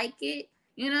I like it,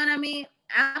 you know what I mean?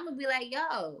 I'm gonna be like,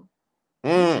 yo,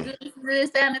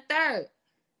 this and the third.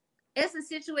 It's a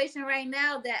situation right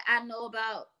now that I know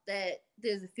about that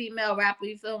there's a female rapper,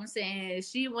 you feel what I'm saying?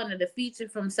 She wanted to feature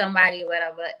from somebody or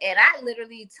whatever. And I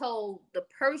literally told the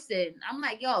person, I'm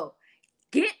like, yo,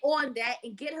 get on that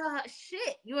and get her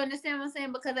shit. You understand what I'm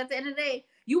saying? Because at the end of the day,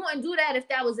 you wouldn't do that if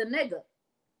that was a nigga.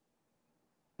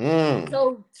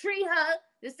 So treat her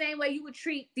the same way you would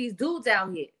treat these dudes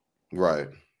out here. Right.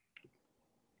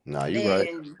 Nah, you right.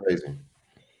 Crazy.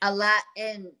 A lot.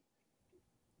 And,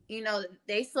 you know,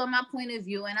 they saw my point of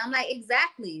view. And I'm like,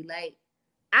 exactly. Like,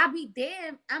 I'll be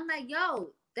damned. I'm like,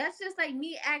 yo, that's just like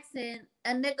me asking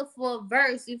a nigga for a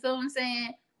verse. You feel what I'm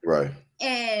saying? Right.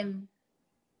 And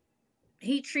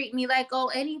he treat me like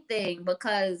anything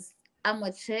because I'm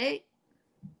a chick.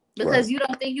 Because you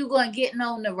don't think you're going to get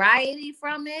no notoriety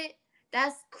from it.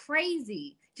 That's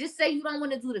crazy. Just say you don't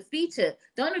want to do the feature.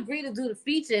 Don't agree to do the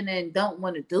feature and then don't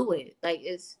want to do it. Like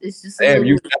it's just.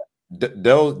 Damn,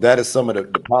 that is some of the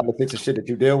politics and shit that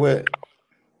you deal with.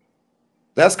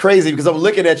 That's crazy because I'm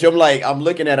looking at you. I'm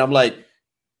like,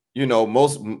 you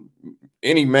know,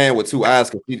 any man with two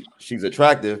eyes she's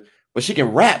attractive, but she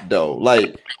can rap though.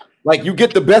 Like you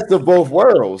get the best of both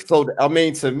worlds. So I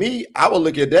mean, to me, I would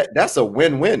look at that. That's a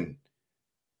win-win.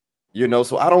 You know,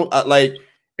 so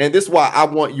and this is why I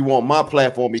want you on my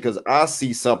platform, because I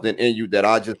see something in you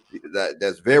that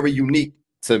that's very unique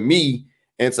to me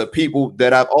and to people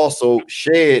that I've also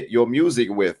shared your music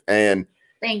with. And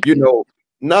thank you. Know,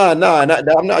 I'm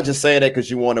not just saying that because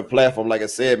you want a platform. Like I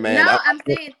said, man. No, I'm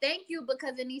saying thank you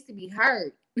because it needs to be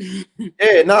heard.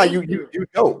 Yeah, no,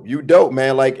 you dope,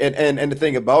 man. Like, and the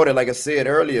thing about it, like I said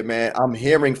earlier, man, I'm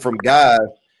hearing from guys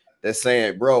that's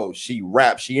saying, bro, she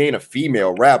raps. She ain't a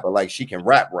female rapper. Like, she can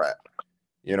rap.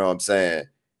 You know what I'm saying?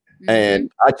 Mm-hmm.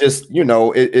 And I just, you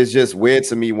know, it's just weird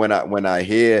to me when I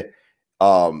hear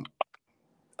a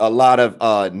lot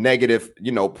of negative,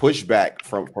 you know, pushback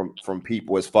from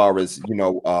people as far as, you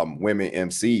know, women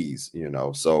MCs, you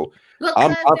know. So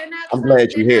I'm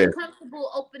glad you're here. Comfortable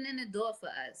opening the door for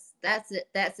us. That's it.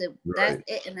 That's it. Right.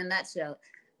 That's it in a nutshell.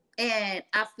 And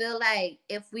I feel like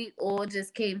if we all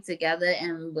just came together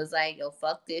and was like, yo,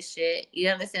 fuck this shit. You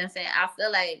understand what I'm saying? I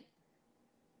feel like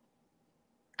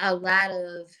I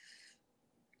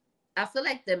feel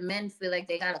like the men feel like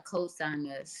they gotta co-sign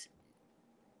us.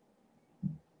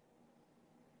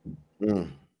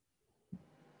 And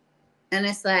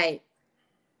it's like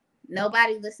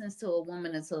nobody listens to a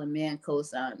woman until a man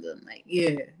co-signs them. Like,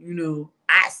 yeah, you know,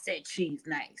 I said she's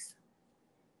nice.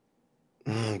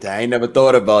 I ain't never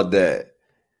thought about that.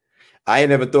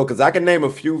 Because I can name a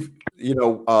few, you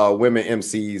know, women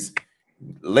MCs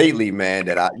lately, man,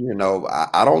 that I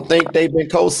don't think they've been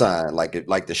co-signed.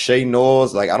 Like the Shay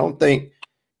Noors. Like,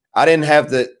 I didn't have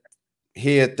to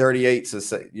hear 38 to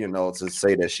say, you know, to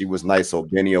say that she was nice or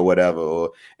Benny or whatever.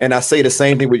 And I say the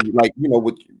same thing with, like, you know,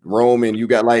 with Roman. You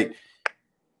got like,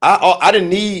 I didn't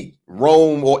need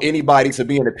Rome or anybody to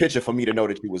be in the picture for me to know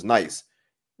that you was nice.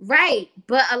 Right,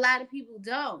 but a lot of people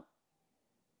don't.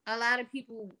 A lot of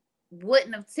people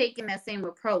wouldn't have taken that same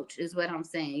approach, is what I'm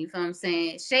saying. You feel what I'm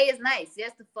saying? Shay is nice.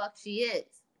 Yes, the fuck she is.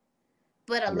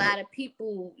 But a lot of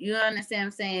people, you understand what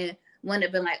I'm saying, wouldn't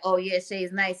have been like, oh yeah, Shay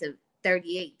is nice if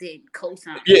 38 did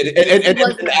co-sign. Yeah,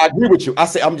 and I agree with you.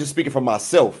 I'm just speaking for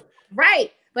myself.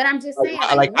 Right. But I'm just saying,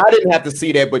 like I didn't have to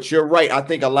see that, but you're right. I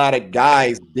think a lot of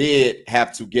guys did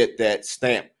have to get that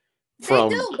stamp from.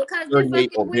 They do, because they're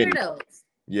fucking weirdos.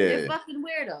 Yeah, they're fucking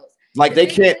weirdos. Like they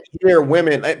can't hear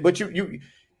women, but you.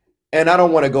 And I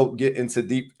don't want to get into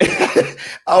deep. I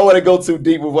don't want to go too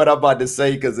deep with what I'm about to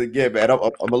say, because again, man, I'm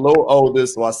a little older,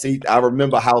 so I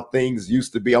remember how things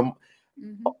used to be.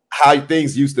 How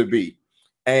things used to be,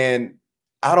 and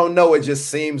I don't know. It just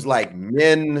seems like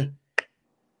men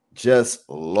just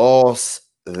lost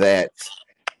that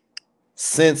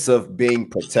sense of being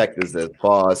protectors as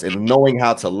far as and knowing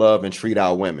how to love and treat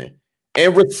our women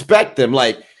and respect them.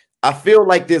 Like I feel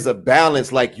like there's a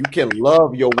balance. Like you can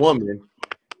love your woman.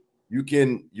 You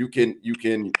can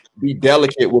be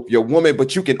delicate with your woman,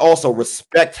 but you can also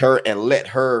respect her and let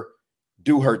her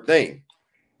do her thing.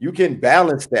 You can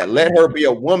balance that. Let her be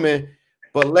a woman,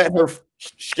 but let her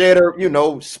spread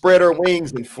her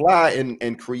wings and fly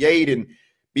and create. And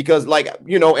because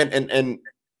and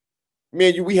me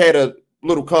and you, we had a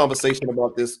little conversation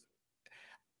about this.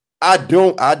 I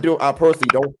personally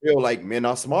don't feel like men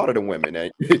are smarter than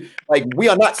women. Like we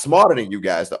are not smarter than you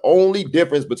guys. The only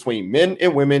difference between men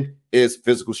and women is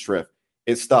physical strength.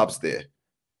 It stops there.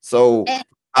 So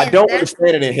I don't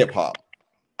understand it in hip hop.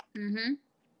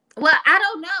 Well, I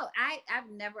don't know. I've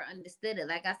never understood it.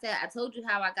 Like I said, I told you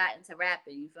how I got into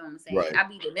rapping. You feel what I'm saying? Right. I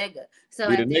be the nigga. So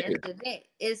at the end of the day,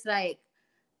 it's like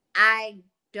I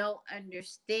don't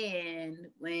understand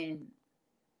when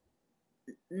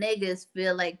niggas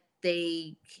feel like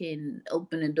they can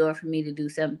open the door for me to do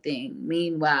something.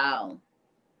 Meanwhile,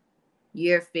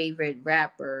 your favorite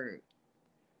rapper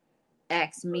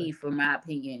asked me for my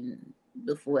opinion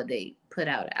before they put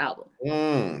out an album.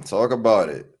 Talk about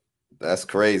it. That's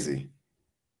crazy.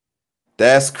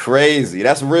 That's crazy.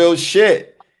 That's real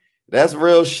shit. That's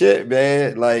real shit,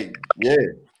 man. Like, yeah.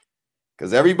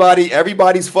 Because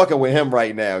everybody's fucking with him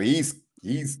right now. He's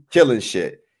killing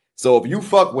shit. So if you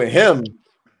fuck with him,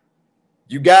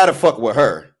 you gotta fuck with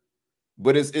her.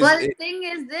 But the thing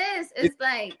is this, it's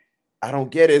like I don't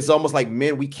get it. It's almost like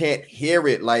men, we can't hear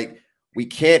it. Like we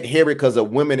can't hear it because a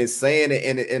woman is saying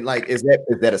it, and like is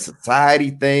that a society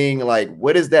thing? Like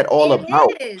what is that all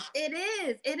about? It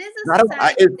is a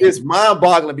society thing. It's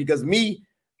mind-boggling because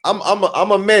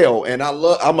I'm a male and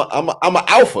I'm an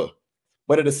alpha,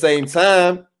 but at the same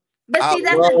time. But see,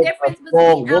 that's the difference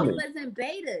between alphas and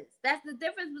betas. That's the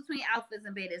difference between alphas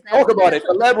and betas. Now, talk about it.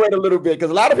 Elaborate a little bit,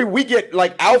 because a lot of people, we get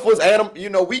like alphas, and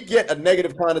we get a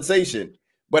negative connotation.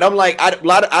 But I'm like,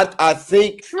 I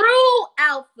think true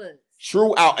alphas.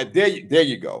 There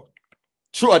you go.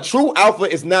 A true alpha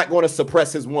is not going to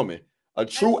suppress his woman. A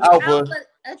true alpha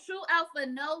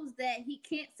knows that he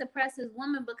can't suppress his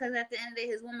woman because at the end of the day,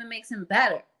 his woman makes him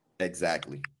better.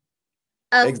 Exactly.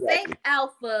 Fake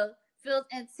alpha feels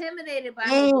intimidated by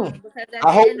his woman because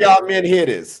I hope y'all men hear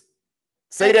this.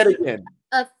 Say that again.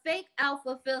 A fake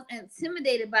alpha feels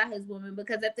intimidated by his woman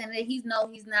because at the end of the day, he's not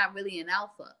really an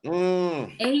alpha.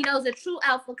 And he knows a true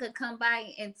alpha could come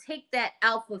by and take that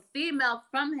alpha female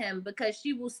from him because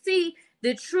she will see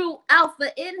the true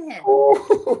alpha in him.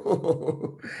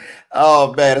 Oh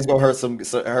man, it's gonna hurt some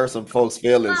folks'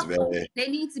 feelings, man. They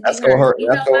need to be That's gonna hurt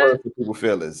some people's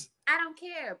feelings. I don't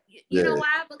care. You know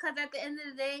why? Because at the end of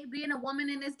the day, being a woman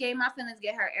in this game, my feelings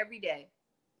get hurt every day.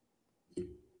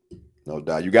 No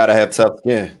doubt. You gotta have tough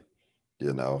skin,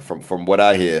 from what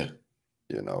I hear,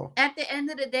 At the end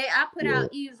of the day, I put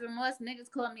out Eve's remorse. Niggas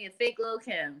call me a fake Lil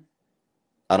Kim.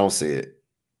 I don't see it.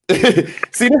 See,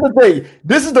 this is the thing.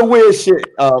 This is the weird shit,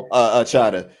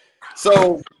 China.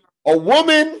 So a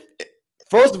woman,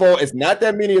 first of all, it's not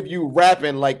that many of you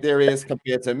rapping like there is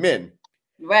compared to men.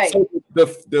 Right. So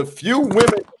the few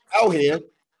women out here,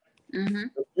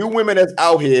 that's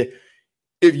out here,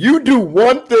 if you do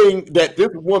one thing that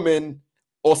this woman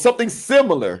or something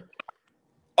similar,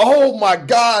 oh my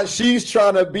God, she's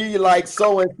trying to be like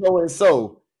so and so and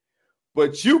so.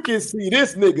 But you can see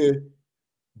this nigga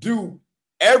do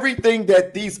everything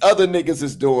that these other niggas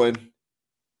is doing,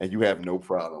 and you have no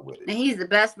problem with it. And he's the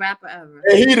best rapper ever.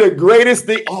 And he the greatest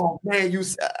thing. Oh man,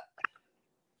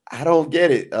 I don't get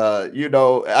it. My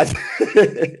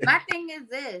thing is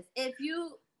this: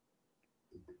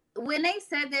 when they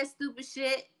said that stupid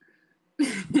shit,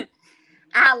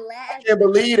 I I laughed can't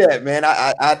because believe that, man.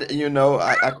 I I I don't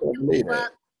can't give believe a that.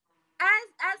 fuck.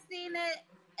 I seen it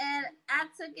and I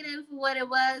took it in for what it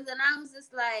was, and I was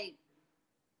just like,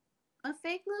 a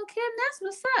fake Lil Kim. That's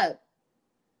what's up.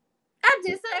 I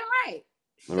did something right.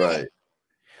 Right. Shit.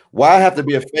 Why have to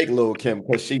be a fake Little Kim?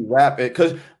 Because she rap it.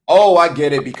 Because oh, I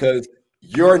get it. Because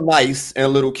you're nice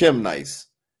and Little Kim nice.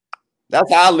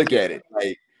 That's how I look at it.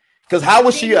 Like, because how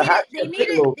was They she a needed. how she They a fake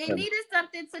needed. Little They Kim? needed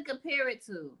something to compare it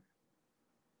to.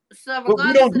 So But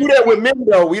we regardless don't of do the that with fact, men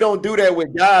though. We don't do that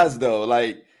with guys though.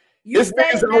 Like you it's said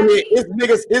niggas it, out not here. me.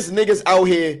 It's niggas out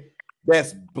here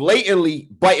that's blatantly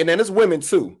biting, and it's women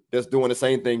too that's doing the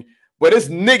same thing. But it's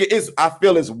nigga. It's I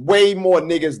feel it's way more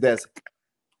niggas that's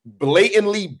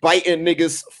blatantly biting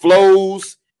niggas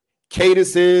flows,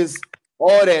 cadences,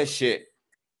 all that shit.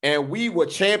 And we would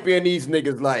champion these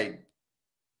niggas like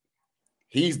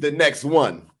he's the next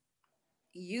one.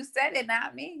 You said it,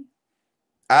 not me.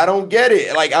 I don't get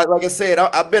it. Like I said,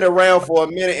 I've been around for a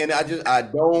minute and I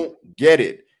don't get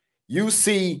it. You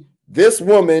see this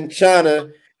woman, China,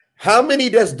 how many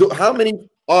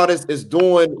artists is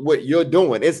doing what you're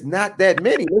doing? It's not that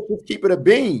many. Let's just keep it a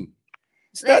bean.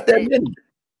 It's not that Listen, many.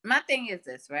 my thing is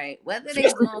this, right? Whether they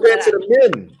Especially doing what compared to the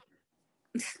men.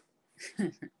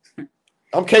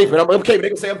 I'm caping. I'm caping. They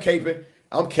can say I'm caping.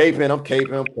 I'm caping. I'm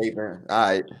caping. I'm caping. All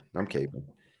right. I'm caping.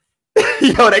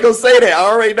 Yo, they gonna say that.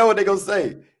 I already know what they gonna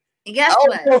say. I guess don't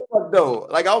what? give a fuck though.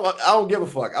 Like I don't give a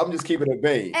fuck. I'm just keeping it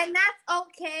vain. And that's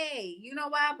okay. You know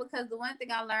why? Because the one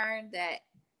thing I learned that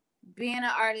being an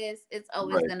artist, it's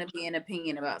always Right. gonna be an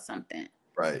opinion about something.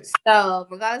 Right. So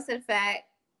regardless of the fact,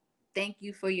 thank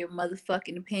you for your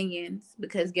motherfucking opinions.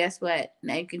 Because guess what?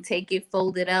 Now you can take it,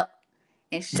 fold it up,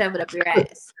 and shove it up your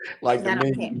ass. Like Because the I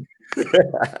don't care.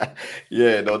 meme.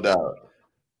 Yeah, no doubt.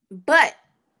 But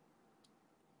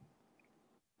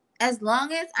as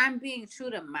long as I'm being true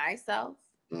to myself,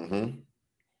 Mm-hmm.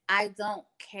 I don't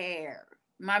care.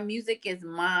 My music is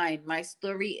mine. My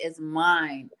story is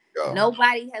mine. Go.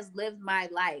 Nobody has lived my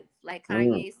life. Like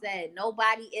Mm, Kanye said,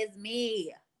 nobody is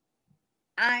me.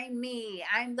 I'm me.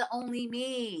 I'm the only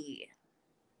me.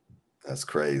 that's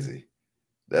crazy.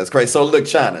 That's crazy. So look,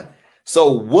 China.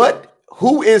 So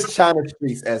who is China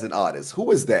Streets as an artist?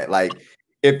 Who is that? Like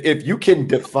if you can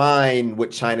define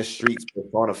what China Streets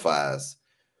personifies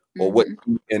or what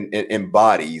Hmm.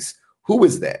 embodies, who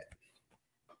is that?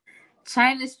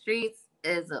 China Streets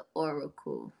is an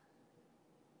oracle.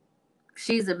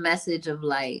 She's a message of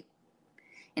light.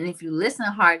 And if you listen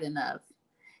hard enough,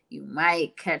 you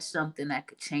might catch something that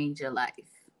could change your life.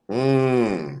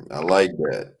 I like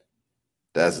that.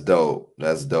 That's dope.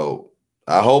 That's dope.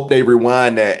 I hope they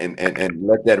rewind that and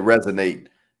let that resonate.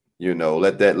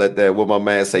 Let that what my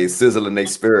man say sizzle in their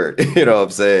spirit. You know what I'm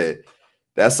saying?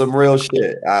 That's some real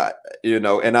shit. And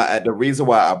the reason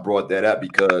why I brought that up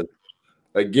because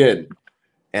again,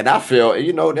 and I feel,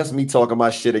 that's me talking my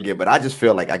shit again, but I just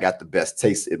feel like I got the best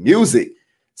taste in music.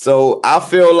 So I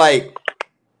feel like,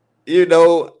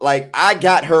 like I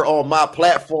got her on my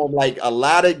platform. Like a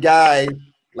lot of guys,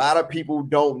 a lot of people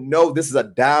don't know this is a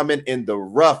diamond in the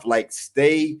rough. Like,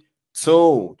 stay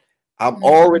tuned. I'm Mhm.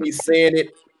 already saying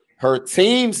it. Her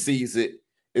team sees it.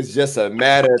 It's just a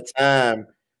matter of time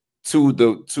to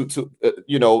the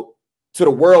to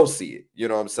the world see it. You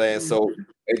know what I'm saying? So Mhm.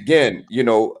 again,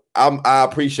 I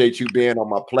appreciate you being on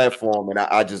my platform, and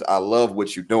I love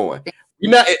what you're doing. You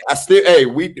know, I still hey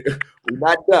we're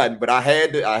not done, but I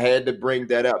had to bring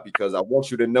that up because I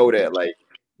want you to know that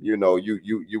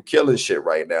you killing shit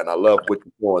right now, and I love what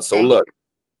you're doing. So Thank look,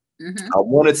 you. Hmm. I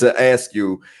wanted to ask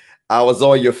you. I was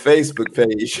on your Facebook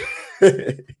page,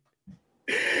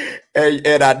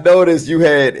 and I noticed you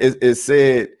had it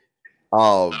said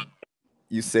um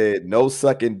you said no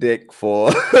sucking dick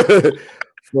for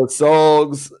for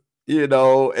songs,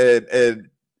 and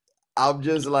I'm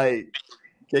just like,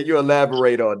 can you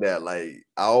elaborate on that? Like,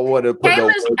 I don't want to put no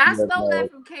words in I your stole mouth.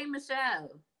 that from K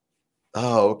Michelle.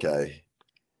 Oh, okay.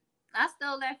 I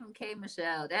stole that from K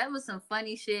Michelle. That was some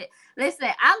funny shit. Listen,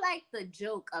 I like the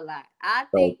joke a lot. I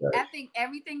think Okay. I think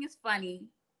everything is funny.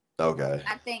 Okay.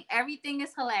 I think everything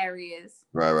is hilarious.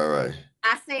 Right.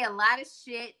 I say a lot of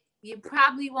shit. You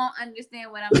probably won't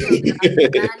understand what I'm talking about.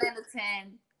 9 out of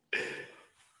 10.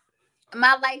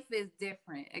 My life is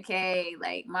different, okay?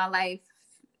 Like my life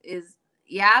is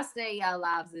I say y'all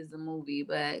lives is a movie,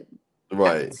 but I,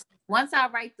 Right. once I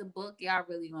write the book, y'all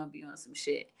really gonna be on some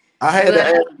shit. I had to But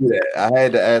ask you that. I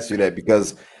had to ask you that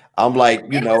because I'm like,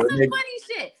 it was some funny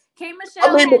shit.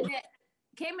 I mean,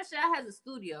 K Michelle has a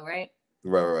studio, right?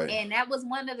 right. And that was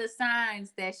one of the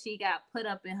signs that she got put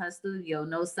up in her studio.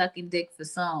 No sucking dick for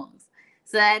songs.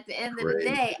 So at the end of the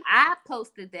day, I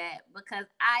posted that because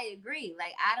I agree.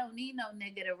 Like, I don't need no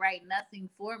nigga to write nothing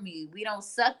for me. We don't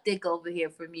suck dick over here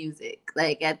for music.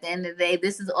 Like, at the end of the day,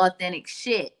 this is authentic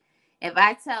shit. If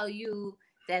I tell you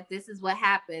that this is what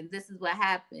happened, this is what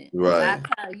happened. Right. If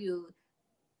I tell you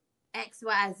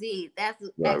XYZ, that's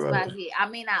XYZ. Right. I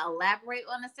may not elaborate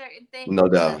on a certain thing. No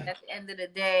doubt. At the end of the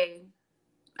day,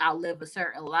 I'll live a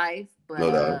certain life. But,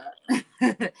 no doubt.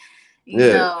 you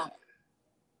know.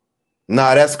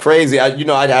 Nah, that's crazy. I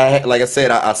like I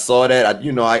said, I saw that.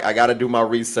 I got to do my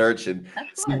research and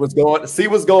see what's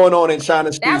going on in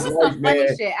China streets. That was some funny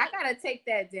shit. I gotta take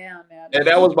that down now. And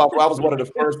that was one of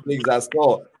the first things I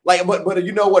saw. Like, but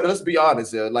you know what? Let's be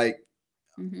honest here. Like,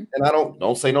 and I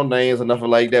don't say no names or nothing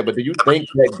like that. But do you think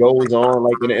that goes on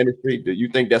like in the industry? Do you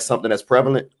think that's something that's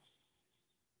prevalent?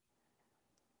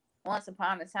 Once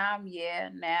upon a time, yeah.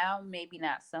 Now, maybe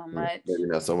not so much. Maybe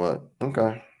not so much.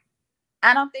 Okay.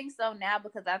 I don't think so now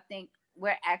because I think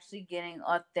we're actually getting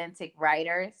authentic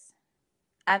writers.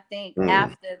 I think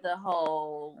after the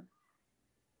whole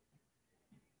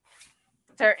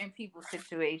certain people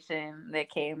situation that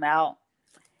came out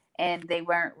and they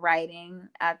weren't writing,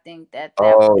 I think that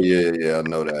yeah, I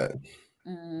know that.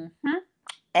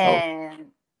 And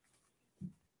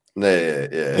yeah.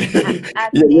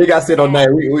 You got to sit on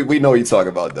that. We know who you talking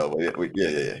about though.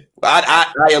 Yeah.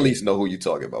 I at least know who you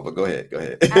talking about. But go ahead.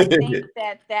 I think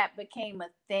that became a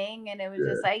thing, and it was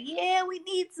just like, yeah, we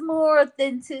need some more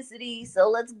authenticity. So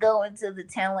let's go into the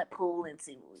talent pool and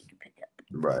see what we can pick up.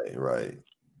 Right.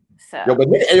 So,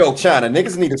 China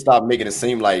niggas need to stop making it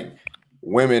seem like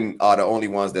women are the only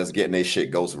ones that's getting their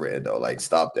shit ghost read though. Like,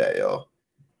 stop that, yo.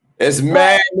 It's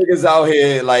mad niggas out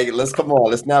here. Like, let's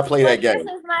not play that game.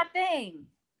 This is my thing.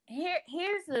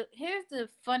 Here's the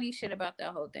funny shit about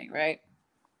that whole thing, right?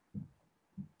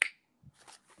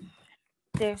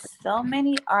 There's so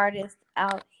many artists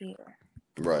out here.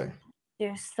 Right.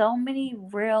 There's so many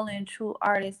real and true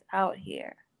artists out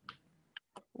here.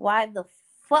 Why the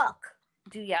fuck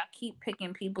do y'all keep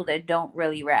picking people that don't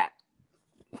really rap?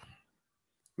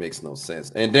 Makes no sense.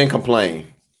 And then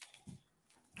complain.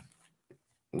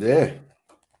 Yeah.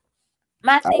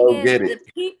 My thing is the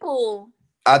people.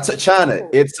 China,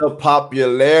 it's a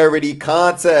popularity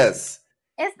contest.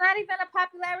 It's not even a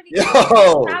popularity contest.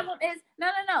 The problem is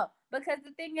no. Because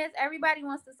the thing is, everybody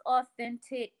wants this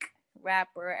authentic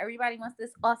rapper. Everybody wants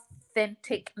this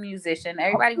authentic musician.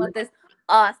 Everybody wants this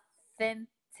authentic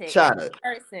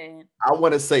person. I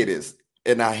want to say this,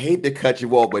 and I hate to cut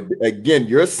you off, but again,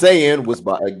 you're saying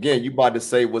you about to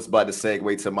say what's about to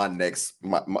segue to my next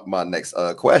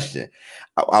question.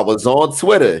 I was on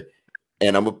Twitter,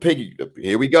 and I'm a piggy.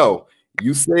 Here we go.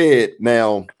 You said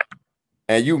now,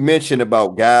 and you mentioned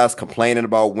about guys complaining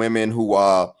about women who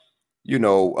are,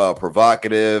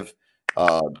 provocative,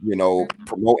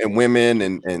 promoting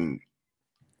women and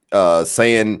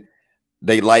saying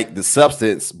they like the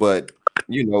substance, but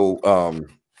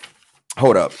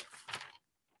hold up.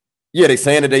 Yeah, they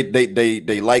saying that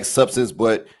they like substance,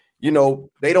 but they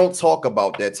don't talk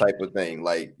about that type of thing.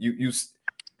 Like you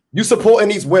supporting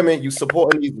these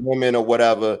women, or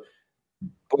whatever.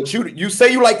 But you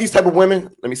say you like these type of women.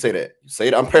 Let me say that. You say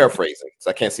it. I'm paraphrasing because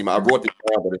I can't see I wrote this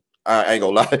down, but I ain't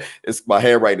gonna lie. It's my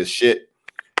handwriting is shit.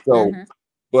 So,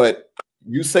 but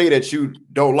you say that you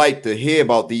don't like to hear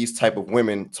about these type of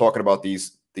women talking about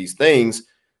these things,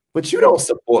 but you don't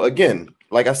support. Again,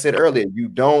 like I said earlier, you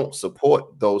don't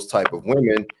support those type of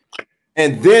women.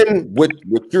 And then what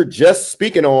you're just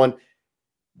speaking on,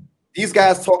 these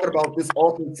guys talking about this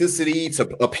authenticity to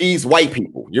appease white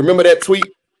people. You remember that tweet?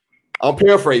 I'm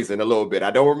paraphrasing a little bit.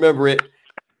 I don't remember it.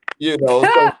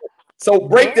 So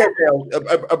break that down.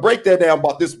 Break that down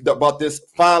about this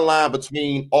fine line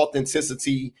between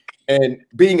authenticity and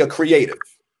being a creative.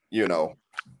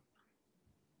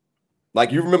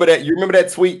 Like you remember that? You remember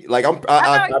that tweet? Like I know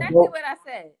exactly what I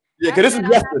said. Yeah, because this is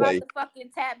yesterday. About the fucking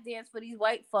tap dance for these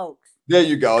white folks. There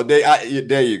you go.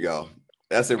 There you go.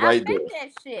 That's it right there. I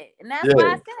that shit, and that's why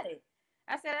I said it.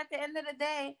 I said at the end of the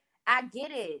day, I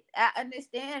get it. I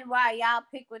understand why y'all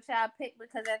pick what y'all pick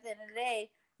because at the end of the day,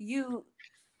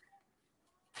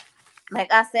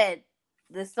 like I said,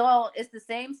 the song, it's the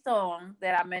same song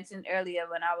that I mentioned earlier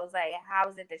when I was like, how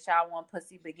is it that y'all want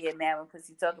pussy but get mad when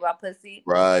pussy talk about pussy?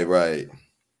 Right.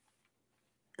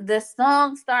 The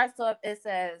song starts off, it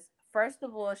says, first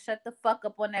of all, shut the fuck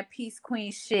up on that Peace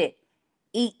Queen shit.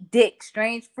 Eat dick,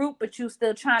 strange fruit, but you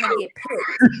still trying to get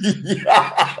picked.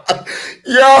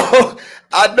 Yo,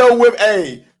 I know women.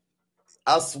 Hey,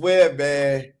 I swear,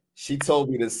 man, she told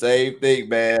me the same thing,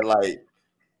 man. Like,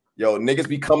 yo, niggas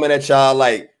be coming at y'all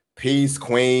like Peace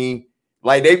Queen.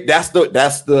 Like that's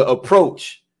the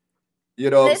approach. You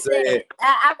know what I'm saying?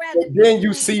 I'd rather then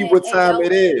you see what time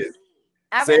it is.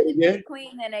 I'd rather be a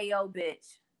queen than a yo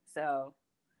bitch. So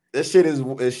this shit's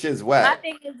whack. My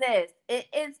thing is this: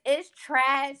 it's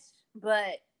trash,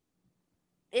 but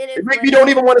it make me don't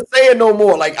even want to say it no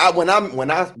more. Like when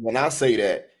I say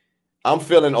that, I'm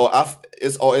feeling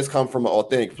it's come from an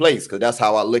authentic place because that's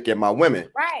how I look at my women.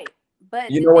 Right.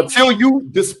 But until you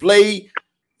display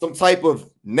some type of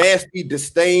nasty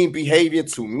disdain behavior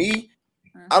to me,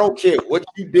 I don't care what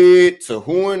you did to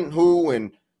who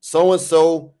and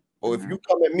so. Or if you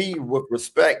come at me with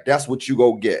respect, that's what you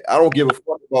go get. I don't give a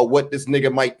fuck about what this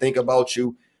nigga might think about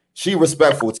you. She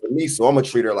respectful to me, so I'm gonna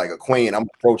treat her like a queen. I'm gonna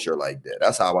approach her like that.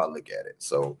 That's how I look at it.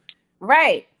 So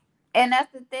right, and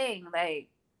that's the thing. Like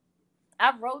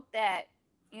I wrote that,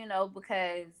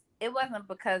 because it wasn't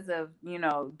because of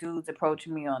dudes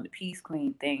approaching me on the Peace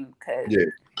Queen thing. Because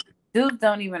dudes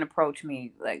don't even approach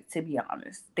me. Like, to be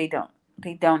honest, they don't.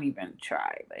 They don't even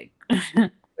try. Like.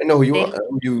 I know who you are.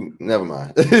 You never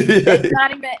mind. It's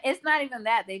not even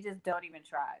that. They just don't even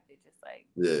try. They just like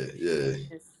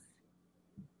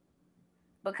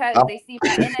because they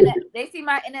see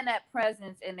my internet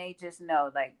presence and they just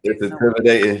know like it's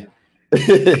intimidating.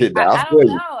 I don't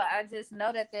know. I just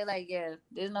know that they're like,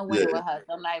 there's no winning with her.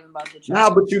 So I'm not even about to try. Nah,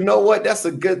 but you know what? That's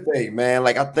a good thing, man.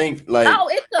 Like I think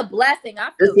it's a blessing.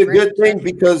 It's a good thing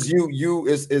because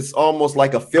it's almost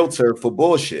like a filter for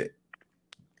bullshit.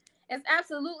 It's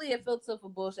absolutely a filter for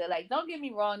bullshit. Like, don't get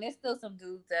me wrong. There's still some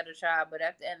dudes that are try, but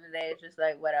at the end of the day, it's just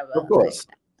like whatever. Of course,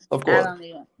 I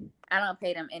don't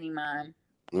pay them any mind.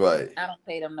 Right. I don't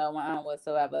pay them no mind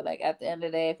whatsoever. Like at the end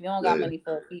of the day, if you don't got money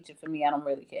for a feature for me, I don't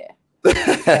really care. Look,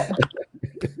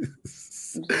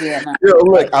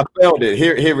 I found it.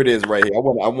 Here it is right here. I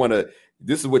want to.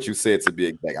 This is what you said to be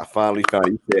exact. I finally found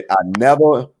it. You said I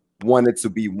never wanted to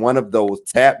be one of those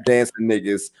tap dancing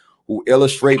niggas who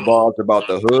illustrate bars about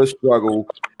the hood struggle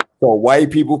so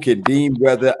white people can deem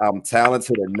whether I'm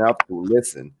talented enough to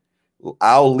listen.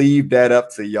 I'll leave that up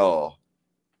to y'all.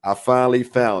 I finally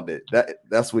found it.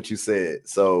 That's what you said.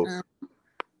 So,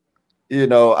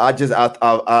 I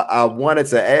wanted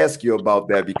to ask you about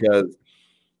that because,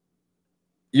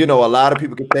 a lot of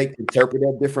people can interpret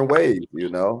that different ways,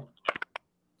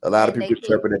 A lot of people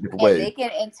interpret it different ways. They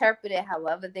can interpret it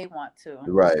however they want to.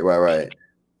 Right.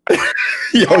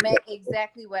 I meant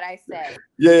exactly what I said.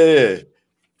 Yeah.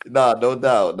 Nah, no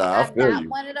doubt. Nah, I feel you. I'm not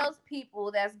one of those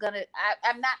people that's gonna.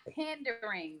 I'm not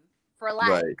pandering for likes.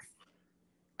 Right.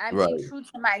 I'm being true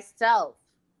to myself.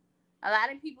 A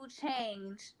lot of people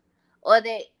change, or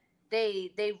they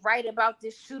write about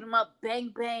this shoot 'em up,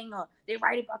 bang bang, or they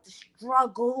write about the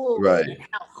struggle and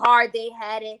how hard they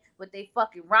had it with they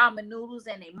fucking ramen noodles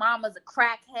and their mama's a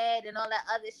crackhead and all that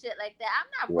other shit like that. I'm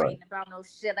not writing about no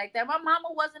shit like that. My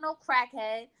mama wasn't no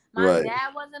crackhead. My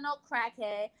dad wasn't no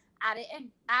crackhead.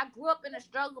 I grew up in a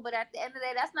struggle, but at the end of the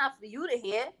day, that's not for you to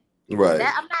hear. Right.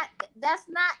 That's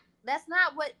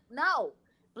not what. No,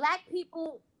 Black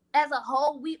people as a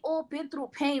whole, we all been through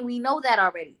pain. We know that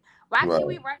already. Why can't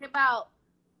we write about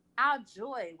our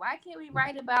joy? Why can't we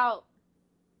write about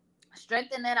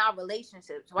strengthening our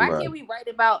relationships? Why can't we write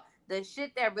about the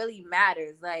shit that really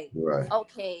matters? Like,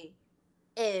 okay,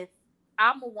 if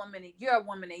I'm a woman and you're a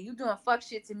woman and you doing fuck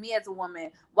shit to me as a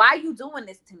woman, why are you doing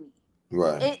this to me?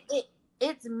 Right.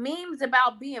 It's memes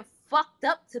about being fucked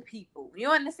up to people.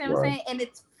 You understand what I'm saying? And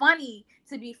it's funny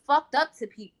to be fucked up to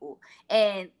people.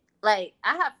 And like,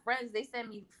 I have friends, they send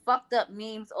me fucked up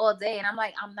memes all day. And I'm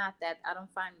like, I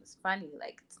don't find this funny.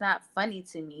 Like, it's not funny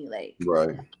to me. Like,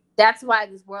 that's why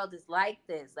this world is like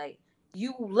this. Like,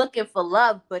 you looking for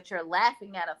love, but you're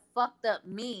laughing at a fucked up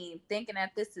meme, thinking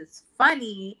that this is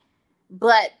funny.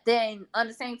 But then on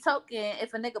the same token,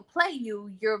 if a nigga play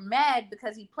you, you're mad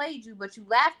because he played you, but you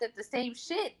laughed at the same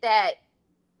shit that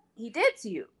he did to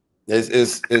you.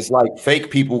 It's like fake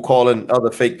people calling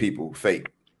other fake people fake.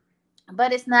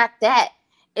 But it's not that.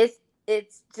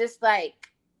 It's just like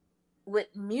with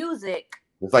music.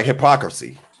 It's like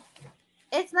hypocrisy.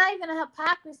 It's not even a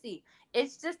hypocrisy.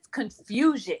 It's just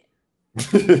confusion.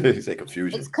 You say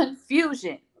confusion. It's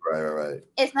confusion. Right.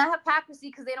 It's not hypocrisy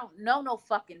because they don't know no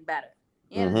fucking better.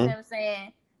 You understand what I'm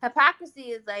saying? Hypocrisy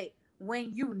is like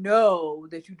when you know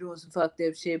that you're doing some fucked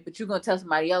up shit, but you're going to tell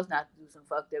somebody else not to do some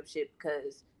fucked up shit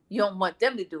because you don't want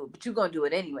them to do it, but you're going to do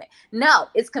it anyway. No,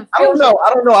 it's confusion. I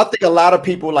don't know. I think a lot of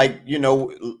people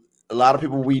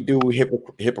we do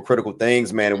hypocritical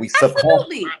things, man, and we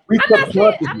absolutely.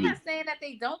 I'm not saying that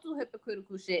they don't do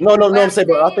hypocritical shit. No. I'm saying,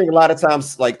 but I think a lot of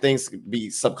times, like, things be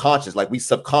subconscious. Like, we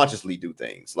subconsciously do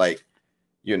things. Like,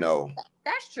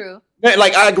 that's true.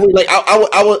 Like, I agree. Like,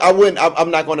 I wouldn't. I'm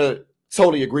not gonna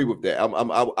totally agree with that.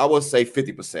 I would say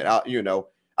 50%. You know,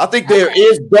 I think there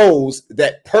is those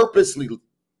that purposely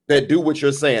that do what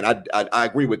you're saying. I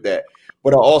agree with that,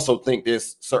 but I also think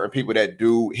there's certain people that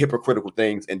do hypocritical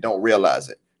things and don't realize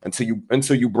it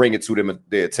until you bring it to them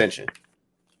their attention.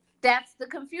 That's the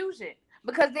confusion,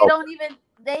 because they don't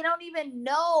even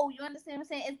know. You understand what I'm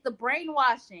saying? It's the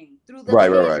brainwashing through the right.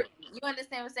 You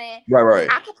understand what I'm saying? Right.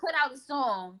 I could put out a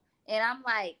song and I'm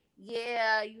like,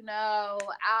 yeah, you know,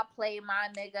 I'll play my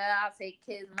nigga, I'll take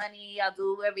his money, I'll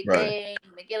do everything,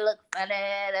 make it look funny,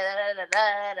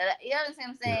 you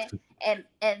understand what I'm saying?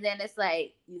 And then it's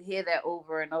like you hear that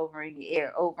over and over in your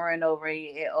ear, over and over in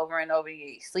your ear, over and over in your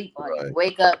ear. You sleep on it. You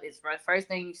wake up, it's the first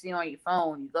thing you see on your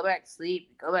phone. You go back to sleep,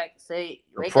 you go back to sleep,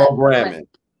 you wake programming. Up.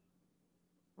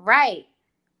 Right.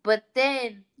 But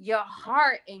then your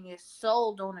heart and your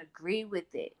soul don't agree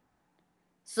with it.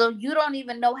 So you don't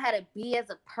even know how to be as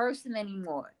a person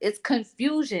anymore. It's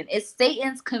confusion. It's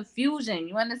Satan's confusion.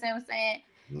 You understand what I'm saying?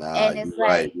 Nah, and it's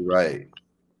you're right.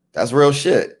 That's real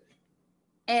shit.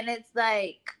 And it's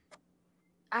like,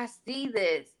 I see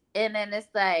this. And then it's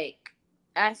like,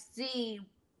 I see,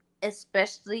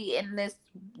 especially in this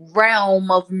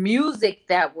realm of music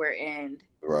that we're in.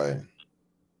 Right.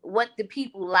 What the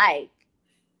people like.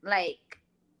 Like,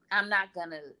 I'm not going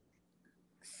to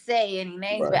say any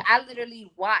names, but I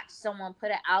literally watched someone put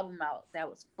an album out that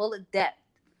was full of depth,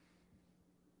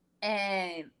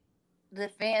 and the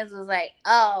fans was like,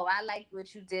 oh, I like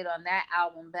what you did on that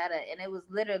album better. And it was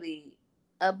literally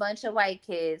a bunch of white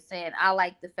kids saying, I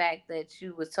like the fact that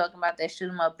you was talking about that shoot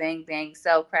 'em up, bang bang,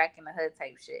 sell crack in the hood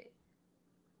type shit.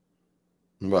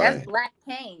 That's Black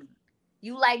pain.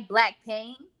 You like Black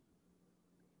pain?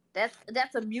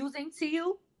 That's amusing to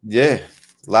you? Yeah.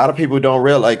 A lot of people don't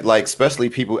realize, like especially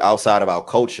people outside of our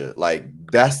culture, like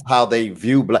that's how they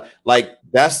view Black. Like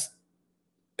that's,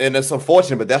 and it's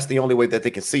unfortunate, but that's the only way that they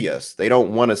can see us. They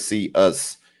don't want to see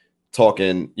us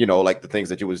talking, you know, like the things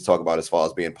that you was talking about as far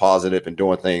as being positive and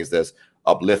doing things that's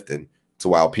uplifting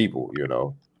to our people, you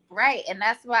know. Right, and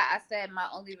that's why I said my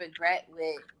only regret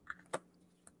with,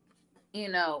 you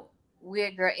know,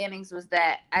 Weird Girl Innings was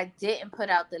that I didn't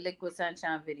put out the Liquid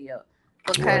Sunshine video,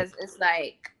 because it's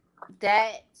like,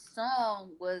 that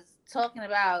song was talking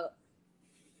about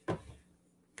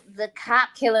the cop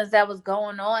killings that was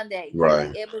going on that year.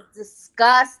 Right. It was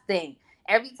disgusting.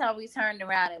 Every time we turned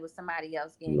around, it was somebody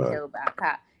else getting killed by a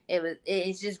cop.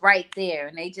 It's just right there.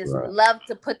 And they just love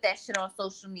to put that shit on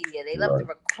social media. They love to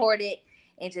record it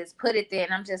and just put it there.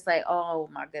 And I'm just like, oh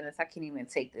my goodness, I can't even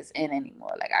take this in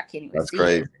anymore. Like, I can't even see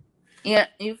it. Yeah,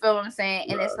 you feel what I'm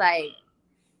saying? And it's like,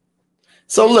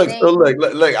 So look,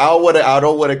 I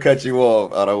don't want to cut you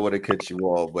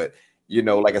off. But you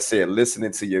know, like I said,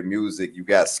 listening to your music, you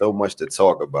got so much to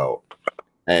talk about,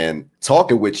 and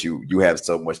talking with you, you have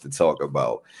so much to talk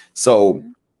about. So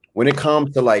when it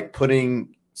comes to like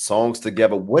putting songs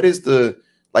together, what's the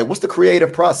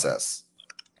creative process?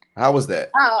 How was that?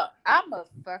 Oh, I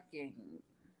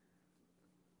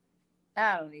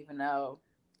don't even know.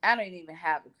 I don't even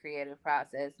have a creative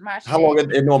process. How long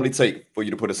it normally take for you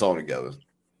to put a song together?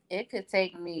 It could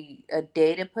take me a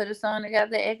day to put a song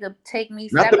together. It could take me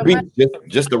not 7 months.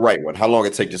 Just the right one. How long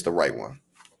it take just the right one?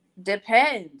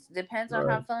 Depends on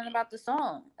how I'm feeling about the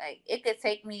song. Like, it could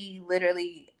take me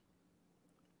literally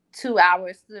 2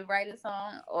 hours to write a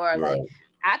song, or like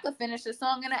I could finish a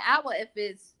song in an hour if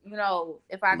it's, you know,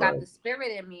 if I got the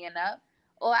spirit in me enough,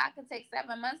 or I could take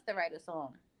 7 months to write a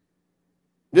song.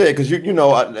 Yeah, because you know,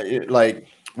 like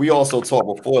we also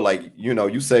talked before, like, you know,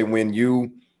 you say when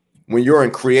you're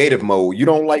in creative mode, you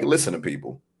don't like listen to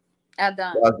people. I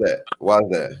don't. Why is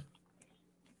that?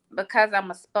 Because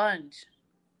I'm a sponge.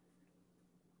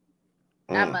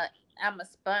 I'm a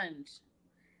sponge,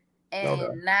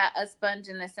 and not a sponge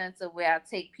in the sense of where I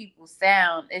take people's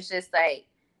sound. It's just like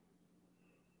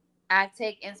I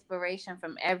take inspiration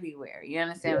from everywhere. You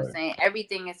understand what I'm saying?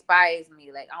 Everything inspires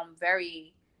me. Like, I'm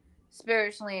very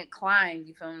spiritually inclined,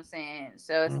 you feel what I'm saying?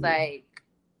 So it's like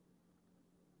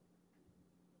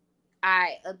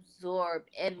I absorb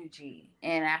energy,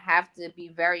 and I have to be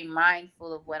very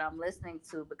mindful of what I'm listening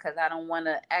to, because I don't want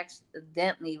to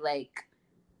accidentally like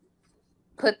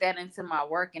put that into my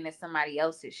work and it's somebody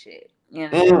else's shit. You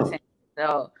know what I'm saying?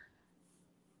 So,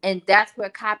 and that's where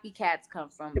copycats come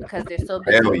from, because they're so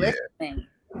busy listening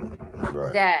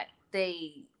that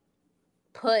they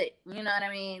put, you know what I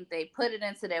mean? They put it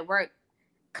into their work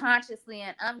consciously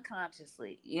and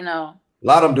unconsciously, you know. A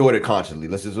lot of them doing it consciously.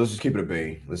 Let's just keep it a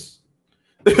bean. No.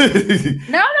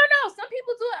 Some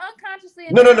people do it unconsciously.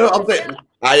 No. I'm saying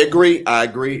I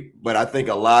agree, but I think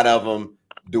a lot of them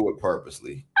do it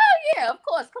purposely. Oh yeah, of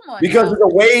course. Come on. Because now. it's a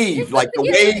wave, like the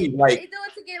wave, like they do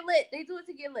it to get lit. They do it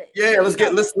to get lit. yeah,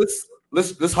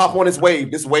 let's hop on this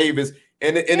wave. This wave is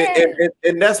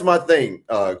and that's my thing,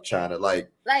 China. Like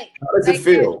how does it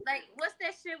feel? Like what's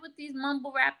that shit with these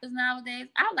mumble rappers nowadays?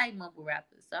 I like mumble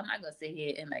rappers, so I'm not gonna sit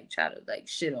here and like try to like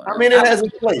shit on them. I mean, it has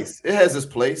its place. It has its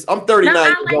place. I'm 39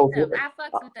 years old. I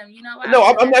fucks with them. You know what? No,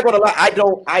 I'm not gonna lie.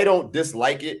 I don't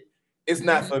dislike it. It's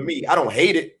not for me. I don't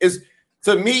hate it. It's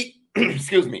to me,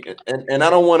 excuse me, and I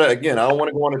don't want to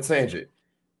go on a tangent.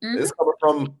 It's coming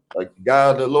from a guy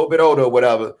a little bit older or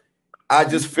whatever. I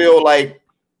just feel like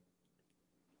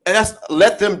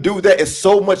let them do that. It's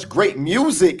so much great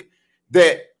music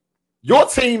that your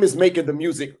team is making the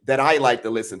music that I like to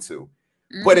listen to.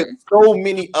 But it's so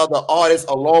many other artists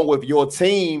along with your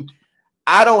team.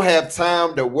 I don't have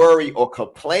time to worry or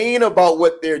complain about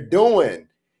what they're doing.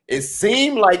 It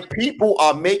seems like people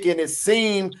are making it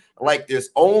seem like there's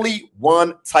only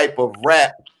one type of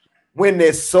rap when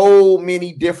there's so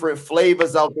many different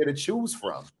flavors out there to choose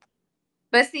from.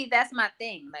 But see, that's my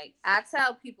thing. Like I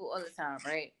tell people all the time,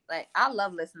 right? Like I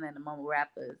love listening to mumble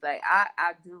rappers. Like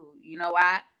I do. You know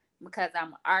why? Because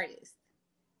I'm an artist.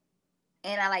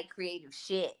 And I like creative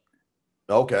shit.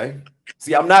 Okay.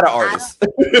 See, I'm not an artist.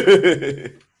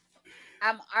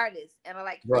 I'm an artist and I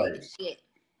like creative shit.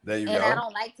 There you go. And I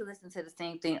don't like to listen to the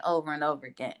same thing over and over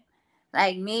again.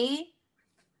 Like me.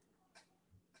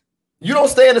 You don't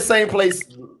stay in the same place.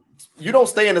 You don't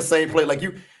stay in the same place. Like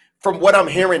you, from what I'm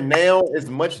hearing now, is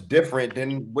much different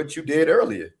than what you did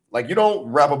earlier. Like you don't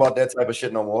rap about that type of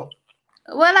shit no more.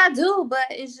 Well, I do, but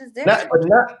it's just different.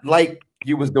 Not like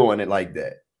you was doing it like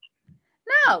that.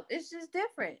 No, it's just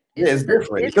different. It's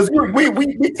different because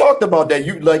we talked about that.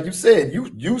 You like you said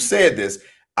you said this.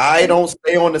 I don't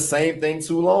stay on the same thing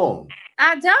too long.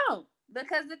 I don't,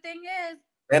 because the thing is,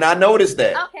 and I noticed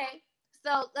that. Okay,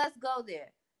 so let's go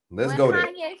there. Let's go there.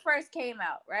 When Kanye first came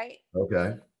out, right?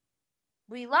 Okay.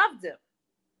 We loved him.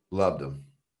 Loved him.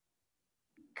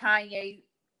 Kanye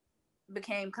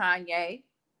became Kanye.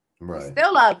 Right. We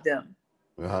still loved him.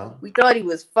 Uh-huh. We thought he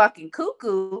was fucking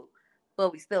cuckoo,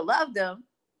 but we still loved him.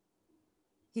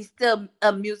 He's still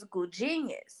a musical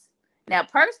genius. Now,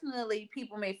 personally,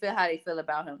 people may feel how they feel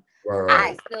about him. Right.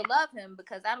 I still love him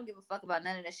because I don't give a fuck about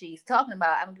none of that shit he's talking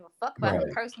about. I don't give a fuck about him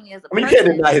personally as a person.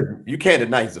 You can't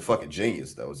deny he's a fucking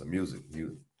genius, though. It's a music.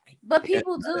 But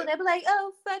people do. They be like,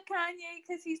 oh, fuck Kanye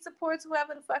because he supports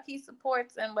whoever the fuck he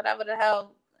supports and whatever the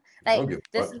hell. Like,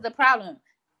 this is the problem.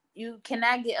 You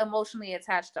cannot get emotionally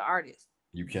attached to artists.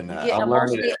 You cannot. I'm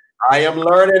learning that. I am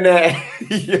learning that.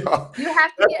 Yo, you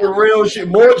have to get real shit.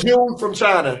 More Jews from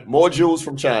China. More Jews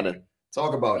from China.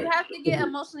 Talk about it. You have to get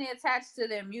emotionally attached to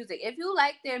their music. If you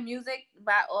like their music,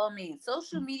 by all means.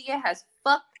 Social media has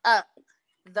fucked up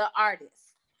the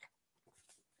artist.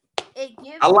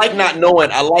 I like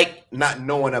not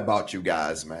knowing about you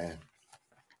guys, man.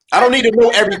 I don't need to know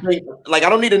everything. Like I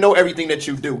don't need to know everything that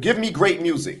you do. Give me great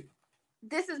music.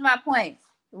 This is my point.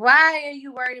 Why are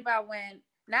you worried about when,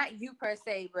 not you per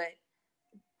se, but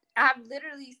I've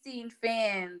literally seen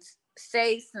fans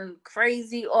say some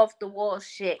crazy off the wall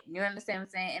shit. You understand what I'm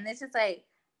saying? And it's just like,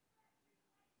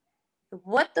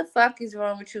 what the fuck is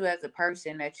wrong with you as a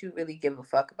person that you really give a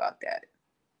fuck about that?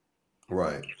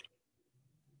 Right.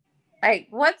 Like,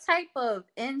 what type of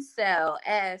incel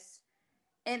ass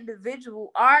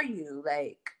individual are you?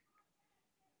 Like,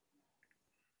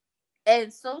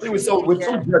 and we're too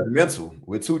judgmental.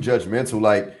 We're too judgmental.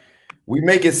 Like, we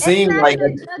make it seem like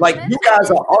you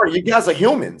guys are art. You guys are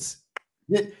humans.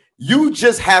 You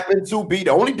just happen to be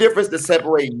the only difference that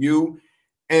separate you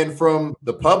and from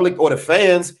the public or the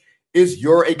fans is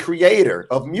you're a creator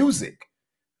of music.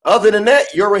 Other than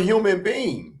that, you're a human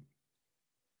being.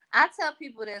 I tell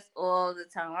people this all the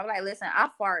time. I'm like, listen, I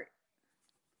fart.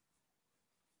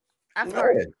 I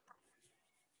fart. Yeah.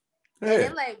 And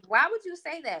they're like, why would you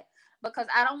say that? Because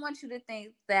I don't want you to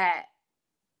think that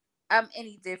I'm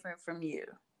any different from you.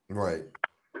 Right.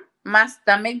 My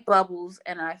stomach bubbles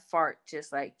and I fart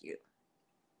just like you.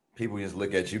 People just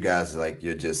look at you guys like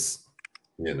you're just,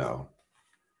 you know.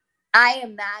 I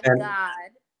am not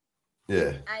God.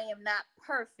 Yeah. I am not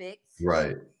perfect.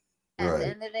 Right. At the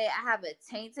end of the day, I have a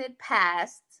tainted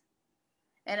past.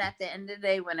 And at the end of the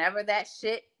day, whenever that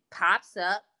shit pops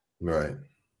up. Right.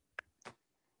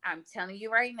 I'm telling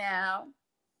you right now,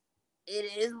 it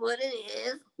is what it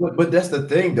is. But that's the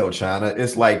thing, though, China.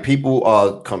 It's like people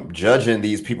are judging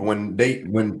these people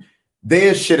when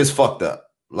their shit is fucked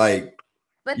up. Like,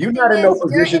 you're not in no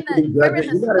position to be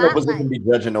judging. You're not in no position to be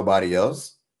judging nobody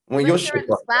else. When your shit in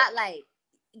the spotlight,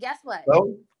 guess what?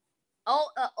 So?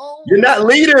 You're not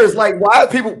leaders. Like, why are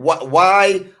people?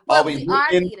 Why are we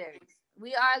are leaders?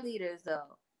 we are leaders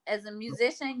though. As a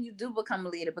musician, you do become a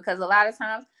leader because a lot of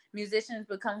times musicians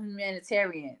become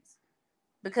humanitarians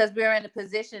because we're in a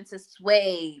position to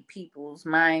sway people's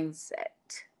mindset.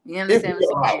 You understand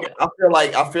what I'm saying?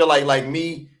 I feel like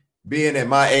me being at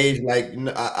my age, like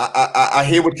I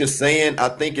hear what you're saying. I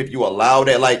think if you allow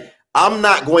that, like I'm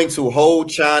not going to hold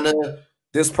China,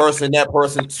 this person, that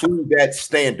person to that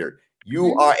standard.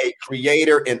 You are a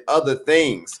creator in other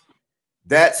things.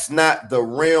 That's not the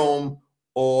realm,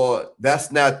 or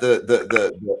that's not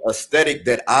the aesthetic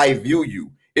that I view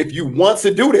you. If you want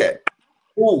to do that,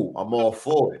 cool, I'm all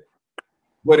for it.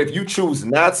 But if you choose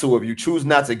not to, if you choose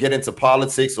not to get into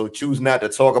politics or choose not to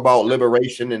talk about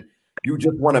liberation and you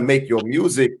just want to make your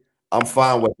music, I'm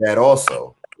fine with that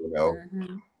also, you know.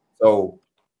 So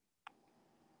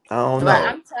I don't But know.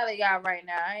 I'm telling y'all right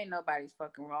now, I ain't nobody's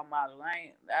fucking role model.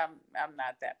 I'm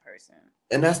not that person.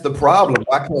 And that's the problem.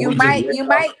 Why can't we just You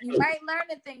might learn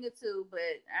a thing or two, but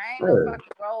I ain't no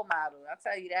fucking role model. I'll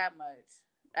tell you that much.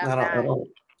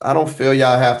 I don't feel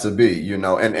y'all have to be, you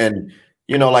know, and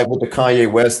you know, like with the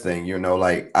Kanye West thing, you know,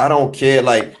 like I don't care.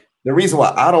 Like the reason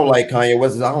why I don't like Kanye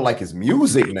West is I don't like his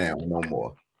music now no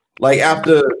more. Like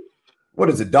after what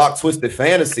is it, Dark Twisted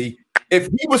Fantasy? If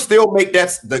he would still make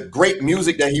the great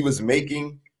music that he was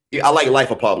making, I like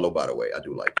Life of Pablo, by the way. I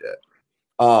do like that.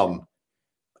 I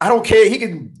don't care. He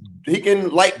can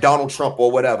like Donald Trump or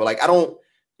whatever. Like I don't,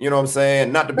 you know what I'm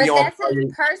saying? Not to be on that's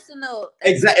his personal.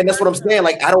 Exactly, and that's what I'm saying.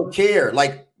 Like I don't care.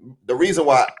 Like the reason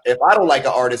why if I don't like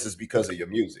an artist is because of your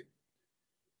music,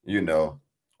 you know,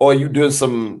 or you do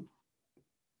some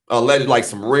alleged like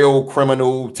some real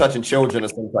criminal touching children or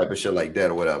some type of shit like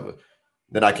that or whatever.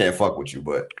 Then I can't fuck with you.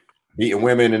 But beating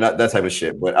women and that type of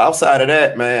shit. But outside of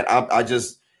that, man, I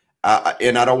just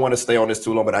and I don't want to stay on this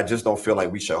too long, but I just don't feel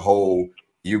like we should hold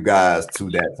you guys to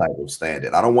that type of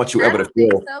standard. I don't want you ever to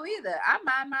feel so either. I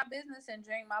mind my business and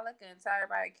drink my liquor and tell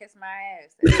everybody to kiss my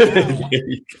ass.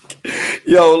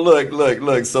 Yo,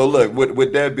 look. So look,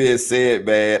 with that being said,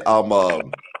 man, I'm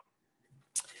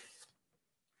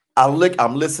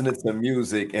listening to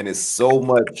music and it's so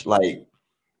much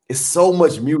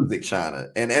music, China.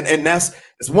 And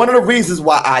it's one of the reasons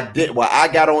why I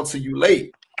got onto you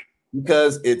late,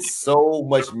 because it's so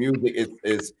much music.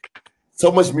 It's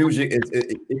so much music.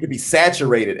 It can be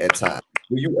saturated at times.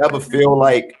 Do you ever feel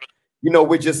like, you know,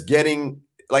 we're just getting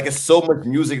like it's so much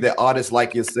music that artists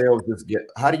like yourself just get?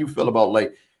 How do you feel about,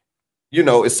 like, you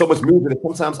know, it's so much music that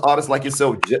sometimes artists like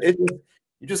yourself,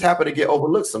 you just happen to get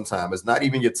overlooked sometimes. It's not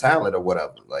even your talent or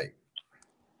whatever. Like,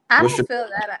 I don't feel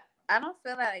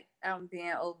like I'm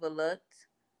being overlooked.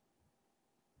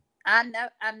 I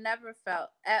never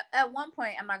felt at one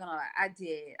point, I'm not gonna lie, I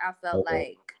did. I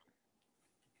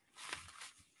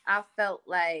felt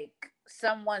like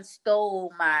someone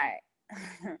stole my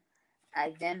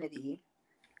identity.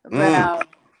 But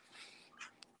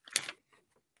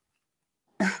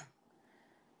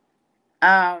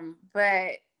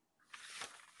but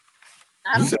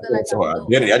I don't feel like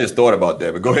identity. I just thought about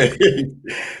that, but go ahead.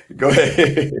 Go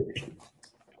ahead.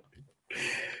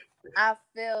 I don't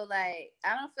feel like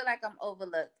I'm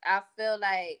overlooked. I feel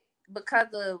like because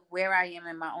of where I am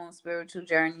in my own spiritual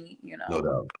journey, you know. No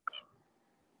doubt.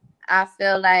 I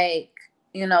feel like,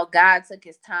 you know, God took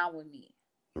his time with me.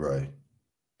 Right.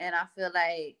 And I feel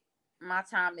like my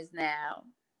time is now.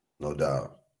 No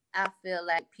doubt. I feel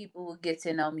like people will get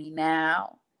to know me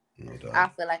now. No doubt. I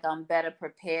feel like I'm better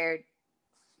prepared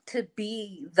to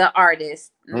be the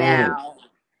artist now.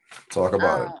 Talk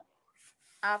about it.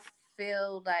 I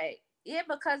feel like, yeah,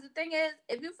 because the thing is,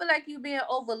 if you feel like you're being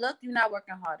overlooked, you're not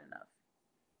working hard enough.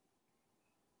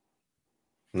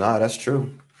 Nah, that's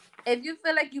true. If you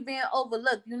feel like you're being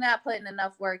overlooked, you're not putting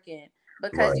enough work in,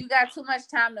 because you got too much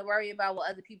time to worry about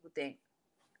what other people think.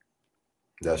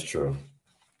 That's true.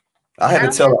 I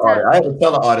had to tell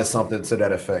an artist something to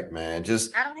that effect, man.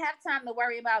 Just I don't have time to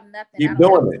worry about nothing. Keep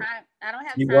doing it. I don't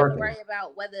have time to worry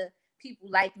about whether people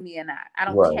like me or not. I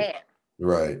don't care.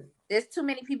 Right. There's too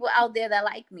many people out there that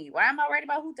like me. Why am I worried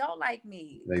about who don't like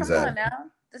me? Exactly. Come on now.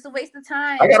 It's a waste of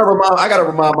time. I gotta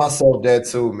remind myself that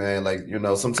too, man. Like, you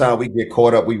know, sometimes we get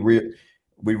caught up. We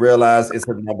realize it's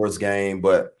a numbers game,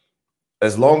 but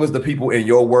as long as the people in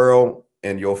your world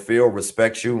and your field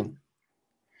respect you.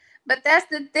 But that's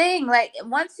the thing. Like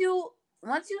once you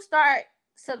start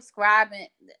subscribing,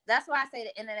 that's why I say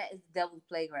the internet is the devil's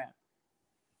playground.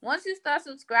 Once you start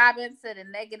subscribing to the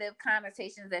negative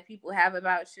connotations that people have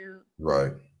about you,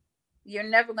 right, you're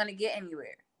never going to get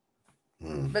anywhere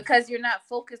because you're not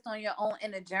focused on your own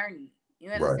inner journey.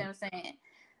 You understand what I'm saying?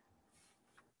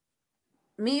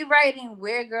 Me writing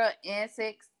Weird Girl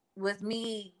Antics was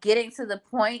me getting to the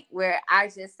point where I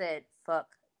just said, fuck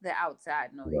the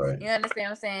outside noise. Right. You understand what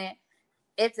I'm saying?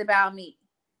 It's about me.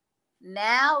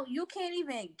 Now you can't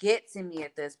even get to me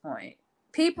at this point.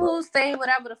 People who say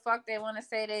whatever the fuck they want to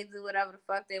say, they do whatever the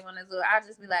fuck they want to do. I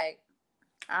just be like,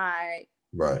 all right.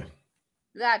 Right.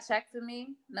 You got to check for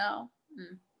me? No.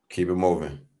 Keep it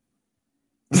moving.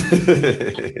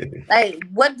 Like,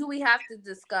 what do we have to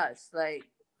discuss? Like,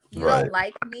 you don't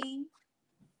like me?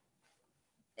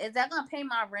 Is that going to pay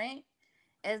my rent?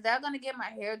 Is that going to get my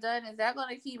hair done? Is that going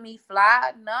to keep me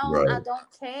fly? No, I don't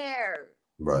care.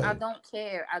 Right. I don't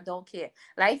care. I don't care.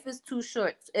 Life is too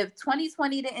short. If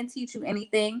 2020 didn't teach you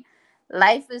anything,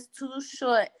 life is too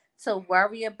short to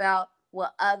worry about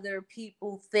what other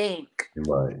people think.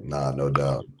 Right. Nah, no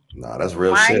doubt. Nah, that's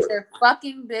real shit. Mind your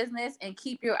fucking business and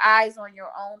keep your eyes on your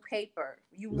own paper.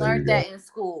 You learned that in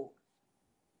school.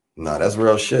 Nah, that's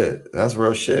real shit. That's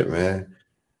real shit, man.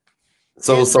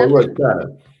 So look,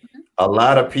 a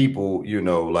lot of people, you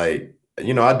know, like,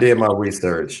 you know, I did my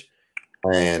research,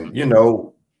 and you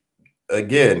know,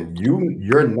 again,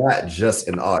 you're not just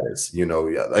an artist. You know,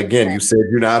 again, you said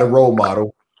you're not a role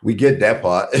model. We get that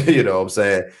part, you know what I'm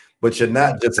saying? But you're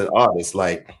not just an artist,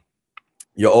 like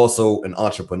you're also an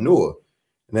entrepreneur.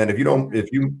 And then if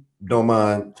you don't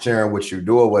mind sharing what you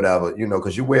do or whatever, you know,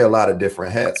 because you wear a lot of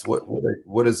different hats.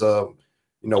 What is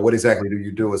you know, what exactly do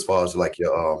you do as far as like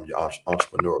your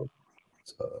entrepreneur?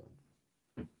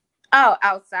 Oh,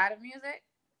 outside of music?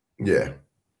 Yeah.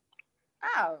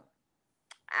 Oh,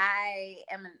 I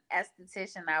am an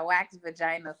esthetician. I wax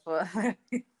vagina for.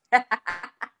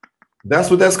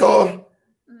 That's what that's called?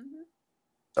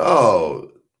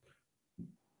 Oh,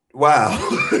 wow.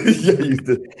 Yeah, you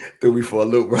threw me for a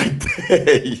loop right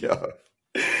there. Yo.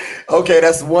 Okay,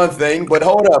 that's one thing, but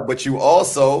hold up. But you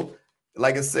also,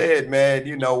 like I said, man,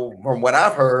 you know, from what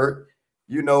I've heard,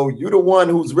 you know, you're the one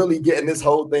who's really getting this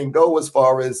whole thing go as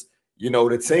far as, you know,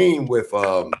 the team with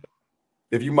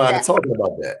if you mind talking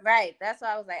about that. Right. That's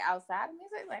why I was like, outside of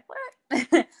music, like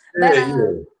what?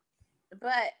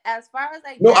 But as far as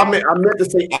like, no, I meant to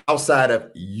say outside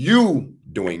of you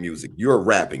doing music, you're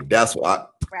rapping. That's why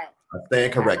I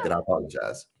stand corrected. I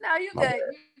apologize. No, you're good.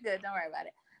 You're good. Don't worry about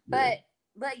it.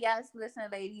 But yes, listen,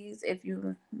 ladies, if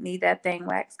you need that thing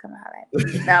waxed, come holler at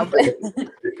me. No,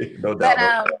 but no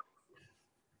doubt.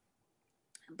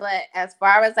 But as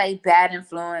far as like bad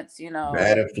influence, you know.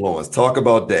 Bad influence. Talk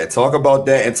about that. Talk about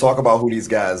that, and talk about who these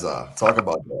guys are. Talk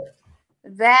about that.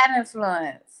 Bad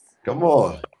influence. Come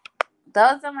on.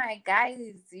 Those are my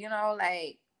guys, you know,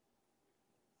 like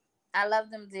I love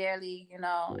them dearly, you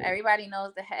know. Everybody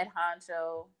knows the head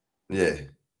honcho. Yeah.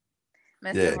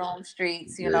 Mr. Rome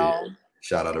Streets, you know.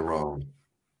 Shout out to Rome.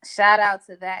 Shout out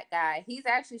to that guy. He's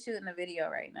actually shooting a video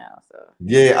right now. So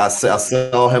yeah, I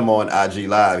saw him on IG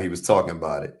Live. He was talking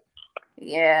about it.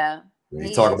 Yeah. He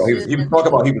was talking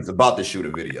about he was about to shoot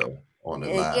a video on the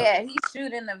live. Yeah, he's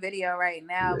shooting a video right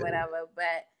now, whatever.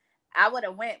 But I would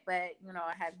have went, but you know,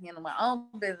 I had to handle my own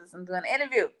business and do an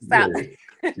interview. So.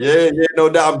 Yeah, no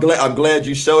doubt. I'm glad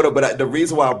you showed up. But the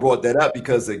reason why I brought that up,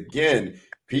 because again,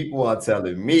 people are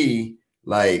telling me,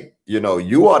 like, you know,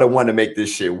 you are the one to make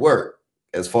this shit work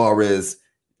as far as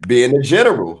being a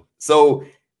general. So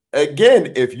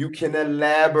again, if you can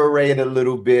elaborate a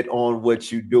little bit on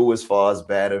what you do as far as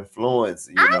bad influence,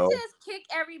 you know. I just kick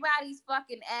everybody's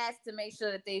fucking ass to make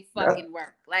sure that they fucking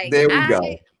work. Like, there we go.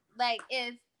 Like,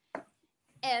 if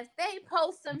they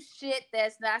post some shit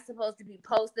that's not supposed to be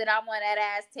posted, I want that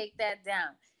ass take that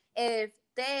down. If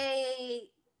they,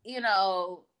 you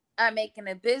know, are making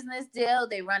a business deal,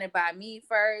 they run it by me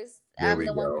first. I'm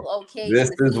the one who this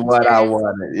is what I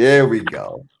wanted. Here we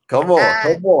go. Come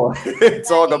on.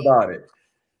 Talk about it.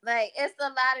 Like, it's a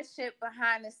lot of shit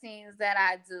behind the scenes that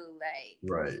I do.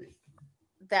 Like,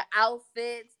 the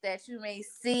outfits that you may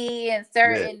see in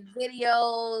certain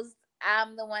videos,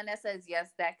 I'm the one that says yes,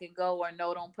 that can go, or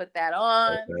no, don't put that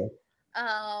on.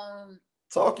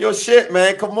 Talk your shit,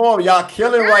 man. Come on, y'all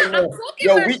killing right now.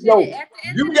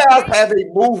 You guys have a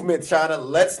movement, China.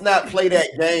 Let's not play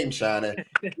that game, China.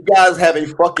 You guys have a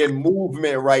fucking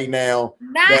movement right now.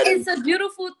 It's a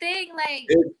beautiful thing. Like,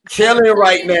 it's killing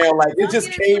right now. Like, it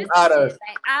just came out of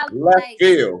left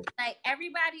field. Like,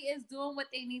 everybody is doing what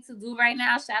they need to do right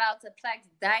now. Shout out to Plex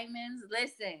Diamonds.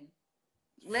 Listen.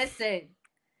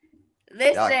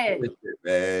 Shit,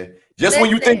 man. Just when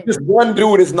you think this one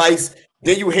dude is nice,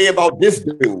 then you hear about this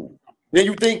dude. Then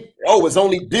you think, oh, it's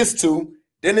only this two.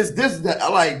 Then it's this. That.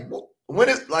 I'm like, when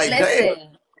it's like,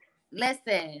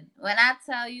 listen. When I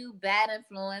tell you, bad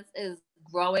influence is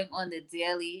growing on the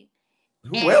daily.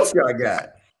 Who else y'all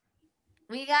got?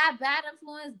 We got bad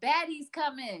influence baddies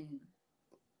coming.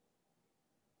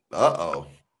 Uh-oh.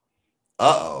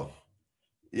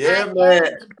 Yeah, I man.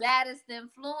 am the baddest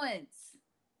influence.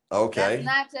 Okay. That's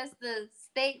not just the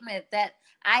statement that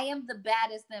I am the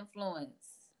baddest influence.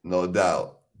 No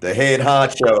doubt. The head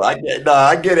honcho. I get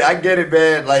it. I get it,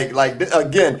 man.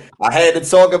 Again, I had to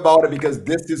talk about it because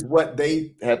this is what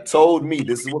they have told me.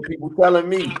 This is what people telling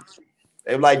me.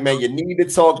 They're like, man, you need to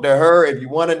talk to her if you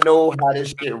want to know how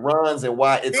this shit runs and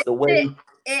why it's the way.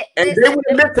 And they Listen, would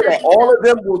let me admit to tell that. you All of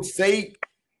something. them will say,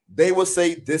 they will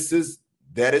say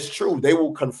that is true. They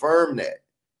will confirm that.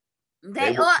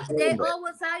 They all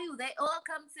will tell you. They all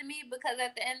come to me because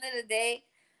at the end of the day,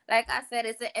 like I said,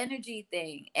 it's an energy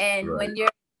thing. And Right. when you're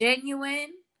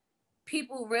genuine,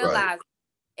 people realize.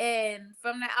 And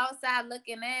from the outside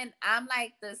looking in, I'm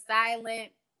like the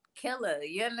silent killer.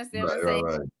 You understand what I'm saying?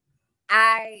 Right.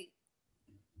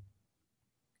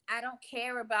 I don't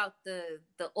care about the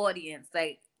audience.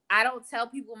 Like I don't tell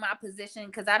people my position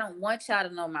because I don't want y'all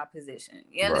to know my position.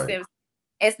 You understand?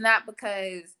 Right. It's not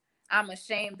because I'm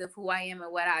ashamed of who I am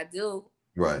and what I do.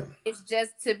 Right. It's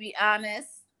just to be honest,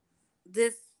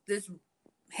 this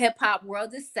hip hop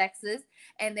world is sexist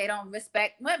and they don't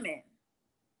respect women.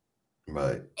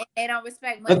 Right. And they don't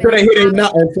respect women. Until they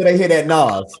hear that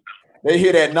Nas. They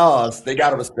hear that Nas. They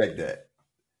gotta respect that.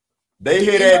 They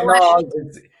hear that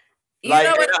Nas.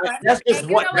 Like that's just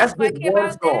one. That's just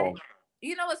one song.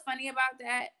 You know what's funny about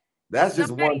that? That's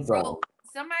just one song.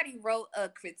 Somebody wrote a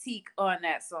critique on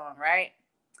that song, right?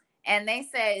 And they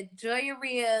said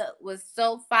Joyeria was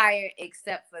so fire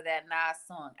except for that Nas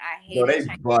song. I hate it.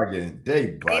 They bugging.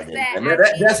 They bugging.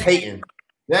 That's hating.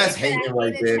 That's hating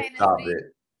right there. Stop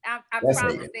it. I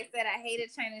promise. They said I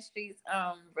hated China Street's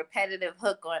repetitive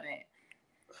hook on it.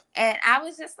 And I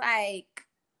was just like,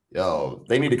 yo,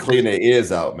 they need to clean their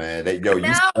ears out, man. Honestly,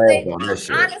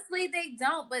 they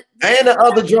don't. But and the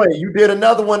other joint, you did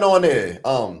another one on there.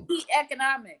 Heat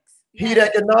Economics. Heat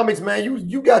Economics, man.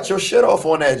 You got your shit off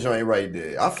on that joint right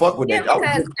there. I fuck with that.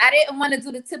 Because I didn't want to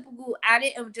do the typical. I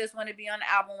didn't just want to be on the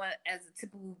album as a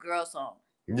typical girl song.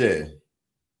 Yeah.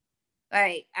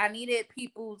 Like I needed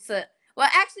people to. Well,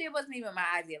 actually, it wasn't even my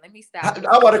idea. Let me stop.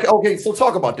 Okay, so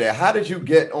talk about that. How did you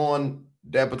get on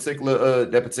that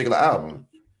particular album?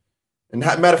 And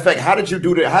matter of fact, how did you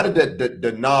do that? How did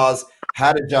the Nas?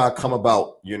 How did y'all come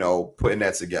about? You know, putting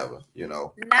that together. You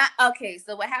know. Not okay.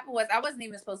 So what happened was I wasn't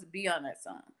even supposed to be on that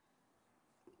song.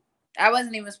 I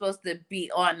wasn't even supposed to be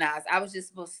on Nas. I was just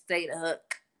supposed to say the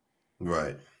hook.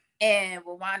 Right. And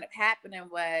what wound up happening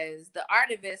was the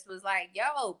artivist was like,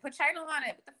 "Yo, put China on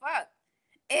it. What the fuck?"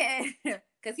 And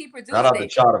because he produced shout out to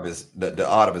Chartivist, the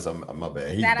artivist. My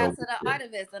bad. Shout out to the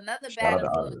artivist, another bad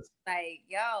influence. Like,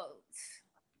 yo,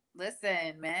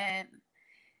 listen, man.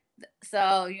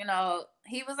 So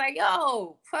he was like,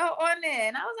 "Yo, put on there,"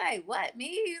 and I was like, "What,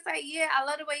 me?" He was like, "Yeah, I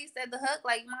love the way you said the hook.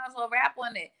 Like, you might as well rap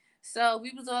on it." So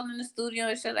we was all in the studio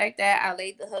and shit like that. I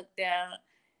laid the hook down,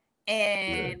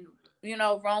 and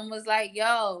Rome was like,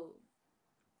 "Yo,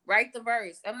 write the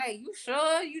verse." I'm like, "You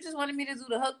sure? You just wanted me to do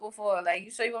the hook before? Like,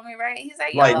 you sure you want me to write?" He's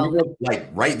like, "Yo,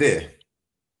 like right there."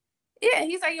 Yeah,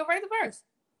 he's like, "Yo, write the verse."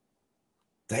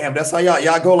 Damn, that's how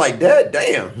y'all go like that.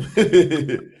 Damn.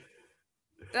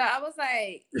 So I was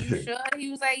like, "You sure?" He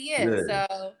was like, "Yeah."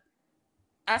 So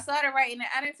I started writing it.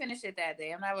 I didn't finish it that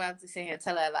day. I'm not about to sit here and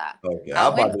tell that lie. Okay,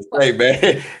 I'm about to say,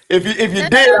 man, if you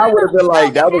did, I would have been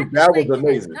like, that was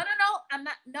amazing. No, I'm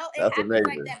not. No, it happened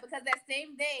like that because that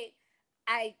same day,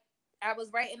 I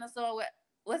was writing a song.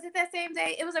 Was it that same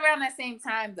day? It was around that same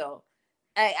time though.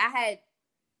 I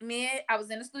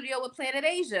was in the studio with Planet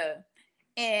Asia,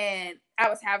 and I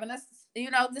was having a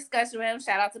discussion with him.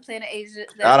 Shout out to Planet Asia.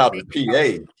 Shout out to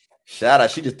PA. Shout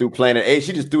out. She just threw Planet A.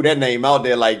 She just threw that name out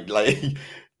there like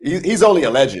he's only a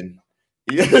legend.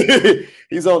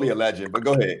 He's only a legend. But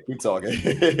go ahead, keep talking.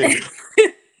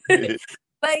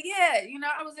 But yeah,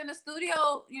 I was in the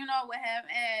studio, with him,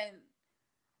 and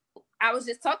I was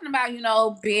just talking about,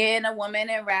 being a woman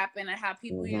and rapping and how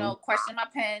people, question my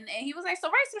pen. And he was like, "So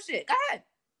write some shit. Go ahead."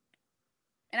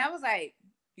 And I was like,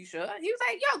 "You sure?" He was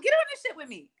like, "Yo, get on this shit with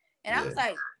me." And I was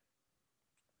like,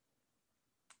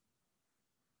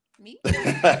 "Me?" And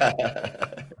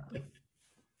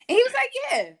he was like,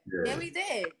 "Yeah." And we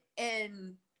did.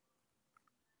 And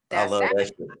I love that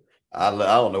shit. I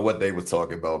don't know what they were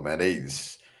talking about, man. They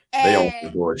on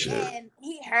the board shit. And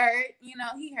he heard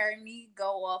me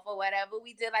go off or whatever.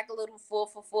 We did like a little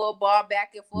 4-for-4 bar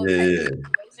back and forth. Yeah.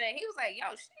 He was like,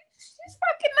 "Yo, she's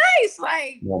fucking nice."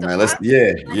 Like,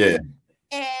 yeah.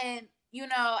 And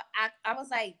I was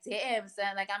like, "Damn,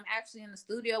 son, like I'm actually in the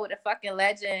studio with a fucking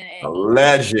legend." And a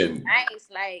legend. Nice.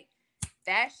 Like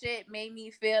that shit made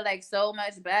me feel like so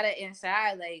much better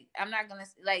inside. Like I'm not gonna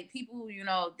like people,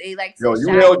 they like to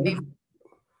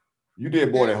You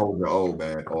did more than hold your own,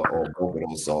 man, or both of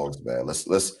those songs, man. Let's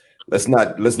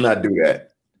not do that.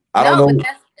 I don't No, but know.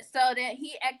 that's so that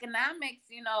he economics,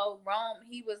 Rome,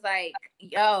 he was like,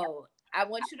 yo, I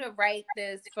want you to write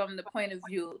this from the point of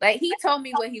view. Like he told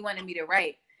me what he wanted me to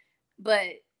write, but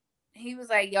he was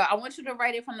like, yo, I want you to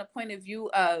write it from the point of view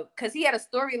of, because he had a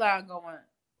storyline going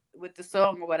with the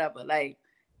song or whatever. Like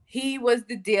he was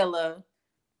the dealer,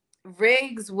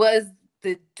 Riggs was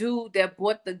the dude that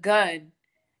bought the gun,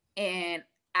 and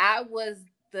I was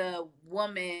the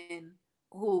woman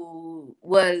who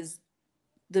was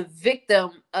the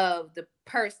victim of the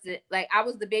person. Like I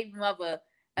was the baby mother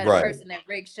of the person that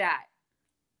Riggs shot.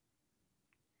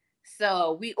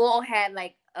 So we all had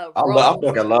like a role. I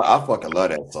fucking love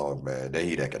that song, man. They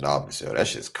Heat Economics, yo. That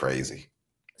shit's crazy.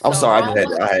 I'm sorry,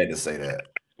 I had to say that.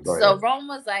 So Rome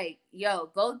was like,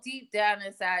 yo, go deep down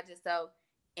inside yourself.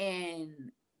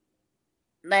 And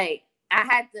like I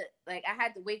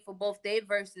had to wait for both their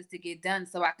verses to get done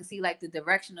so I could see like the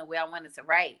direction of where I wanted to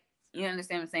write. You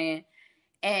understand what I'm saying?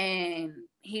 And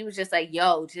he was just like,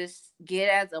 yo, just get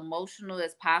as emotional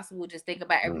as possible. Just think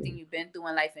about everything you've been through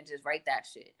in life and just write that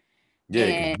shit. Yeah,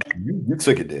 and you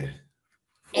took it there.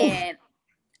 And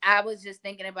I was just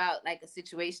thinking about like a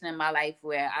situation in my life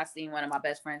where I seen one of my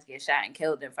best friends get shot and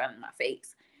killed in front of my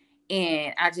face.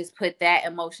 And I just put that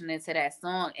emotion into that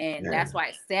song. And that's why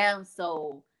it sounds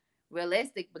so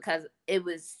realistic, because it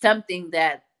was something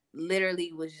that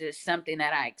literally was just something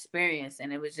that I experienced.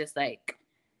 And it was just like,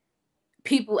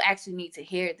 people actually need to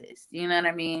hear this. You know what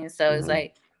I mean? So it's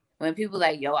like, when people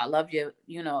like, yo, I love you,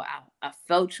 I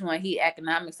felt you on Heat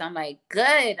Economics. I'm like,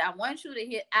 good. I want you to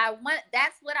hear.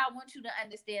 That's what I want you to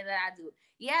understand that I do.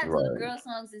 Yeah, I do the girl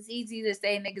songs. It's easy to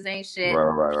say niggas ain't shit.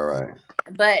 Right.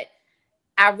 But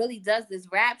I really does this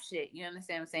rap shit. You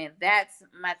understand what I'm saying? That's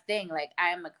my thing. Like, I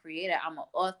am a creator. I'm an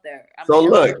author.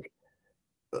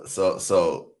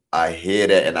 So I hear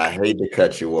that, and I hate to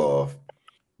cut you off,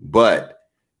 but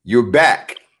you're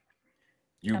back.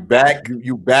 You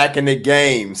back in the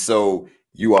game. So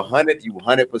you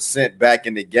 100% back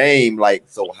in the game. Like,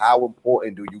 so how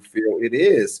important do you feel it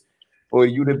is for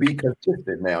you to be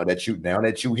consistent now that you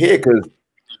hear? Because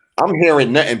I'm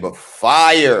hearing nothing but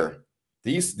fire.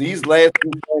 These last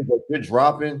two songs that you're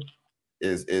dropping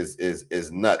is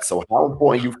nuts. So how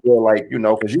important you feel like,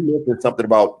 because you mentioned something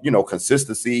about,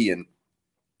 consistency, and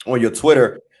on your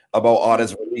Twitter about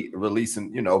artists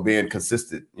releasing, being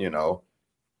consistent,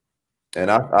 and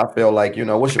I feel like,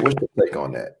 what's your take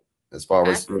on that? As far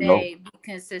as be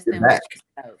consistent with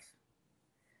yourself.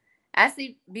 I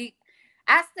say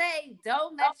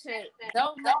don't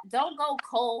go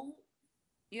cold.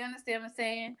 You understand what I'm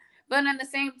saying? But on the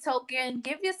same token,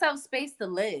 give yourself space to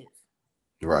live.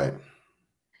 Right.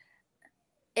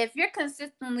 If you're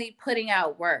consistently putting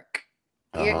out work,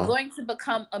 you're going to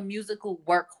become a musical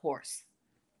workhorse.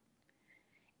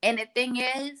 And the thing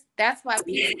is, that's why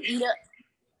people eat up.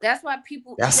 That's why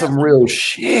people. That's some real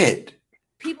shit.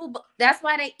 That's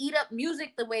why they eat up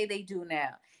music the way they do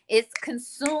now. It's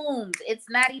consumed. It's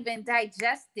not even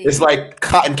digested. It's like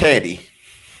cotton candy.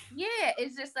 Yeah,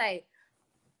 it's just like.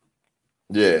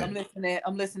 Yeah.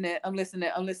 I'm listening.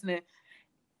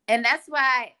 And that's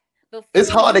why it's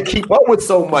hard to keep up with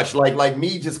so much. Like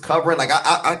me just covering. Like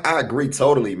I agree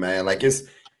totally, man. Like it's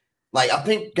like I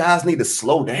think guys need to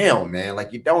slow down, man.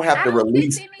 Like you don't have to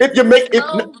release if you make it.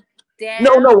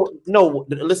 No.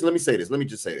 Listen, let me say this. Let me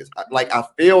just say this. Like I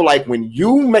feel like when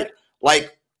you make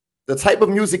like the type of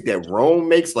music that Rome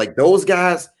makes, like those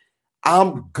guys,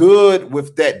 I'm good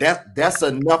with that. That's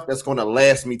enough. That's gonna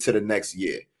last me to the next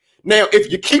year. Now,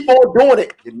 if you keep on doing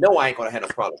it, I ain't gonna have a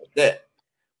problem with that.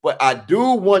 But I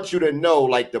do want you to know,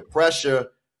 like, the pressure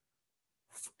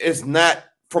is not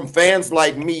from fans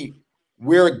like me.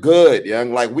 We're good,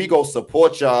 young. Like, we go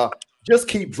support y'all. Just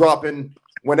keep dropping.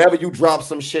 Whenever you drop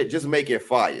some shit, just make it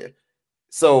fire.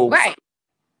 So,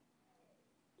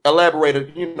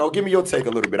 elaborate. Give me your take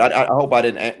a little bit. I hope I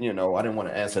didn't. I didn't want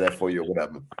to answer that for you or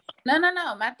whatever. No.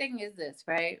 My thing is this,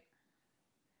 right?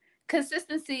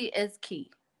 Consistency is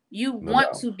key. You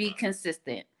want to be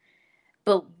consistent,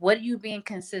 but what are you being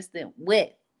consistent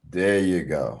with? There you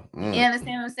go. You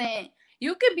understand what I'm saying?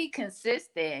 You could be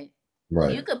consistent.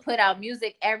 Right. You could put out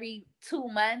music every 2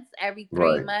 months, every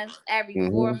 3 months, every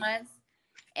 4 months,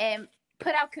 and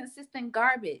put out consistent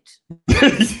garbage.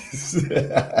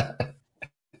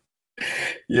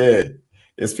 Yeah.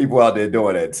 There's people out there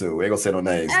doing that too. We ain't gonna say no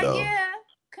names though. Yeah.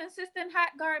 Consistent hot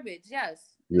garbage.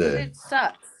 Yes. Yeah. It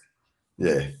sucks.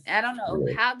 Yeah. I don't know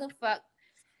how the fuck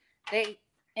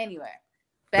anyway.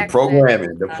 The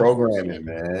programming,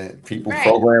 man. People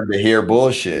program to hear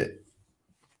bullshit.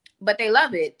 but they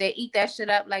love it. They eat that shit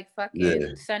up like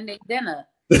fucking Sunday dinner.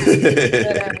 But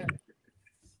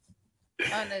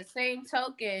on the same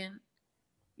token,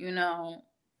 you know,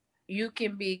 you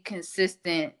can be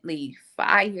consistently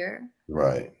fire,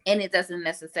 right? And it doesn't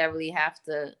necessarily have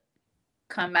to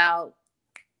come out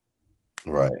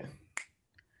right.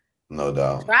 No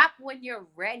doubt. Drop when you're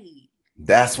ready.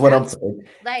 That's what I'm saying.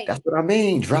 Like, that's what I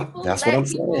mean. Drop. That's what I'm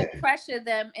saying. People pressure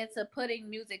them into putting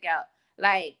music out.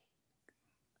 Like,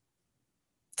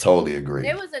 totally agree.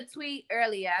 There was a tweet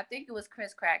earlier. I think it was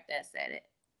Chris Crack that said it,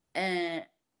 and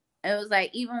it was like,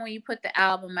 even when you put the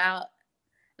album out,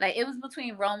 like it was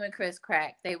between Rome and Chris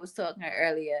Crack. They was talking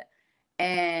earlier,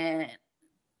 and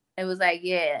it was like,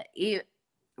 yeah,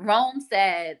 Rome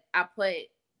said, I put,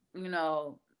 you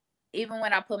know, even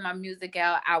when I put my music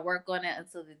out, I work on it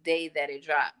until the day that it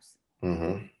drops.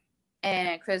 Mm-hmm.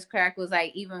 And Chris Crack was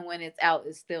like, even when it's out,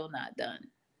 it's still not done.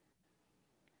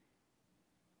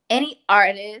 Any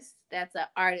artist that's an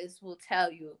artist will tell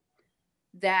you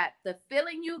that the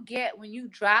feeling you get when you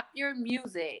drop your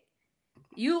music,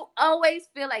 you always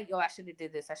feel like, yo, I should have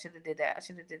did this. I should have did that. I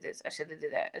should have did this. I should have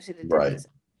did that. I should have did this.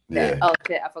 Yeah. Oh,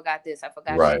 shit, I forgot this. I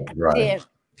forgot that. Right. Damn.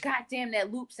 God damn,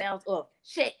 that loop sounds off.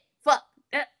 Shit. Fuck.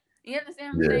 You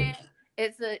understand what I'm saying?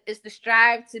 It's the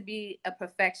strive to be a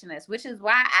perfectionist, which is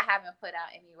why I haven't put out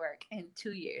any work in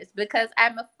 2 years, because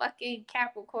I'm a fucking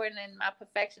Capricorn and my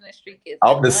perfectionist streak is.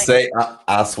 I'm the same.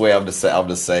 I swear I'm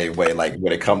the same way. Like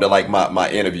when it comes to like my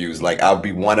interviews, like I'll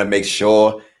be want to make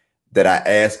sure that I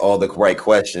ask all the right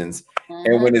questions.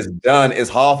 Mm-hmm. And when it's done, it's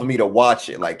hard for me to watch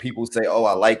it. Like people say, oh,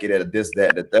 I like it at this,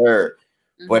 that, the third.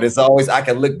 Mm-hmm. But it's always, I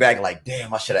can look back like,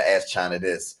 damn, I should have asked China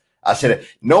this. I should have,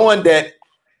 knowing that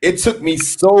it took me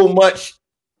so much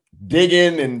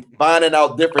digging and finding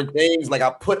out different things. Like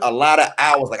I put a lot of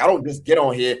hours. Like I don't just get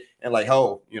on here and like,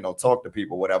 oh, you know, talk to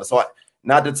people, whatever. So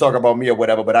not to talk about me or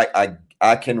whatever, but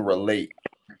I can relate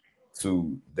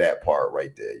to that part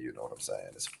right there. You know what I'm saying?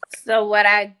 So what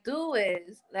I do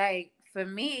is, like, for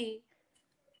me,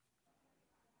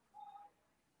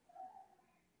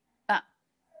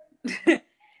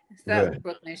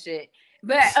 Brooklyn shit.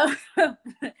 But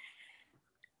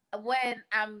when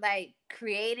I'm like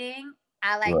creating,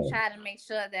 I like try to make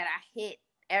sure that I hit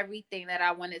everything that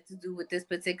I wanted to do with this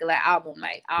particular album.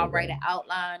 Like I'll write an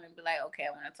outline and be like, okay,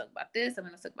 I want to talk about this. I'm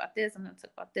going to talk about this. I'm going to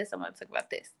talk about this. I'm going to talk about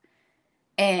this.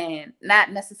 And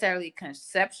not necessarily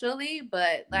conceptually,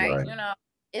 but like, you know,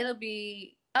 it'll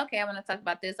be, okay, I want to talk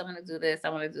about this. I want to do this. I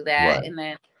want to do that. Right. And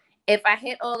then if I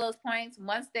hit all those points,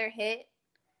 once they're hit,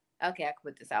 okay, I can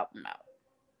put this album out.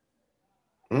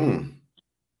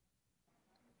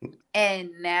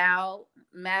 And now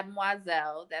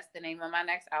Mademoiselle, that's the name of my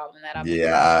next album that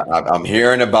I'm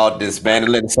hearing about this,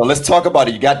 man. So let's talk about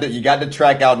it. You got the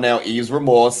track out now, Eve's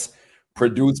Remorse,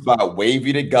 produced by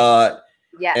Wavy the God.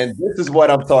 Yes. And this is what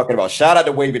I'm talking about. Shout out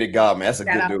to Wavy the God, man. That's a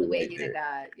good dude. Wavy the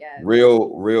God, yes.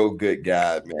 Real good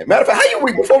guy, man. Matter of fact,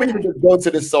 before we even go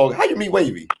to this song, how you meet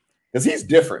Wavy? Because he's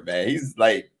different, man. He's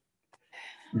like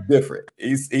different.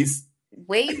 He's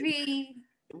Wavy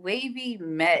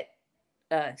met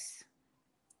us.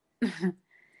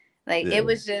 Like it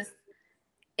was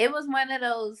one of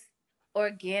those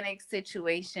organic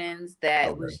situations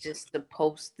that was just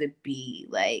supposed to be.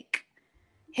 Like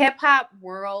hip hop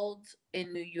world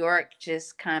in New York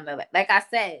just kind of like I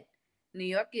said, New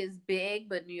York is big,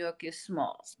 but New York is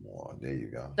small. There you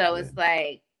go. So it's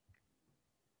like,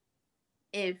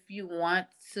 if you want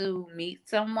to meet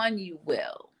someone, you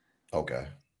will. Okay.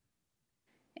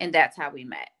 And that's how we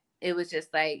met. It was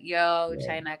just like, yo,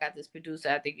 China, I got this producer.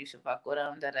 I think you should fuck with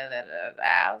him.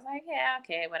 I was like, yeah,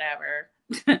 okay, whatever.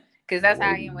 Because that's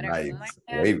how I am. Whatever.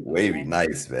 Nice. Wavy,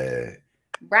 nice, man.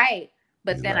 Right.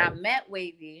 But then I met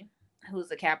Wavy,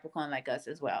 who's a Capricorn like us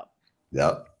as well.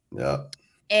 Yep.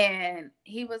 And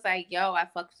he was like, yo, I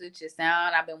fucks with your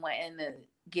sound. I've been wanting to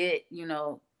get, you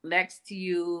know, next to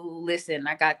you. Listen,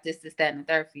 I got this, that, and the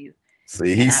third for you.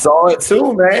 See, he saw it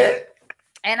too, man.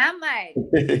 And I'm like,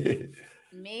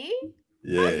 me?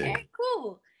 Yeah. Okay,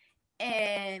 cool.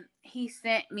 And he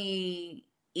sent me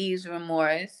Eve's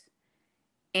Remorse.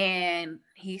 And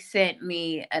he sent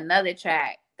me another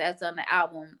track that's on the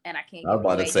album. And I can't. I was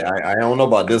about to say, I don't know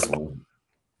about this one.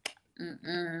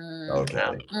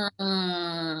 Okay.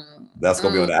 That's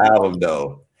going to be on the album,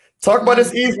 though. Talk about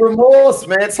this Eve's Remorse,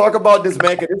 man. Talk about this,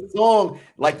 man. Because this song,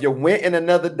 like you went in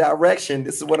another direction.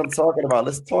 This is what I'm talking about.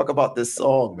 Let's talk about this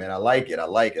song, man. I like it.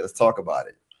 Let's talk about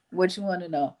it. What you want to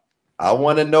know? I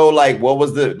want to know, like, what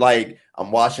was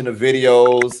I'm watching the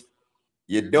videos.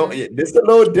 You don't, this is a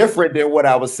little different than what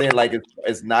I was saying. Like,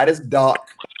 it's not as dark.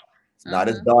 It's not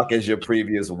as dark as your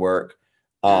previous work.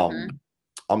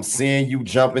 I'm seeing you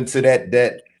jump into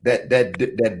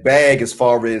that bag as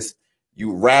far as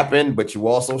you rapping, but you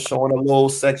also showing a little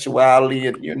sexuality,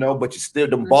 and but you still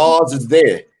the bars is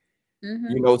there.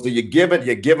 So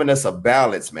you're giving us a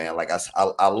balance, man. Like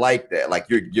I like that. Like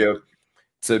you're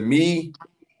to me,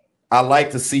 I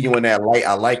like to see you in that light.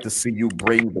 I like to see you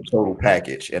bring the total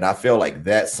package, and I feel like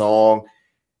that song,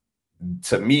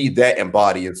 to me, that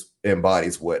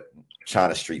embodies what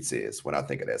China Streets is when I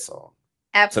think of that song.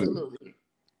 Absolutely.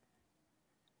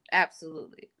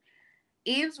 Absolutely.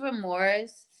 Eve's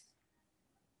Remorse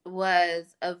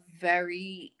was a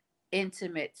very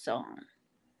intimate song.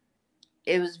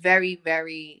 It was very,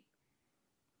 very,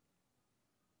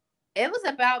 it was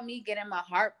about me getting my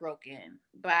heart broken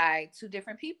by two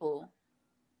different people.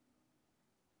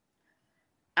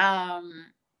 The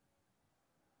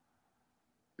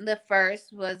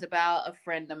first was about a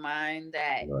friend of mine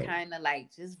that kind of like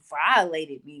just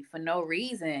violated me for no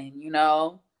reason,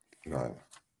 Right.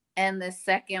 And the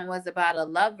second was about a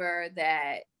lover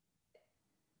that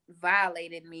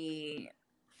violated me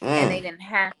and they didn't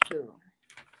have to.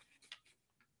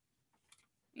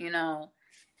 And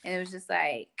it was just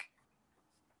like,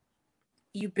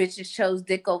 you bitches chose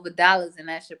dick over dollars and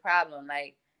that's your problem.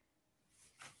 Like,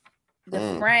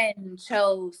 the friend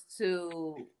chose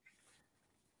to,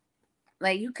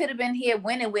 like, you could have been here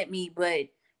winning with me, but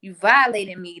you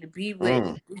violated me to be with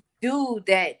a dude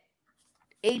that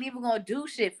ain't even gonna do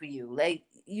shit for you. Like,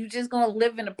 you just gonna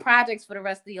live in the projects for the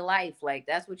rest of your life. Like,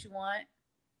 that's what you want.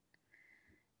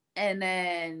 And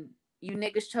then you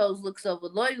niggas chose looks over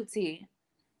loyalty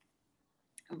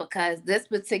because this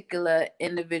particular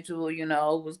individual,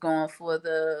 was going for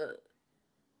the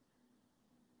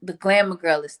glamour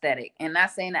girl aesthetic. And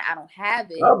not saying that I don't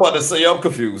have it. I'm about to say I'm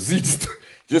confused. You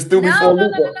just threw me for a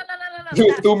loop. No.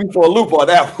 You threw me for a loop on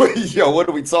that one. Yo, what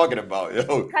are we talking about, yo?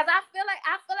 Because I feel like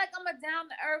I'm a down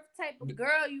to earth type of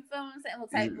girl. You feel what I'm saying? Well,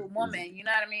 type of woman. You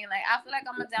know what I mean? Like, I feel like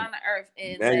I'm a down to earth.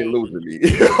 And now you're losing me.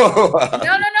 No.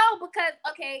 Because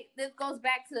this goes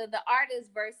back to the artist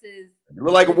versus. You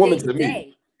look like a woman to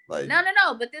me. Like,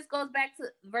 no. But this goes back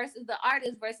to versus the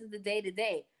artist versus the day to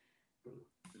day.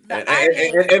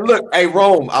 And look, hey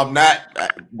Rome, I'm not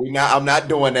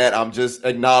doing that. I'm just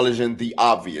acknowledging the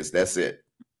obvious. That's it.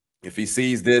 If he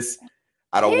sees this,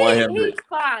 I don't want him. He's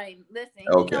fine. Listen.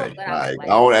 Okay.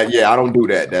 All right. I don't do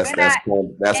that. That's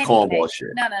cornball shit.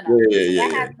 No. Yeah.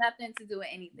 That has nothing to do with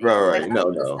anything. Right.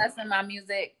 No. Discussing my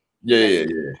music. Yeah.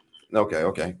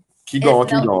 Okay. Keep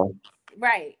going.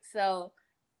 Right. So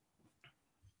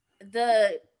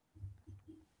the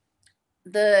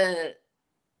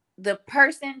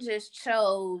person just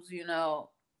chose,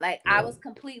 like, I was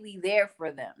completely there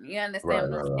for them. You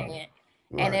understand what I'm saying?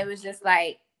 Right. And it was just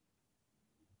like,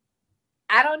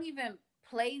 I don't even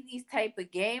play these type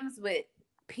of games with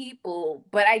people,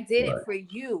 but I did it for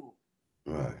you.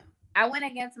 Right. I went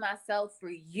against myself for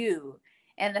you.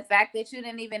 And the fact that you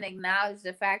didn't even acknowledge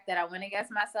the fact that I went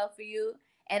against myself for you,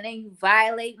 and then you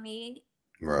violate me.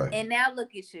 Right. And now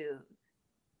look at you.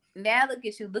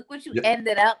 Look what you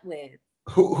ended up with.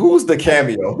 Who's the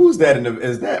cameo? Who's that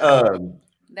is that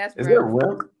that's is Rim. that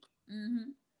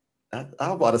Rim? I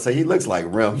was about to say he looks like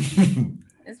Rim.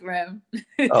 It's Rim.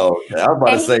 Oh, okay. I was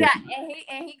about to say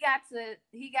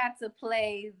he got to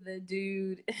play the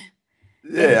dude.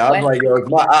 Yeah, I'm like,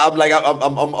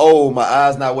 I'm old. My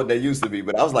eyes not what they used to be,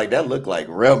 but I was like, that looked like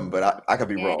Rim, but I could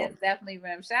be wrong. It's definitely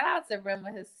Rim. Shout out to Rim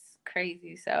with his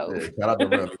crazy self. Yeah, shout out to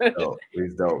Rim.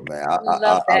 He's dope, man. I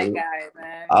love that guy,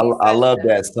 man. I love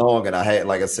that song, and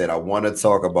like I said, I want to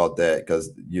talk about that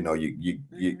because you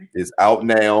it's out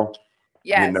now.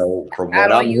 Yes. From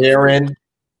what I'm hearing,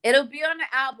 it'll be on the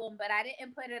album, but I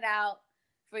didn't put it out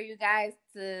for you guys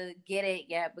to get it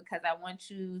yet because I want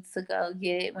you to go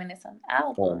get it when it's on the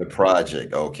album. On the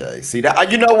project, okay. See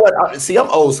that? You know what? I'm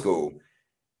old school.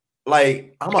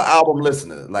 Like, I'm an album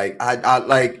listener. Like, I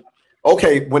like.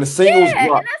 Okay, when the singles drop,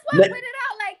 and that's why I put it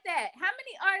out like that. How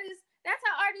many artists? That's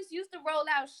how artists used to roll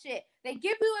out shit. They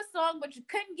give you a song, but you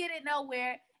couldn't get it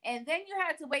nowhere, and then you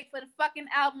had to wait for the fucking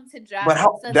album to drop. But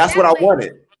that's what I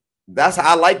wanted. That's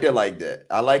how I liked it like that.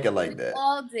 I like it like that.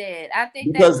 All did. I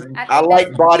think because I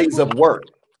like bodies of work.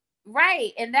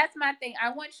 Right, and that's my thing.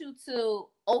 I want you to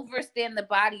understand the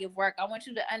body of work. I want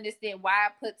you to understand why I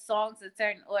put songs in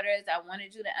certain orders. I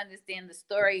wanted you to understand the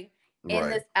story.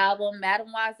 In this album,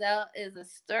 Mademoiselle is a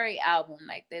story album.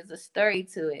 Like, there's a story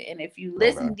to it. And if you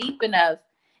listen deep enough,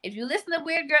 if you listen to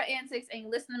Weird Girl Antics and you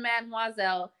listen to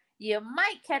Mademoiselle, you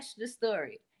might catch the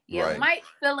story. You might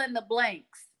fill in the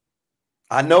blanks.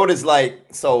 I noticed, like,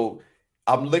 so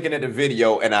I'm looking at the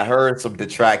video and I heard some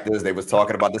detractors. They was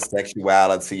talking about the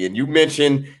sexuality, and you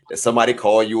mentioned that somebody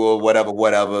called you or whatever,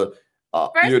 whatever.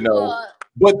 First You of know, all,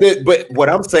 but what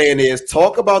I'm saying is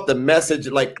talk about the message.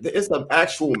 Like it's an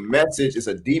actual message. It's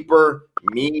a deeper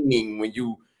meaning when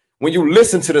you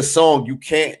listen to the song. You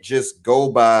can't just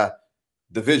go by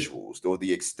the visuals or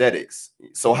the aesthetics.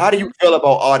 So how do you feel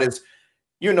about artists?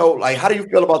 You know, like how do you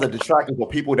feel about the detractors or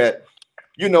people that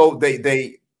you know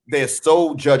they're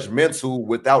so judgmental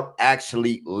without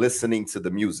actually listening to the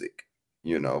music,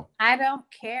 you know? I don't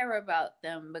care about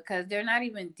them because they're not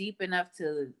even deep enough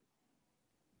to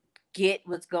get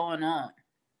what's going on.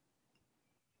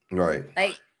 Right.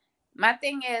 Like, my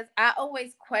thing is, I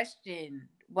always question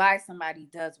why somebody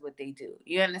does what they do.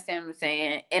 You understand what I'm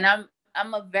saying? And I'm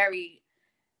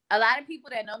a lot of people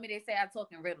that know me, they say I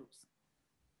talk in riddles.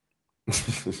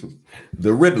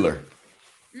 The Riddler.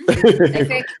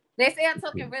 Mm-hmm. They say I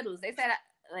talk in riddles. They said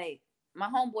like my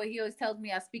homeboy, he always tells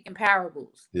me I speak in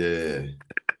parables. Yeah.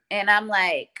 And I'm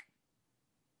like,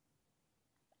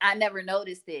 I never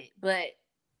noticed it. But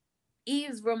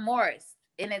Eve's remorse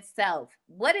in itself.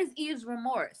 What is Eve's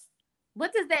remorse?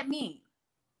 What does that mean?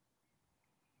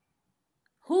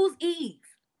 Who's Eve?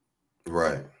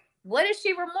 Right. What is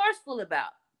she remorseful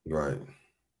about? Right.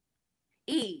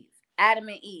 Eve, Adam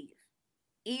and Eve.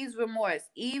 Eve's remorse.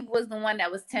 Eve was the one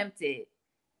that was tempted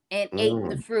and ate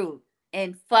the fruit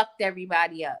and fucked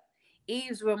everybody up.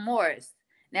 Eve's remorse.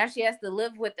 Now she has to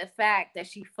live with the fact that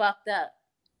she fucked up.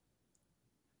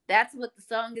 That's what the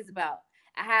song is about.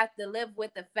 I have to live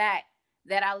with the fact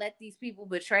that I let these people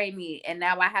betray me and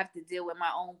now I have to deal with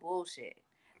my own bullshit.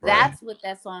 Right. That's what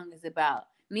that song is about.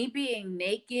 Me being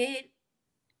naked,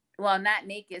 well, not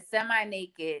naked,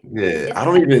 semi-naked. Yeah, I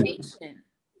don't temptation. even.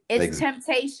 It's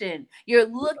temptation. You're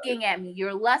looking at me.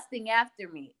 You're lusting after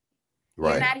me.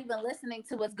 Right. You're not even listening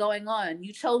to what's going on.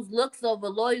 You chose looks over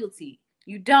loyalty.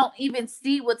 You don't even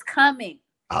see what's coming.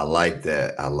 I like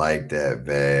that. I like that,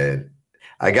 man.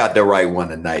 I got the right one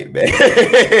tonight, man.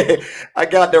 I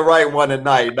got the right one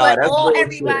tonight. Nah, but that's all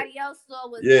everybody else saw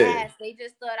was ass. They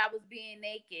just thought I was being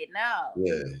naked. No.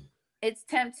 Yeah. It's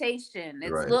temptation.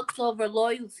 It's looks over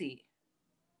loyalty.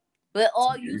 But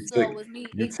all you saw was me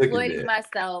exploiting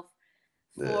myself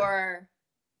for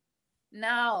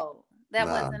no. That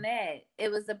wasn't it. It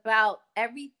was about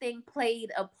everything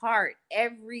played a part.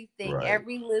 Everything,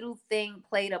 every little thing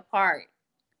played a part.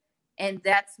 And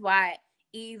that's why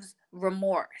Eve's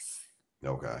remorse.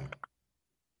 Okay.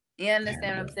 You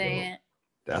understand what I'm saying?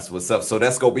 That's what's up. So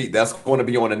that's going to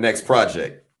be on the next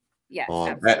project. Yes.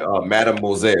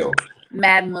 Mademoiselle.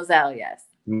 Mademoiselle, yes.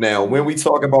 Now, when we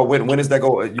talk about when is that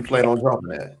go? You plan on dropping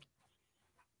that?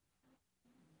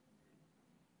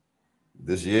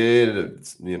 This year,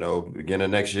 you know, beginning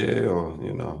of next year, or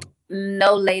you know,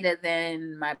 no later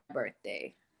than my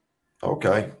birthday.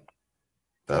 Okay,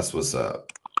 that's what's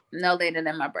up. No later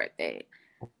than my birthday.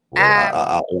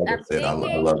 Well, like I said,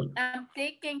 I'm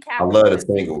thinking I love the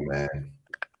single, man.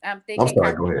 I'm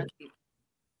sorry. Go ahead.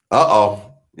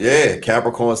 Yeah,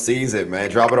 Capricorn season,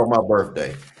 man. Drop it on my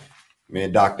birthday. Me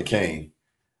and Dr. Kane.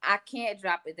 I can't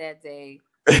drop it that day.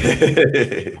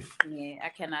 Yeah, I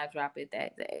cannot drop it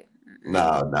that day.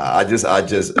 Nah. I just,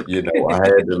 you know, I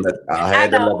had to let.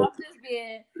 I'm just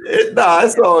being.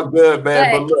 It's all good,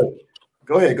 man. But look,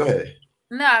 go ahead.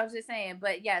 No, I was just saying,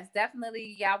 but yes,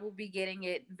 definitely, y'all will be getting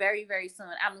it very, very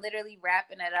soon. I'm literally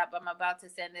wrapping it up. I'm about to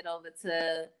send it over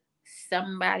to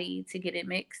somebody to get it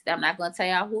mixed. I'm not gonna tell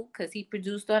y'all who, because he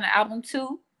produced on the album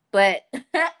too. But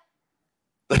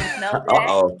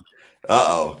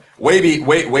Wavy,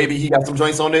 he got some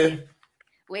joints on there.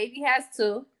 Wavy has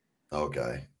 2.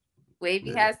 Okay.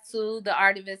 Wavy has 2. The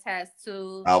Artivist has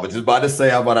 2. I was just about to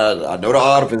say, I know the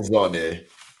Artivist on there.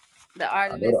 The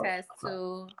Artivist has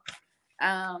 2.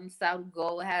 South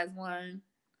Gold has 1.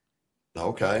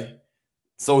 Okay.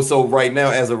 So right now,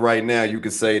 as of right now, you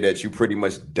could say that you pretty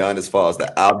much done as far as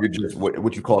the album. You just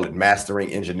what you call it,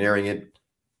 mastering, engineering it.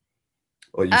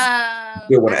 Or you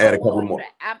still want to add a couple more?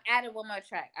 I'm adding one more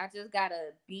track. I just got a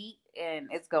beat and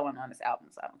it's going on this album,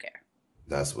 so I don't care.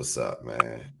 That's what's up,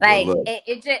 man. Like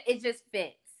it just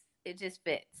fits. It just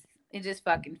fits. It just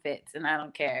fucking fits, and I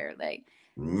don't care. Like,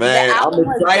 man, I'm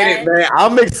excited, man.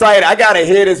 I'm excited. I gotta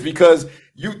hear this because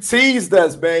you teased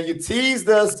us, man. You teased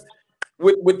us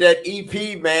with that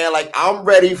EP, man. Like, I'm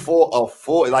ready for a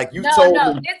full. Like you told me.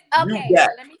 Okay, so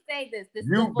let me say this.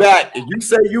 You back? If you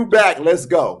say you back, let's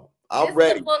go. I'm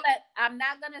ready. I'm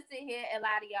not gonna sit here and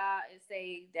lie to y'all and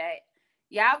say that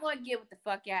y'all gonna get what the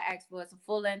fuck y'all asked for. It's a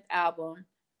full-length album.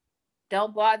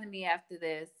 Don't bother me after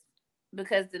this,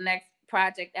 because the next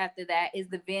project after that is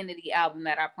the Vanity album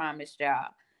that I promised y'all.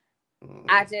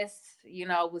 I just,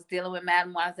 was dealing with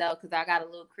Mademoiselle because I got a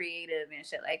little creative and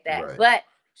shit like that. Right. But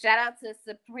shout out to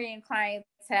Supreme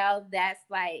Clientele. That's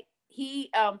like,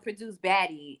 he produced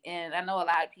Baddie, and I know a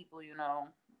lot of people,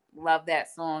 love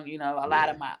that song. A lot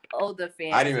of my older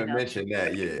fans. I didn't even mention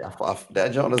that. Yeah,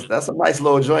 that joint that's a nice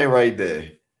little joint right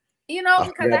there. Because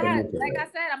like I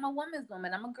said, I'm a woman's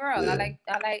woman. I'm a girl. Yeah.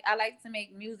 I like to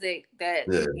make music that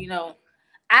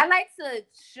I like to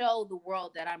show the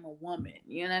world that I'm a woman.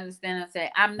 You understand what I'm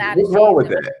saying? I'm not. What's wrong with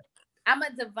that? I'm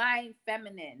a divine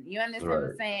feminine. You understand what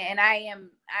I'm saying? And I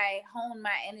hone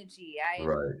my energy. I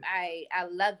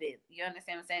love it. You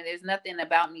understand what I'm saying? There's nothing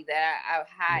about me that I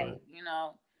hide,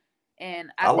 And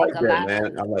I think like that,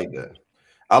 man. I like that.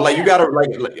 You gotta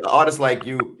like artists like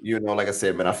you, like I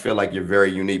said, man, I feel like you're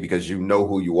very unique because you know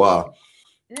who you are.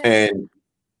 And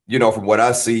from what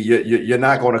I see, you're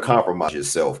not going to compromise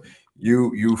yourself.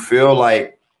 You feel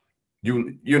like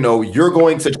you're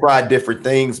going to try different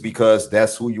things because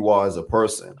that's who you are as a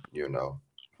person,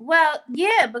 Well,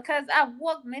 yeah, because I've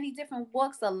walked many different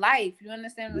walks of life. You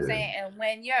understand what I'm saying? And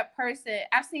when you're a person,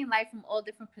 I've seen life from all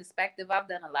different perspectives. I've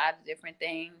done a lot of different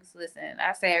things. Listen,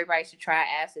 I say everybody should try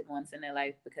acid once in their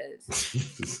life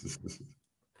because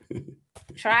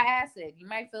try acid. You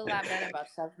might feel a lot better about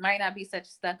yourself. You might not be such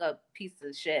a stuck up piece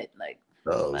of shit.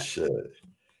 Shit.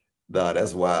 No,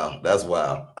 that's wild. That's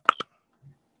wild.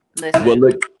 Listen. Well,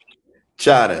 look,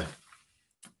 China,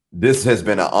 this has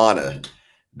been an honor.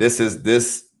 This is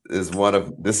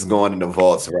going in the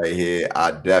vaults right here.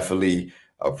 I definitely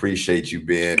appreciate you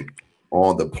being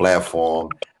on the platform.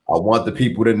 I want the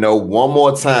people to know one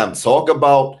more time.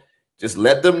 Just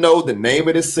let them know the name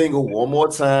of this single one more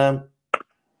time.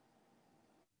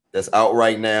 That's out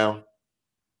right now.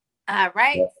 All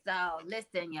right. So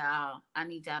listen, y'all. I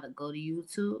need y'all to go to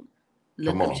YouTube.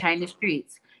 Look up China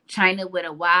Streets. China with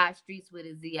a Y, Streets with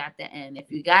a Z at the end. If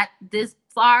you got this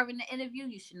far in the interview,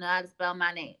 you should know how to spell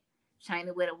my name.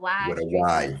 China with a Y, Streets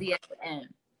with a Z at the end.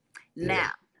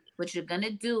 Now, what you're going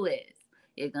to do is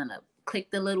you're going to click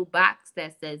the little box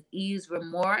that says Ease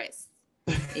Remorse.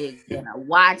 You're going to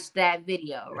watch that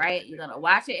video, right? You're going to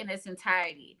watch it in its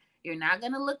entirety. You're not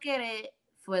going to look at it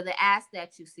for the ass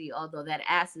that you see, although that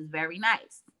ass is very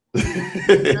nice. You're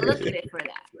going to look at it for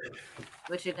that.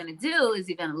 What you're going to do is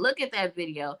you're going to look at that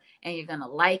video and you're going to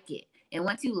like it. And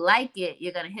once you like it,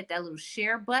 you're going to hit that little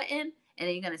share button and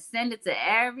then you're going to send it to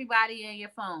everybody in your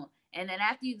phone. And then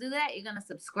after you do that, you're going to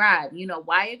subscribe. You know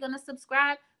why you're going to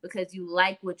subscribe? Because you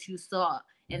like what you saw.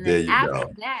 And then after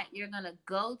that, you're going to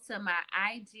go to my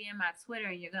IG and my Twitter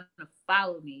and you're going to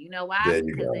follow me. You know why?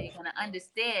 Because then you're going to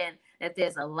understand that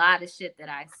there's a lot of shit that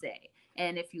I say.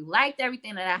 And if you liked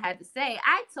everything that I had to say,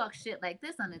 I talk shit like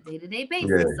this on a day-to-day basis.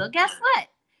 Yeah. So guess what?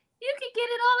 You can get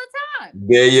it all the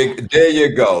time. There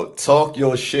you go. Talk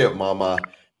your shit, mama.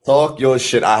 Talk your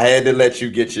shit. I had to let you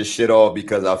get your shit off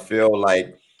because I feel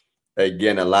like,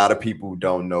 again, a lot of people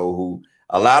don't know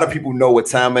a lot of people know what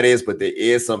time it is, but there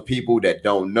is some people that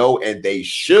don't know and they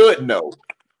should know.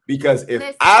 Because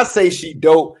if I say she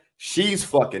dope, she's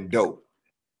fucking dope.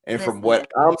 And from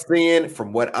what I'm seeing,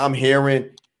 from what I'm hearing,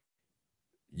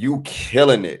 you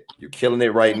killing it. You're killing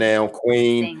it right now,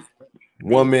 queen,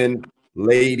 woman,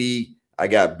 lady. I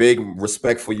got big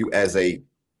respect for you as a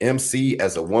MC,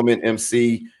 as a woman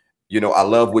MC. I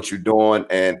love what you're doing,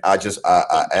 and I ask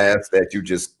that you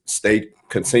just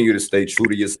continue to stay true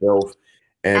to yourself,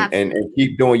 and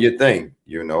keep doing your thing.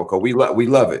 Because we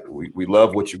love it. We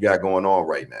love what you got going on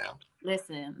right now.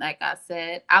 Listen, like I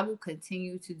said, I will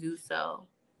continue to do so,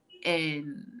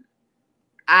 and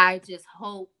I just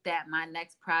hope that my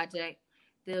next project,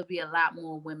 there'll be a lot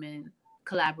more women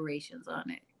collaborations on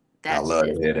it. I love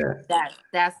to hear that.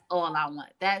 That's all I want.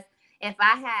 If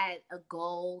I had a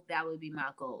goal, that would be my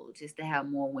goal, just to have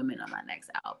more women on my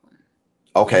next album.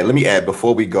 Okay, let me add,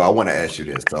 before we go, I want to ask you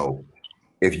this. So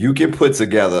if you can put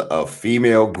together a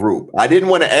female group, I didn't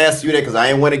want to ask you that because I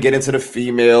didn't want to get into the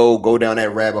female, go down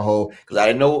that rabbit hole, because I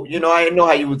didn't know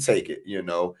how you would take it,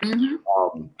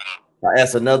 Mm-hmm. I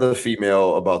asked another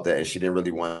female about that, and she didn't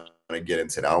really want to get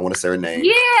into that. I don't want to say her name.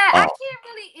 Yeah, I can't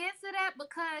really answer that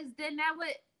because then I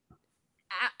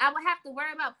would have to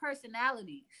worry about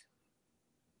personalities.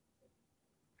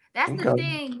 That's the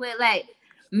thing with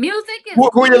music. Is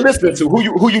who are you listening to?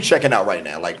 Who you checking out right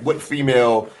now? Like what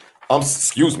female? I'm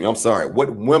sorry.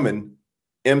 What women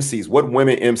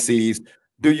MCs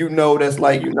do you know that's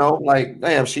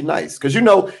damn, she nice? Because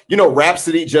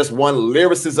Rhapsody just won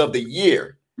Lyricist of the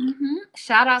Year. Mm-hmm.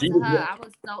 Shout out to her. I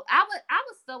was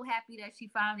so happy that she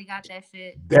finally got that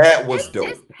shit. That was dope.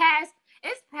 It's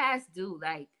past due.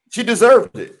 She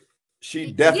deserved it.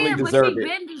 She definitely but deserved she it.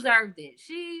 been deserved it.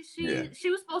 She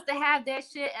was supposed to have that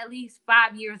shit at least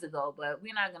 5 years ago, but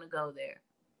we're not gonna go there.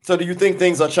 So do you think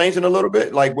things are changing a little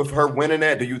bit? Like with her winning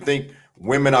that, do you think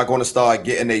women are going to start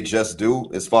getting they just due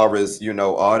as far as, you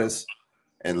know, artists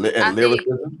and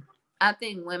lyricism? I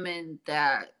think women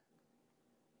that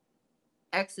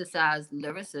exercise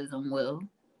lyricism will.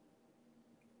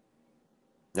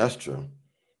 That's true.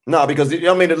 No, because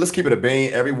I mean, let's keep it a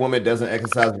bean. Every woman doesn't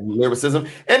exercise lyricism,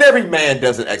 and every man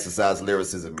doesn't exercise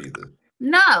lyricism either.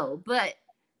 No, but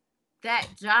that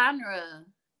genre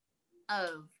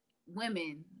of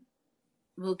women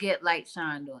will get light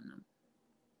shined on them,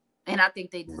 and I think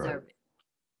they deserve it.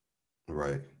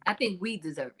 Right. I think we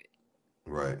deserve it.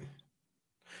 Right.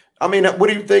 I mean, what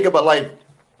do you think about like?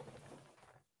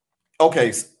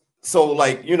 Okay, so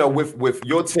like you know, with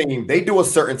your team, they do a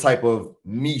certain type of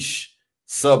niche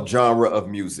subgenre of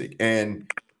music,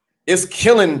 and it's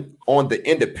killing on the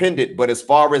independent. But as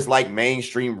far as like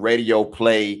mainstream radio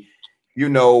play, you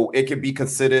know, it can be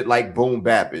considered like boom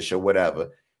bapish or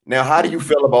whatever. Now, how do you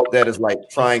feel about that? As like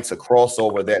trying to cross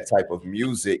over that type of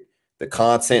music, the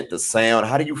content, the sound.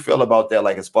 How do you feel about that?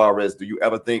 Like, as far as, do you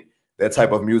ever think that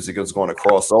type of music is going to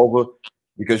cross over?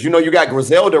 Because you know you got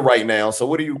Griselda right now. So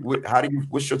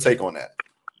what's your take on that?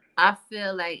 I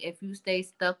feel like if you stay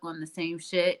stuck on the same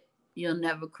shit, you'll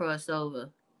never cross over.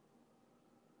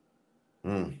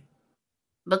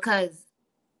 Because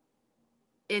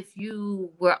if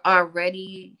you were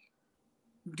already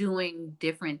doing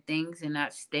different things and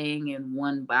not staying in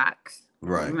one box,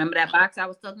 right? Remember that box I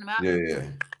was talking about? Yeah.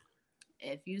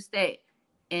 If you stay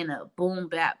in a boom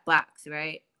bap box,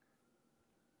 right?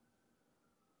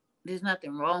 There's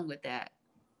nothing wrong with that.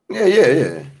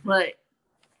 Yeah. But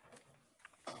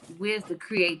where's the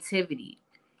creativity?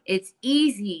 It's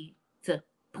easy to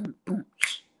boom, boom,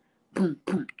 boom,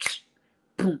 boom,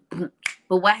 boom, boom.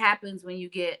 But what happens when you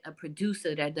get a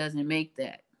producer that doesn't make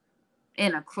that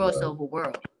in a crossover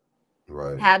world?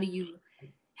 Right. How do you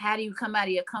come out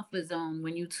of your comfort zone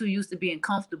when you're too used to being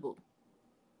comfortable?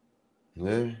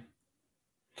 Yeah.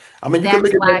 I mean, you can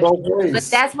look at that both ways. But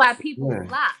that's why people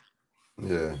flop.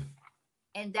 Yeah.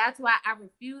 And that's why I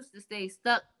refuse to stay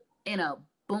stuck in a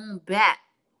boom bap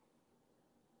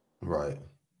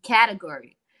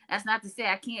category. That's not to say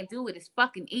I can't do it. It's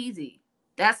fucking easy.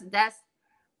 That's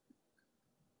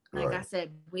like I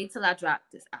said, wait till I drop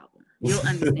this album. You'll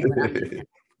understand what I mean.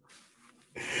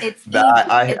 It's easy.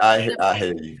 I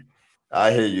hear you.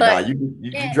 I hear you. Now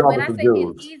you drop it. When I say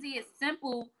it's easy, it's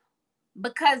simple,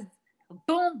 because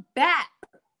boom bap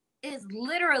is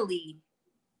literally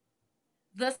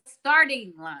the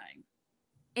starting line.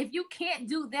 If you can't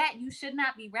do that, you should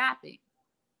not be rapping.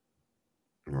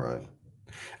 Right.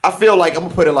 I feel like I'm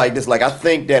gonna put it like this. Like I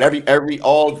think that it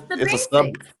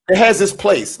has its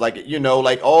place. Like, you know,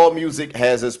 like all music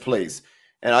has its place.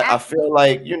 And I feel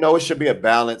like, you know, it should be a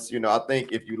balance. You know, I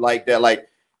think if you like that, like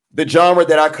the genre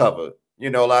that I cover, you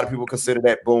know, a lot of people consider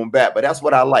that boom bap, but that's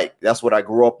what I like. That's what I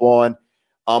grew up on.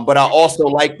 But I also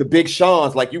like the Big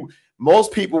Sean's. Like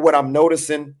most people, what I'm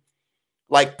noticing,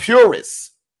 like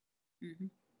purists,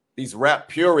 these rap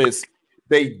purists,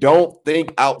 they don't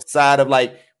think outside of,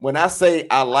 like, when I say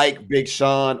I like Big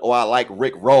Sean or I like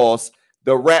Rick Ross,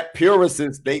 the rap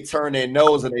purists, they turn their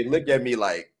nose and they look at me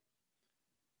like,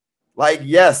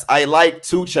 yes, I like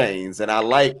 2 Chainz and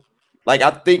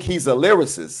I think he's a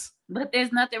lyricist. But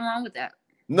there's nothing wrong with that.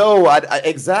 No,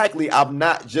 exactly. I'm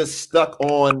not just stuck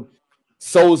on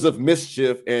Souls of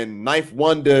Mischief and Ninth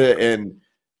Wonder and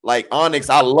like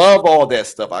Onyx. I love all that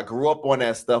stuff. I grew up on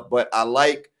that stuff, but I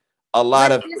like a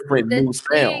lot of different new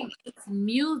sounds. It's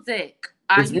music.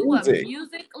 Are you a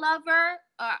music lover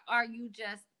or are you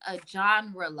just a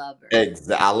genre lover?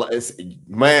 Exactly.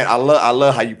 Man, I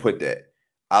love how you put that.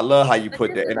 I love how you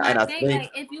put that. And I think,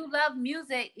 like, if you love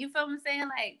music, you feel what I'm saying?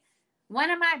 Like, one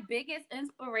of my biggest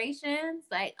inspirations,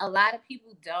 like a lot of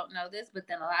people don't know this, but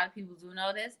then a lot of people do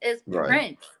know this, is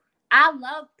Prince. I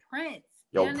love Prince.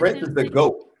 Yo, Prince is the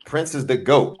GOAT. Prince is the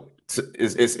GOAT.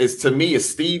 It's to me, it's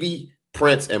Stevie,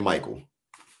 Prince, and Michael.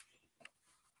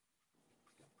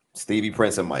 Stevie,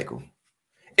 Prince, and Michael.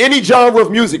 Any genre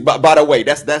of music, by the way,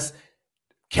 that's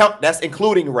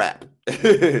including rap.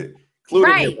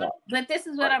 Right, but this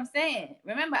is what I'm saying.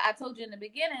 Remember, I told you in the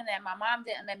beginning that my mom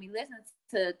didn't let me listen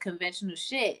to conventional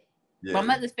shit. Yeah. My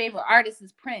mother's favorite artist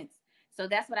is Prince, so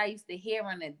that's what I used to hear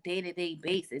on a day-to-day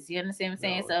basis. You understand what I'm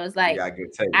saying? So it's like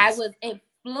I was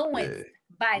influenced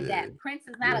by that. Prince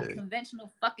is not a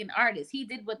conventional fucking artist. He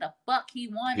did what the fuck he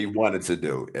wanted. He wanted to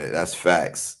do. That's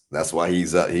facts. That's why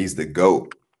he's the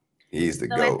GOAT. He's the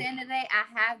GOAT. So at the end of the day,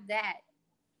 I have that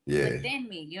within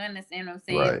me. You understand what I'm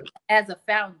saying? Right. As a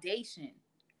foundation.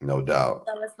 No doubt.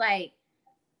 So it's like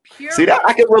pure. See that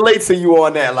I can relate to you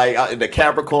on that, like the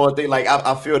Capricorn thing. Like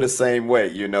I feel the same way.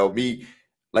 You know, me.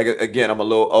 Like again, I'm a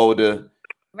little older,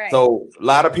 Right. so a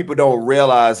lot of people don't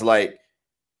realize like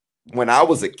when I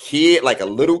was a kid, like a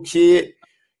little kid,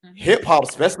 hip hop,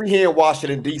 especially here in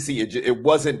Washington D.C., it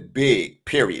wasn't big.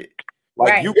 Period.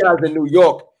 Like you guys in New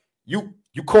York, you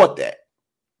caught that.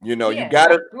 You know, you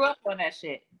got it. Grew up on that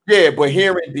shit. Yeah, but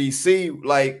here in DC,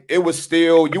 like it was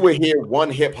still, you would hear one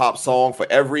hip hop song for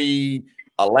every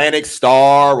Atlantic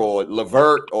Star or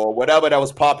Levert or whatever that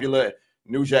was popular,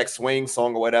 New Jack Swing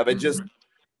song or whatever. It just,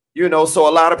 you know, so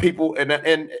a lot of people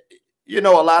and you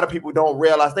know, a lot of people don't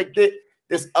realize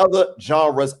there's other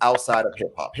genres outside of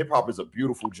hip hop. Hip hop is a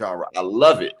beautiful genre. I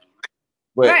love it,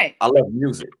 but I love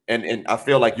music, and I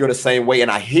feel like you're the same way.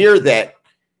 And I hear that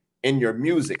in your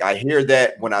music. I hear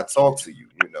that when I talk to you.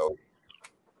 You know.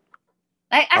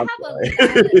 Like I have a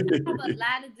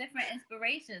lot of different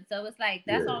inspirations. So it's like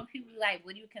that's all people like,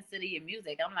 what do you consider your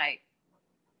music? I'm like,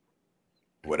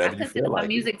 whatever you feel like. My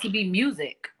music to be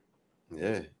music.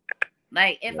 Yeah.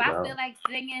 Like if I feel like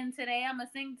singing today, I'ma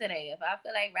sing today. If I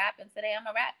feel like rapping today,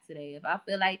 I'ma rap today. If I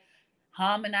feel like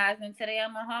harmonizing today,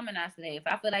 I'ma harmonize today. If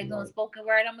I feel like doing spoken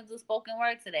word, I'ma do spoken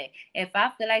word today. If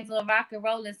I feel like doing rock and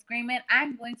roll and screaming,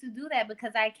 I'm going to do that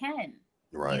because I can.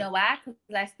 Right. You know why? Because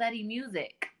I study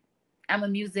music. I'm a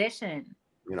musician.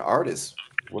 You're an artist.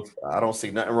 I don't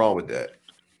see nothing wrong with that.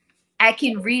 I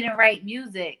can read and write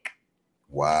music.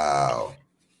 Wow.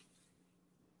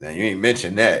 Now you ain't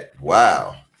mentioned that.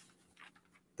 Wow.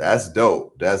 That's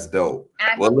dope. That's dope.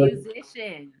 I'm a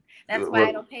musician. That's why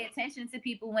I don't pay attention to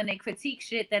people when they critique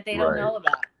shit that they don't know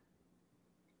about.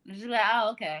 I'm just like,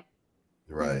 oh, okay.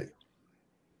 Right.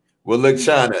 Well, look,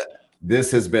 China,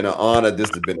 this has been an honor. This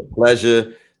has been a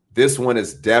pleasure. This one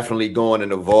is definitely going in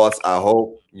the vaults. I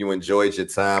hope you enjoyed your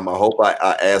time. I hope I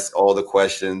asked all the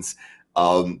questions.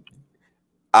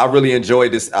 I really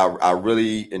enjoyed this. I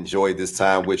really enjoyed this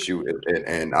time with you,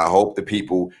 and I hope the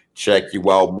people check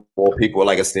you out. More people,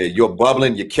 like I said, you're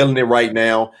bubbling. You're killing it right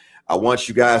now. I want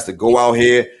you guys to go out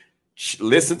here,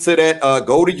 listen to that.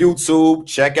 Go to YouTube,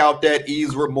 check out that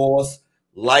Ease Remorse,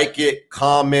 like it,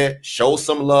 comment, show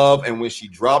some love. And when she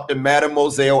dropped the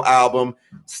Mademoiselle album,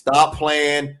 stop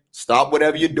playing, stop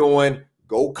whatever you're doing.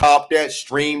 Go cop that,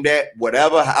 stream that,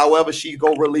 whatever, however she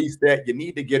go release that. You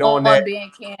need to get on that.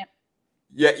 Bandcamp.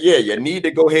 Yeah, you need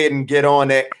to go ahead and get on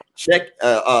that. Check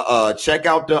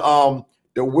out the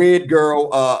Weird Girl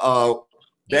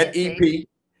that EP.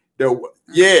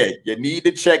 You need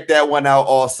to check that one out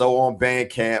also on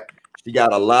Bandcamp. She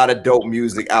got a lot of dope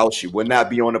music out. She would not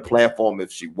be on the platform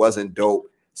if she wasn't dope.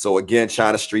 So again,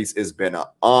 China Streets, it's been an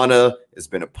honor. It's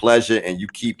been a pleasure, and you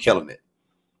keep killing it.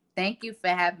 Thank you for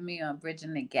having me on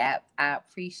Bridging the Gap. I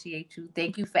appreciate you.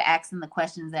 Thank you for asking the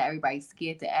questions that everybody's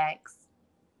scared to ask.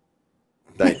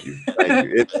 Thank you. Thank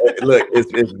you.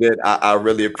 It's been, I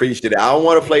really appreciate it. I don't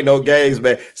want to play no games,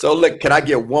 man. So look, can I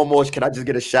get one more? Can I just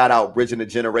get a shout out, Bridging the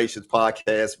Generations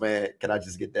podcast, man? Can I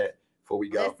just get that before we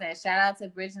go? Listen, shout out to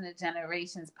Bridging the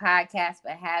Generations podcast for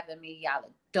having me. Y'all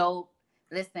are dope.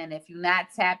 Listen, if you're not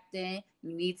tapped in,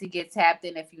 you need to get tapped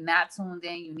in. If you're not tuned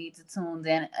in, you need to tune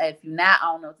in. If you're not,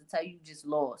 I don't know what to tell you, you just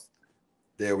lost.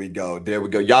 There we go. There we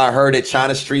go. Y'all heard it.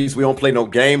 China Streets. We don't play no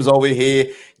games over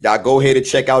here. Y'all go ahead and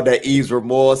check out that Ease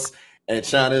Remorse. And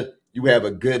China, you have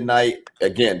a good night.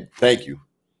 Again, thank you.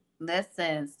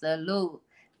 Listen, salute.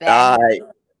 All right.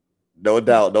 No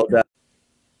doubt. No doubt.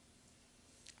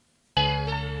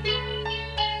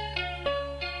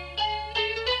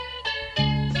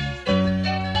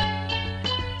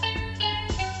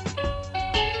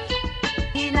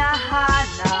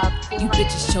 You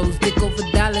bitches chose dick over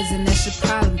dollars and that's your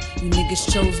problem. You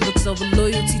niggas chose looks over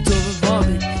loyalty, door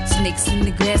revolving. Snakes in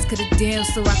the grass, cut it down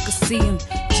so I could see them.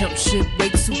 Jump ship way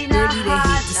too early, they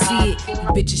hate to see it. You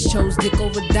bitches chose dick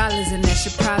over dollars and that's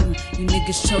your problem. You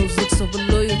niggas chose looks over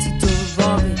loyalty, door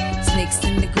revolving. Snakes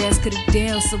in the grass, cut it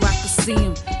down so I could see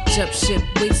them. Jump ship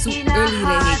way too early,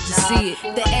 they hate to see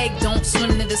it. The egg don't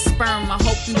swim to the sperm. I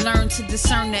hope you learn to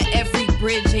discern that every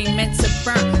bridge ain't meant to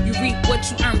burn. You reap what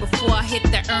you earn. Before I hit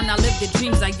the urn, I live the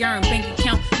dreams I yearn. Bank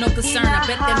account, no concern. I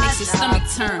bet that makes your stomach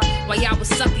turn. While y'all was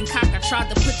sucking cock, I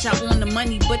tried to put y'all on the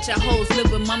money, but y'all hoes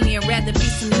live with mommy and rather be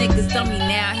some niggas dummy.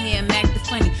 Now I hear him acting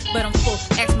funny, but I'm full.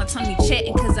 Ask my tummy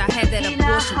chatting cause I had that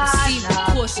abortion. Receive the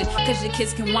caution. cause your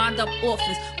kids can wind up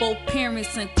orphans. Both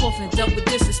parents in coffins, dealt with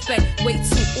disrespect way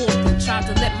too often. Tried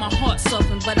to let my heart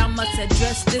soften, but I must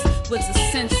address this with a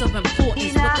sense of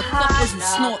importance. What the fuck was you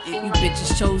snorting? You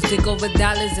bitches chose dick over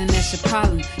dollars, and that's your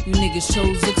problem. You niggas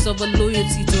chose looks over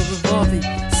loyalty, door revolving.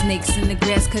 Snakes in the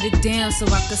grass, cut it down so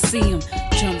I could see them.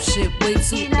 Jump shit way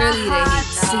too early, they hate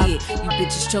to see it. You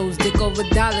bitches chose dick over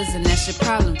dollars, and that's your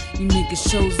problem. You niggas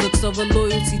chose looks over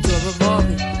loyalty, door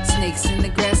revolving. Snakes in the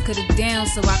grass, cut it down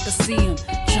so I could see them.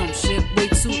 Jump shit way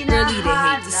too early, they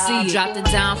hate to see it. Dropped it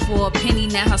down for a penny,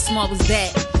 now how smart was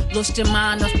that? Lost your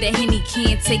mind off that Henny,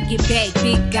 can't take it back.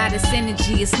 Big goddess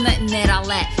energy, it's nothing that I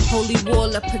lack. Holy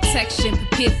wall of protection,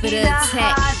 prepared for the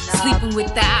attack. Sleeping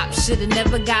with the op, should've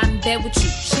never gotten in bed with you.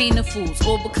 Chain of fools,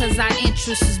 all because our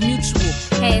interest was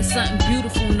mutual. Had something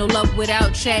beautiful, no love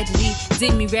without tragedy.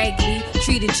 Did me raggedy,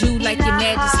 treated you like your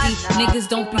majesty. Niggas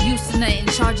don't be used to nothing,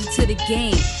 charge it to the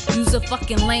game. Use a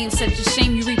fucking lame, such a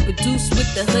shame you reproduce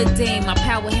with the hood dame. My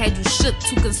power had you shook,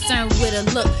 too concerned with a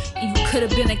look. You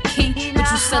could've been a king,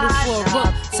 but you settled for a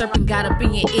rook. Serpent got up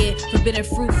in your ear, forbidden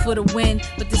fruit for the wind.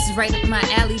 But this is right up my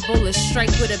alley, bullet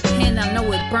strike with a pen. I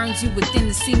know it burns you within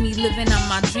to see me living on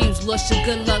my dreams. Lost your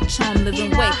good luck charm,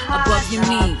 living way above your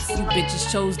means. You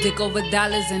bitches chose dick over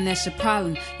dollars, and that's your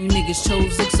problem. You niggas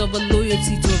chose looks over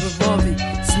loyalty, door revolving.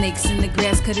 Snakes in the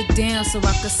grass, cut it down so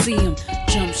I could see them.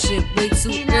 Jump shit way too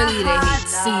early, they hate to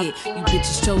see it. You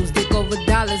bitches chose dick over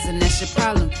dollars, and that's your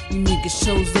problem. You niggas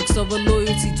chose looks over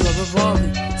loyalty, door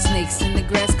revolving. Snakes in the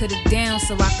grass, cut it down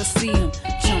so I could see them.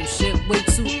 Jump shit way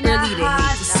too early, they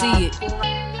hate to see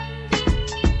it.